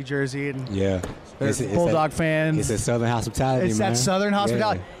the girly jersey. And there's Bulldog fans. It's that Southern hospitality, It's man. that Southern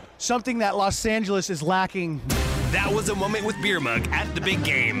hospitality. Yeah. Something that Los Angeles is lacking. That was a moment with Beer Mug at the big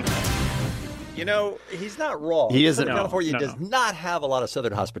game. He's not wrong. He isn't. Southern California does not have a lot of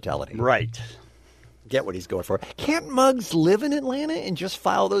Southern hospitality. Right. Get what he's going for. Can't Muggs live in Atlanta and just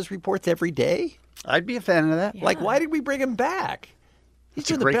file those reports every day? I'd be a fan of that. Yeah. Like, why did we bring him back? He's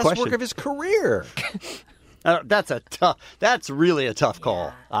doing the great best question. work of his career. That's really a tough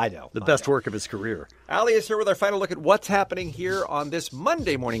call. I know. The best work of his career. Allie is here with our final look at what's happening here on this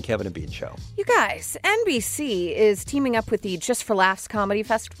Monday morning Kevin and Bean Show. You guys, NBC is teaming up with the Just for Laughs Comedy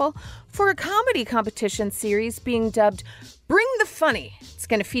Festival for a comedy competition series being dubbed Bring the Funny. It's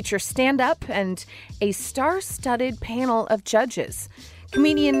going to feature stand-up and a star-studded panel of judges.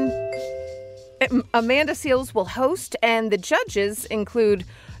 Comedian Amanda Seales will host, and the judges include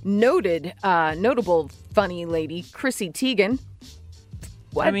notable funny lady Chrissy Teigen.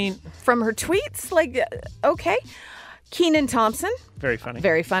 What? I mean, from her tweets, okay. Kenan Thompson, very funny.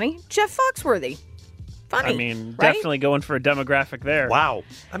 Very funny. Jeff Foxworthy, funny. I mean, right? definitely going for a demographic there. Wow.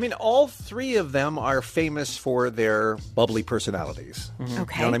 I mean, all three of them are famous for their bubbly personalities. Mm-hmm.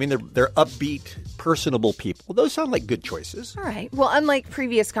 Okay. You know what I mean? They're upbeat, personable people. Those sound like good choices. All right. Well, unlike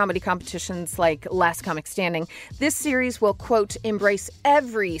previous comedy competitions like Last Comic Standing, this series will, quote, embrace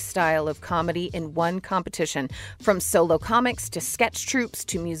every style of comedy in one competition, from solo comics to sketch troupes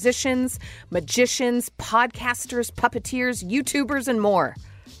to musicians, magicians, podcasters, puppeteers, YouTubers, and more.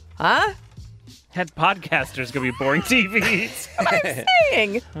 Huh? Had podcasters going to be boring TV. What I'm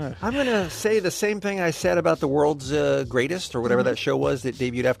saying. I'm going to say the same thing I said about the world's greatest, or whatever that show was that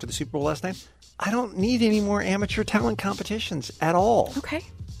debuted after the Super Bowl last night. I don't need any more amateur talent competitions at all. Okay.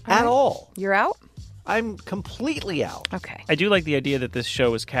 At all. You're out? I'm completely out. Okay. I do like the idea that this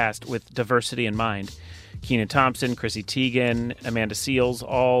show is cast with diversity in mind. Kenan Thompson, Chrissy Teigen, Amanda Seales,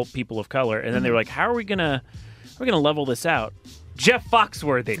 all people of color. And then they were like, how are we gonna level this out? Jeff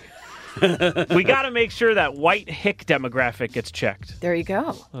Foxworthy. We got to make sure that white hick demographic gets checked. There you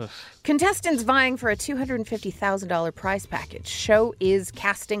go. Ugh. Contestants vying for a $250,000 prize package. Show is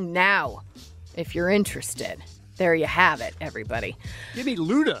casting now. If you're interested, there you have it, everybody. Give me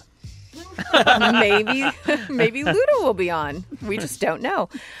Luda. Maybe Luda will be on. We just don't know.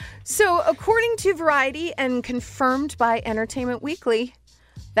 So, according to Variety and confirmed by Entertainment Weekly,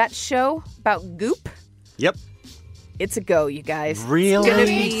 that show about Goop. Yep. It's a go, you guys.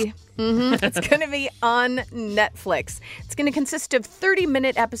 Really? It's going to be on Netflix. It's going to consist of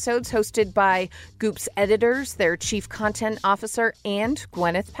 30-minute episodes hosted by Goop's editors, their chief content officer, and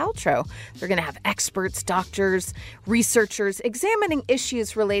Gwyneth Paltrow. They're going to have experts, doctors, researchers examining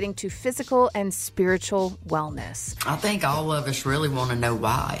issues relating to physical and spiritual wellness. I think all of us really want to know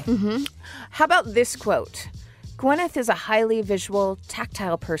why. Mm-hmm. How about this quote? Gwyneth is a highly visual,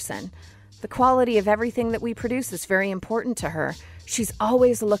 tactile person. The quality of everything that we produce is very important to her. She's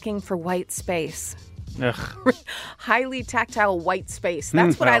always looking for white space. Ugh. Highly tactile white space.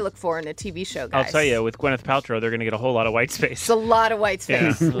 That's what I look for in a TV show, guys. I'll tell you, with Gwyneth Paltrow, they're going to get a whole lot of white space. It's a lot of white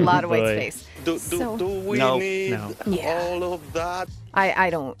space. Yeah. A lot of white Boy. space. Do we need all of that? I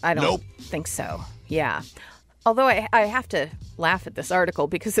don't Nope. think so. Yeah. Although I have to laugh at this article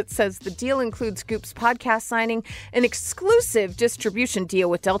because it says the deal includes Goop's podcast signing an exclusive distribution deal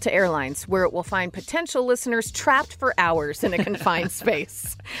with Delta Airlines where it will find potential listeners trapped for hours in a confined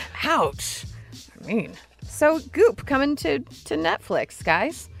space. Ouch. I mean, so Goop coming to Netflix,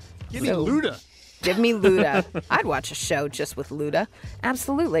 guys. Give me Luda. Give me Luda. I'd watch a show just with Luda.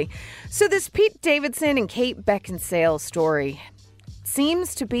 Absolutely. So this Pete Davidson and Kate Beckinsale story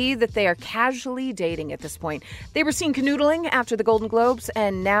seems to be that they are casually dating at this point. They were seen canoodling after the Golden Globes,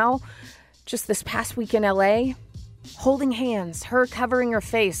 and now, just this past week in L.A., holding hands, her covering her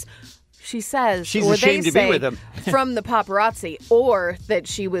face. She says, she's or ashamed they to be say, with him. from the paparazzi, or that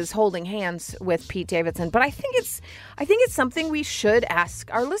she was holding hands with Pete Davidson. But I think it's something we should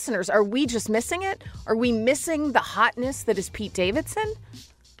ask our listeners. Are we just missing it? Are we missing the hotness that is Pete Davidson?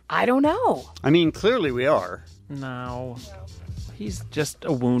 I don't know. I mean, clearly we are. No. He's just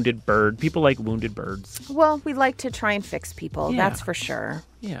a wounded bird. People like wounded birds. Well, we like to try and fix people. Yeah. That's for sure.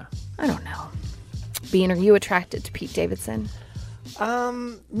 Yeah. I don't know. Bean, are you attracted to Pete Davidson?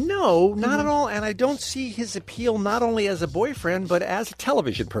 No, not at all. And I don't see his appeal not only as a boyfriend, but as a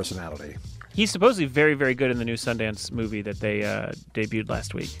television personality. He's supposedly very, very good in the new Sundance movie that they debuted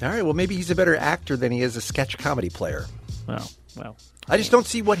last week. All right, well, maybe he's a better actor than he is a sketch comedy player. Well. I just don't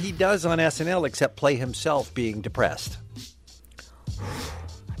see what he does on SNL except play himself being depressed.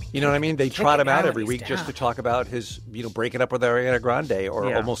 You know what I mean? They trot him out every week just to talk about his, breaking up with Ariana Grande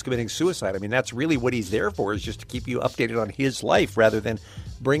or almost committing suicide. I mean, that's really what he's there for, is just to keep you updated on his life rather than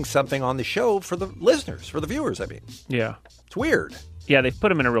bring something on the show for the listeners, for the viewers, I mean. Yeah. It's weird. Yeah, they've put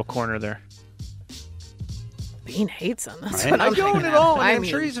him in a real corner there. Bean hates him. That's Right. what I I'm don't thinking at of. all. I I'm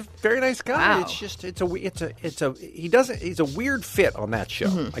mean, sure he's a very nice guy. wow. It's just he's a weird fit on that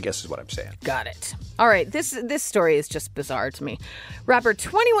show. I guess is what I'm saying. Got it. All right, this story is just bizarre to me. Rapper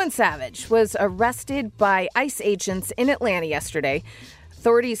 21 Savage was arrested by ICE agents in Atlanta yesterday.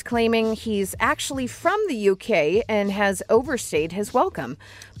 Authorities claiming he's actually from the UK and has overstayed his welcome.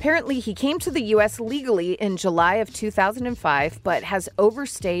 Apparently, he came to the U.S. legally in July of 2005, but has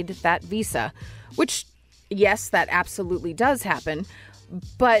overstayed that visa, which, yes, that absolutely does happen.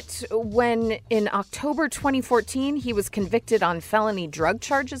 But when in October 2014, he was convicted on felony drug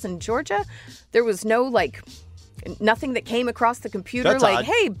charges in Georgia, there was nothing that came across the computer. That's odd.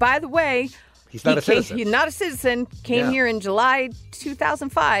 Hey, by the way, He's not a citizen. He's not a citizen. Came Yeah. here in July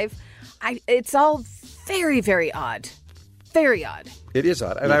 2005. It's all very, very odd. Very odd. It is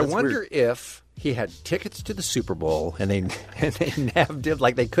odd, and Yeah, I that's wonder weird. if he had tickets to the Super Bowl and they nabbed him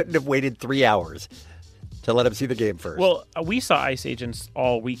like they couldn't have waited 3 hours to let him see the game first. Well, we saw ICE agents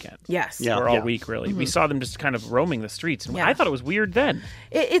all weekend. Yes. Or all week, really. We Mhm. saw them just kind of roaming the streets. And Yeah. I thought it was weird then.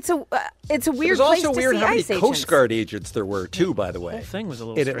 It's a weird it was place also to weird see how many ICE agents. Coast Guard agents there were, too, by the way. The whole thing was a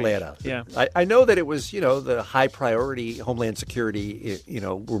little in strange. Atlanta. Yeah. I know that it was, the high priority Homeland Security,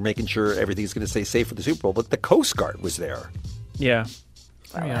 we're making sure everything's going to stay safe for the Super Bowl, but the Coast Guard was there. Yeah.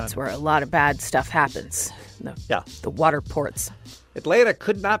 Well, that's where a lot of bad stuff happens. The water ports. Atlanta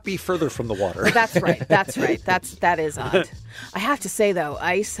could not be further from the water. That's right. That's right. That is odd. I have to say though,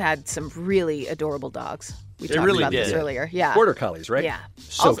 ICE had some really adorable dogs. We They talked really about this did. earlier. Yeah. Border collies, right? Yeah.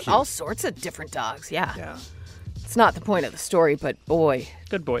 So cute. all sorts of different dogs. Yeah. Yeah. It's not the point of the story, but boy,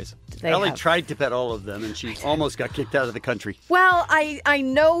 good boys. Ellie tried to pet all of them, and she almost got kicked out of the country. Well, I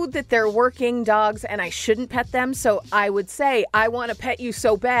know that they're working dogs and I shouldn't pet them, so I would say I want to pet you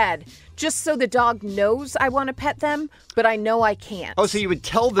so bad, just so the dog knows I want to pet them, but I know I can't. Oh, so you would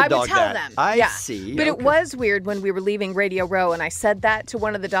tell the I dog would tell that? them. I yeah. see. But it Okay. was weird when we were leaving Radio Row and I said that to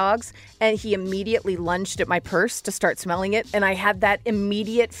one of the dogs and he immediately lunged at my purse to start smelling it, and I had that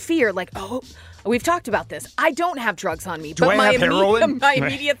immediate fear like, oh, we've talked about this. I don't have drugs on me. Do I have heroin? My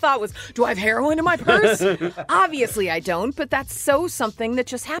immediate thought was, do I have heroin in my purse? Obviously I don't, but that's something that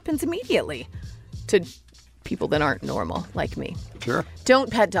just happens immediately to people that aren't normal like me. Sure.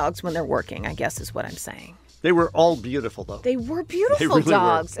 Don't pet dogs when they're working, I guess is what I'm saying. They were all beautiful, though. They were beautiful They really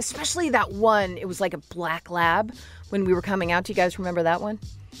dogs, especially that one. It was like a black lab when we were coming out. Do you guys remember that one?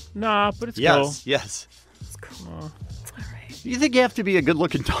 Nah, but it's Yes, cool. yes. It's cool. All right. You think you have to be a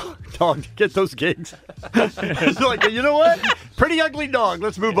good-looking dog to get those gigs? It's like, you know what? Pretty ugly dog.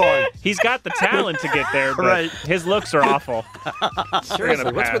 Let's move on. He's got the talent to get there, but Right. his looks are awful.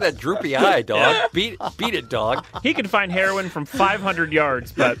 Seriously, what's with that droopy eye, dog? Beat it, dog. He can find heroin from 500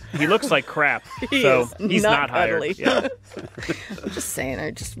 yards, but he looks like crap. He So is he's not hired. cuddly. Yeah. I'm just saying,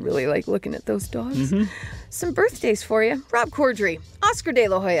 I just really like looking at those dogs. Mm-hmm. Some birthdays for you. Rob Corddry, Oscar De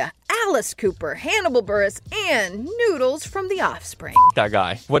La Hoya, Alice Cooper, Hannibal Buress, and Noodles from The Offspring. That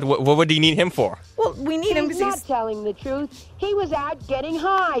guy. What do you need him for? Well, we need him He's because not telling the truth. He was out getting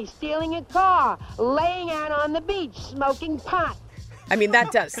high, stealing a car, laying out on the beach, smoking pot. I mean,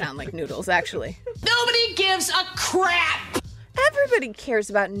 that does sound like Noodles, actually. Nobody gives a crap. Everybody cares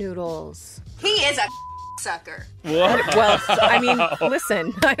about Noodles. He is a sucker. What? Well, I mean,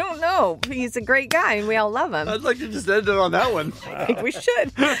 listen, I don't know. He's a great guy, and we all love him. I'd like to just end it on that one. I think we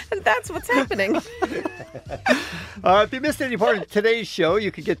should. And that's what's happening. If you missed any part of today's show,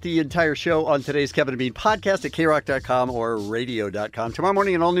 you can get the entire show on today's Kevin and Bean podcast at krock.com or radio.com. Tomorrow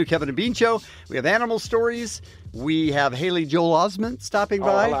morning, an all-new Kevin and Bean show. We have animal stories. We have Haley Joel Osment stopping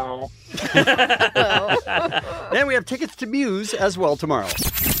by. Hello. Then we have tickets to Muse as well tomorrow.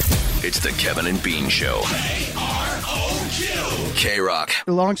 It's the Kevin and Bean Show. K-Rock.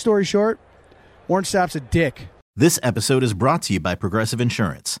 Long story short, Warren Sapp's a dick. This episode is brought to you by Progressive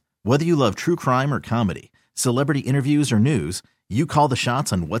Insurance. Whether you love true crime or comedy, celebrity interviews or news, you call the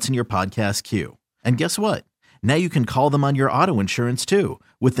shots on what's in your podcast queue. And guess what? Now you can call them on your auto insurance too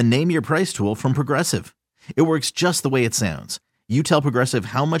with the Name Your Price tool from Progressive. It works just the way it sounds. You tell Progressive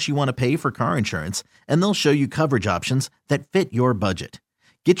how much you want to pay for car insurance, and they'll show you coverage options that fit your budget.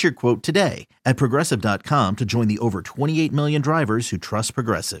 Get your quote today at Progressive.com to join the over 28 million drivers who trust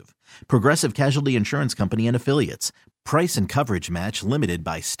Progressive. Progressive Casualty Insurance Company and Affiliates. Price and coverage match limited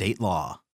by state law.